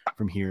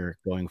from here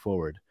going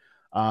forward.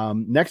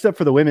 Next up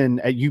for the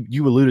women,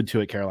 you alluded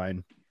to it,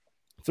 Caroline.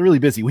 It's a really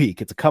busy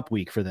week. It's a cup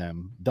week for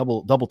them.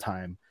 Double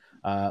time.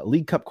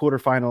 League Cup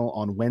quarterfinal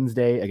on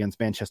Wednesday against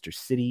Manchester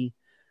City.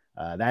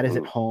 That is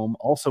at home.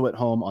 Also at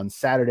home on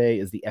Saturday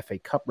is the FA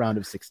Cup round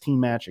of 16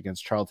 match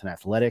against Charlton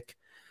Athletic.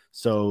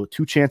 So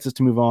 2 chances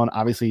to move on.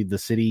 Obviously, the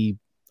City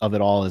of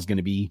it all is going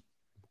to be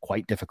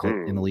quite difficult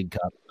in the League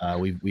Cup.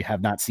 We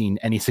have not seen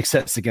any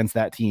success against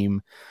that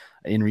team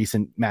in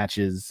recent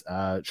matches.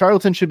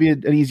 Charlton should be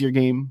an easier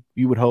game,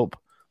 you would hope,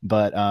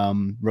 but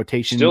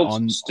rotation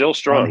still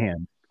strong. On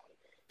hand.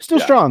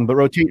 Strong, but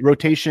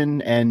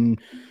rotation and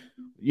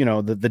you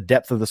know the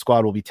depth of the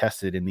squad will be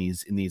tested in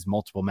these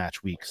multiple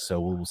match weeks.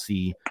 So we'll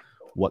see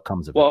what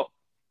comes of it. Well,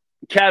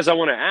 Kaz, I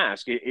want to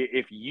ask,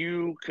 if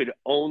you could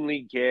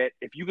only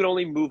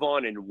move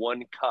on in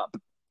one cup,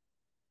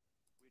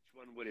 which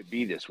one would it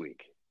be this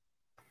week?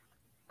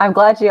 I'm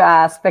glad you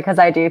asked, because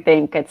I do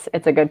think it's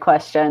a good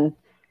question.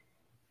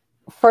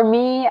 For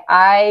me,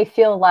 I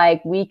feel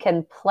like we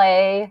can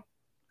play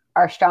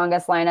our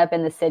strongest lineup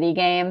in the City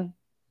game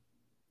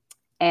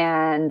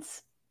and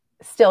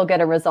still get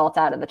a result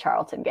out of the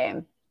Charlton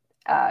game,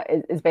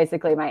 is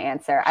basically my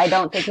answer. I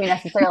don't think we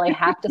necessarily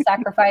have to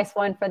sacrifice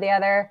one for the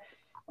other.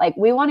 Like,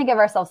 we want to give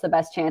ourselves the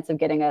best chance of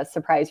getting a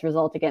surprise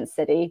result against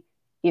City,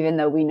 even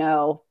though we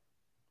know,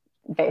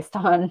 based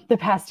on the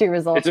past 2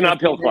 results, it's an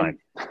uphill climb.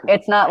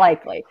 It's not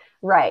likely.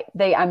 Right.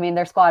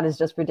 Their squad is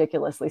just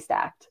ridiculously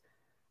stacked.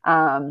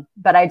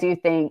 But I do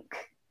think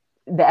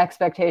the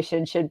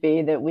expectation should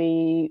be that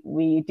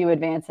we do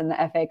advance in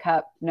the FA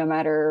Cup, no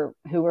matter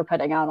who we're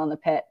putting out on the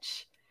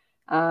pitch.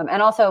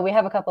 And also, we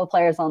have a couple of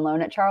players on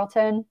loan at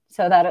Charlton,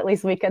 so that at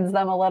least weakens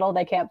them a little.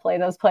 They can't play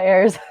those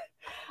players.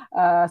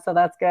 So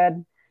that's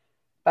good.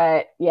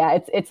 But yeah,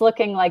 it's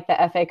looking like the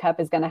FA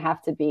Cup is going to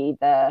have to be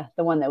the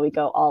one that we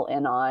go all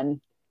in on,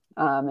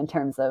 in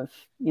terms of,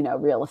 you know,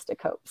 realistic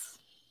hopes.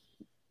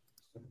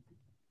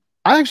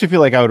 I actually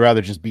feel like I would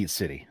rather just beat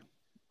City.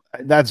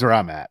 That's where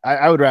I'm at.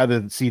 I would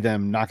rather see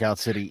them knock out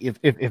City.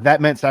 If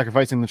that meant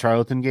sacrificing the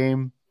Charlton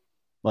game,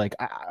 like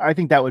I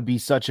think that would be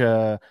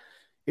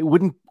it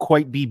wouldn't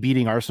quite be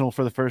beating Arsenal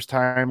for the first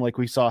time like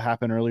we saw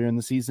happen earlier in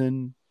the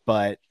season,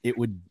 but it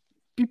would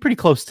be pretty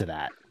close to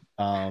that.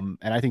 And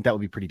I think that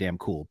would be pretty damn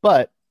cool.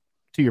 But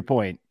to your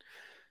point,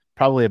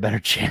 probably a better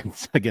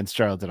chance against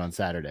Charlton on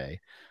Saturday.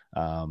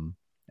 And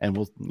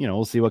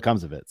we'll see what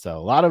comes of it.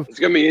 So it's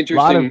going to be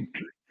interesting.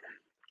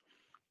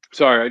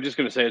 Sorry, I'm just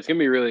going to say it's going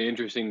to be really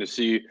interesting to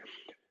see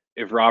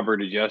if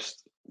Robert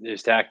adjusts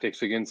his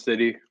tactics against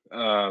City.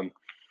 I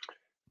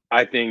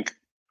think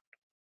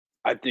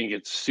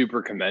it's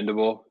super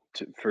commendable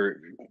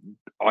for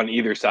on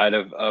either side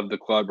of the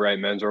club, right,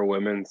 men's or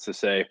women's, to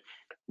say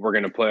we're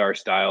going to play our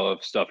style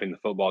of stuffing the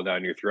football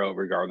down your throat,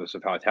 regardless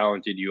of how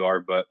talented you are.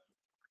 But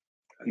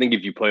I think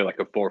if you play like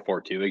a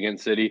 4-4-2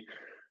 against City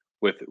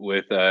with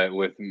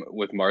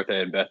Martha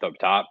and Beth up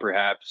top,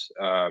 perhaps.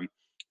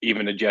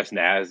 Even adjust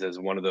Naz as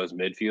one of those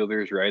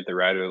midfielders, right? The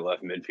right or the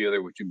left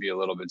midfielder, which would be a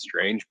little bit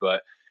strange.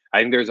 But I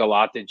think there's a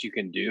lot that you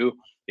can do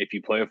if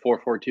you play a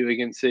 4-4-2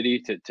 against City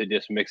to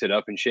just mix it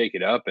up and shake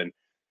it up. And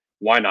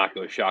why not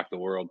go shock the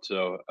world?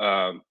 So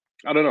I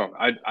don't know.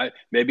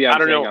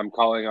 I'm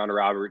calling on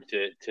Robert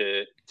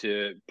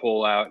to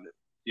pull out,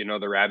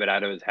 the rabbit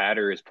out of his hat,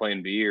 or his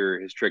plan B, or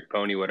his trick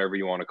pony, whatever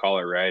you want to call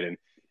it, right?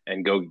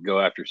 And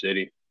go after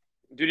City.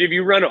 Dude, if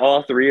you run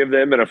all three of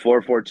them in a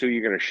 4-4-2,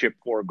 you're going to ship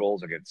 4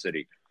 goals against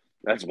City.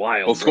 That's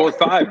wild. We'll score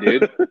 5,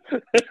 dude.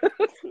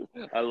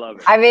 I love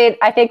it. I mean,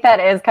 I think that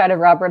is kind of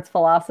Robert's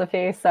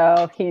philosophy,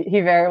 so he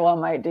very well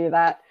might do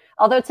that.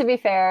 Although, to be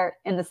fair,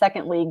 in the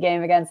second league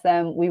game against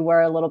them, we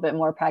were a little bit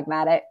more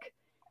pragmatic,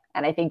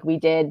 and I think we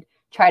did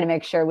try to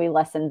make sure we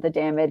lessened the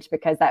damage,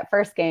 because that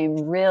first game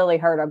really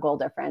hurt our goal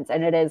difference,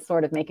 and it is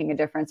sort of making a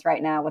difference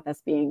right now with us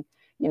being,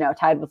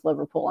 tied with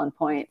Liverpool on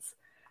points.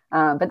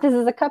 But this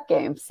is a cup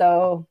game,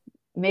 so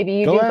maybe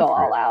you go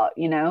all out,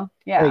 Yeah.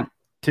 Hey,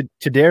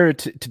 to dare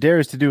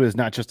is to do is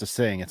not just a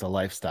saying; it's a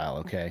lifestyle.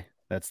 Okay,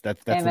 that's the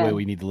way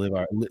we need to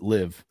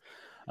live.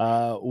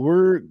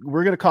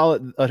 We're gonna call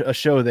it a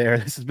show there.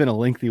 This has been a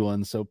lengthy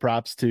one, so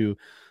props to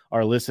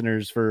our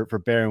listeners for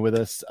bearing with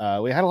us.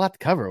 We had a lot to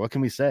cover. What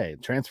can we say?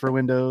 Transfer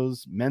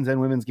windows, men's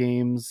and women's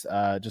games,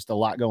 just a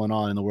lot going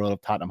on in the world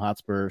of Tottenham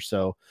Hotspur.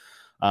 So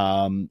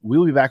we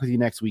will be back with you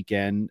next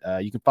weekend.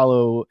 You can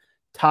follow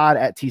Todd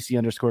at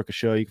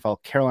TC_Kasho. You can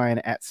follow Caroline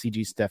at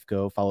CG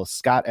Stefko. Follow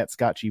Scott at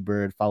Scott G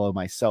Bird. Follow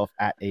myself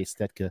at A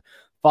Stetka.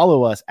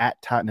 Follow us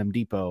at Tottenham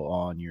Depot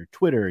on your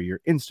Twitter,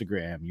 your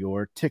Instagram,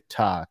 your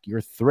TikTok,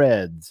 your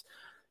Threads.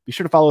 Be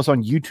sure to follow us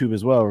on YouTube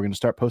as well. We're going to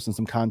start posting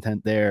some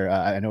content there.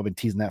 I know I've been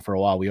teasing that for a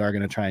while. We are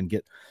going to try and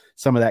get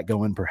some of that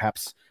going,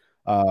 perhaps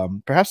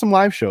some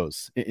live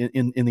shows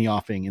in the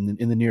offing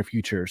in the near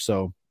future.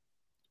 So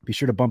be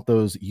sure to bump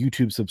those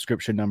YouTube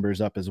subscription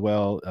numbers up as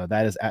well.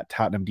 That is at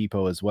Tottenham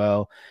Depot as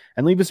well.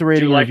 And leave us a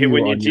rating. Do you like it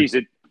when you tease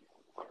it?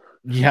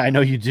 Yeah, I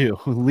know you do.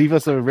 Leave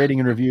us a rating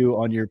and review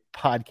on your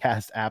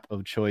podcast app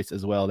of choice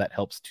as well. That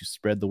helps to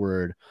spread the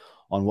word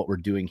on what we're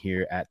doing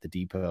here at the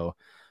Depot.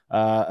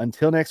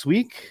 Until next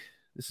week,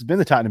 this has been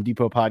the Tottenham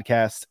Depot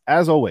podcast.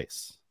 As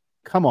always,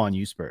 come on,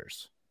 you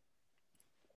Spurs.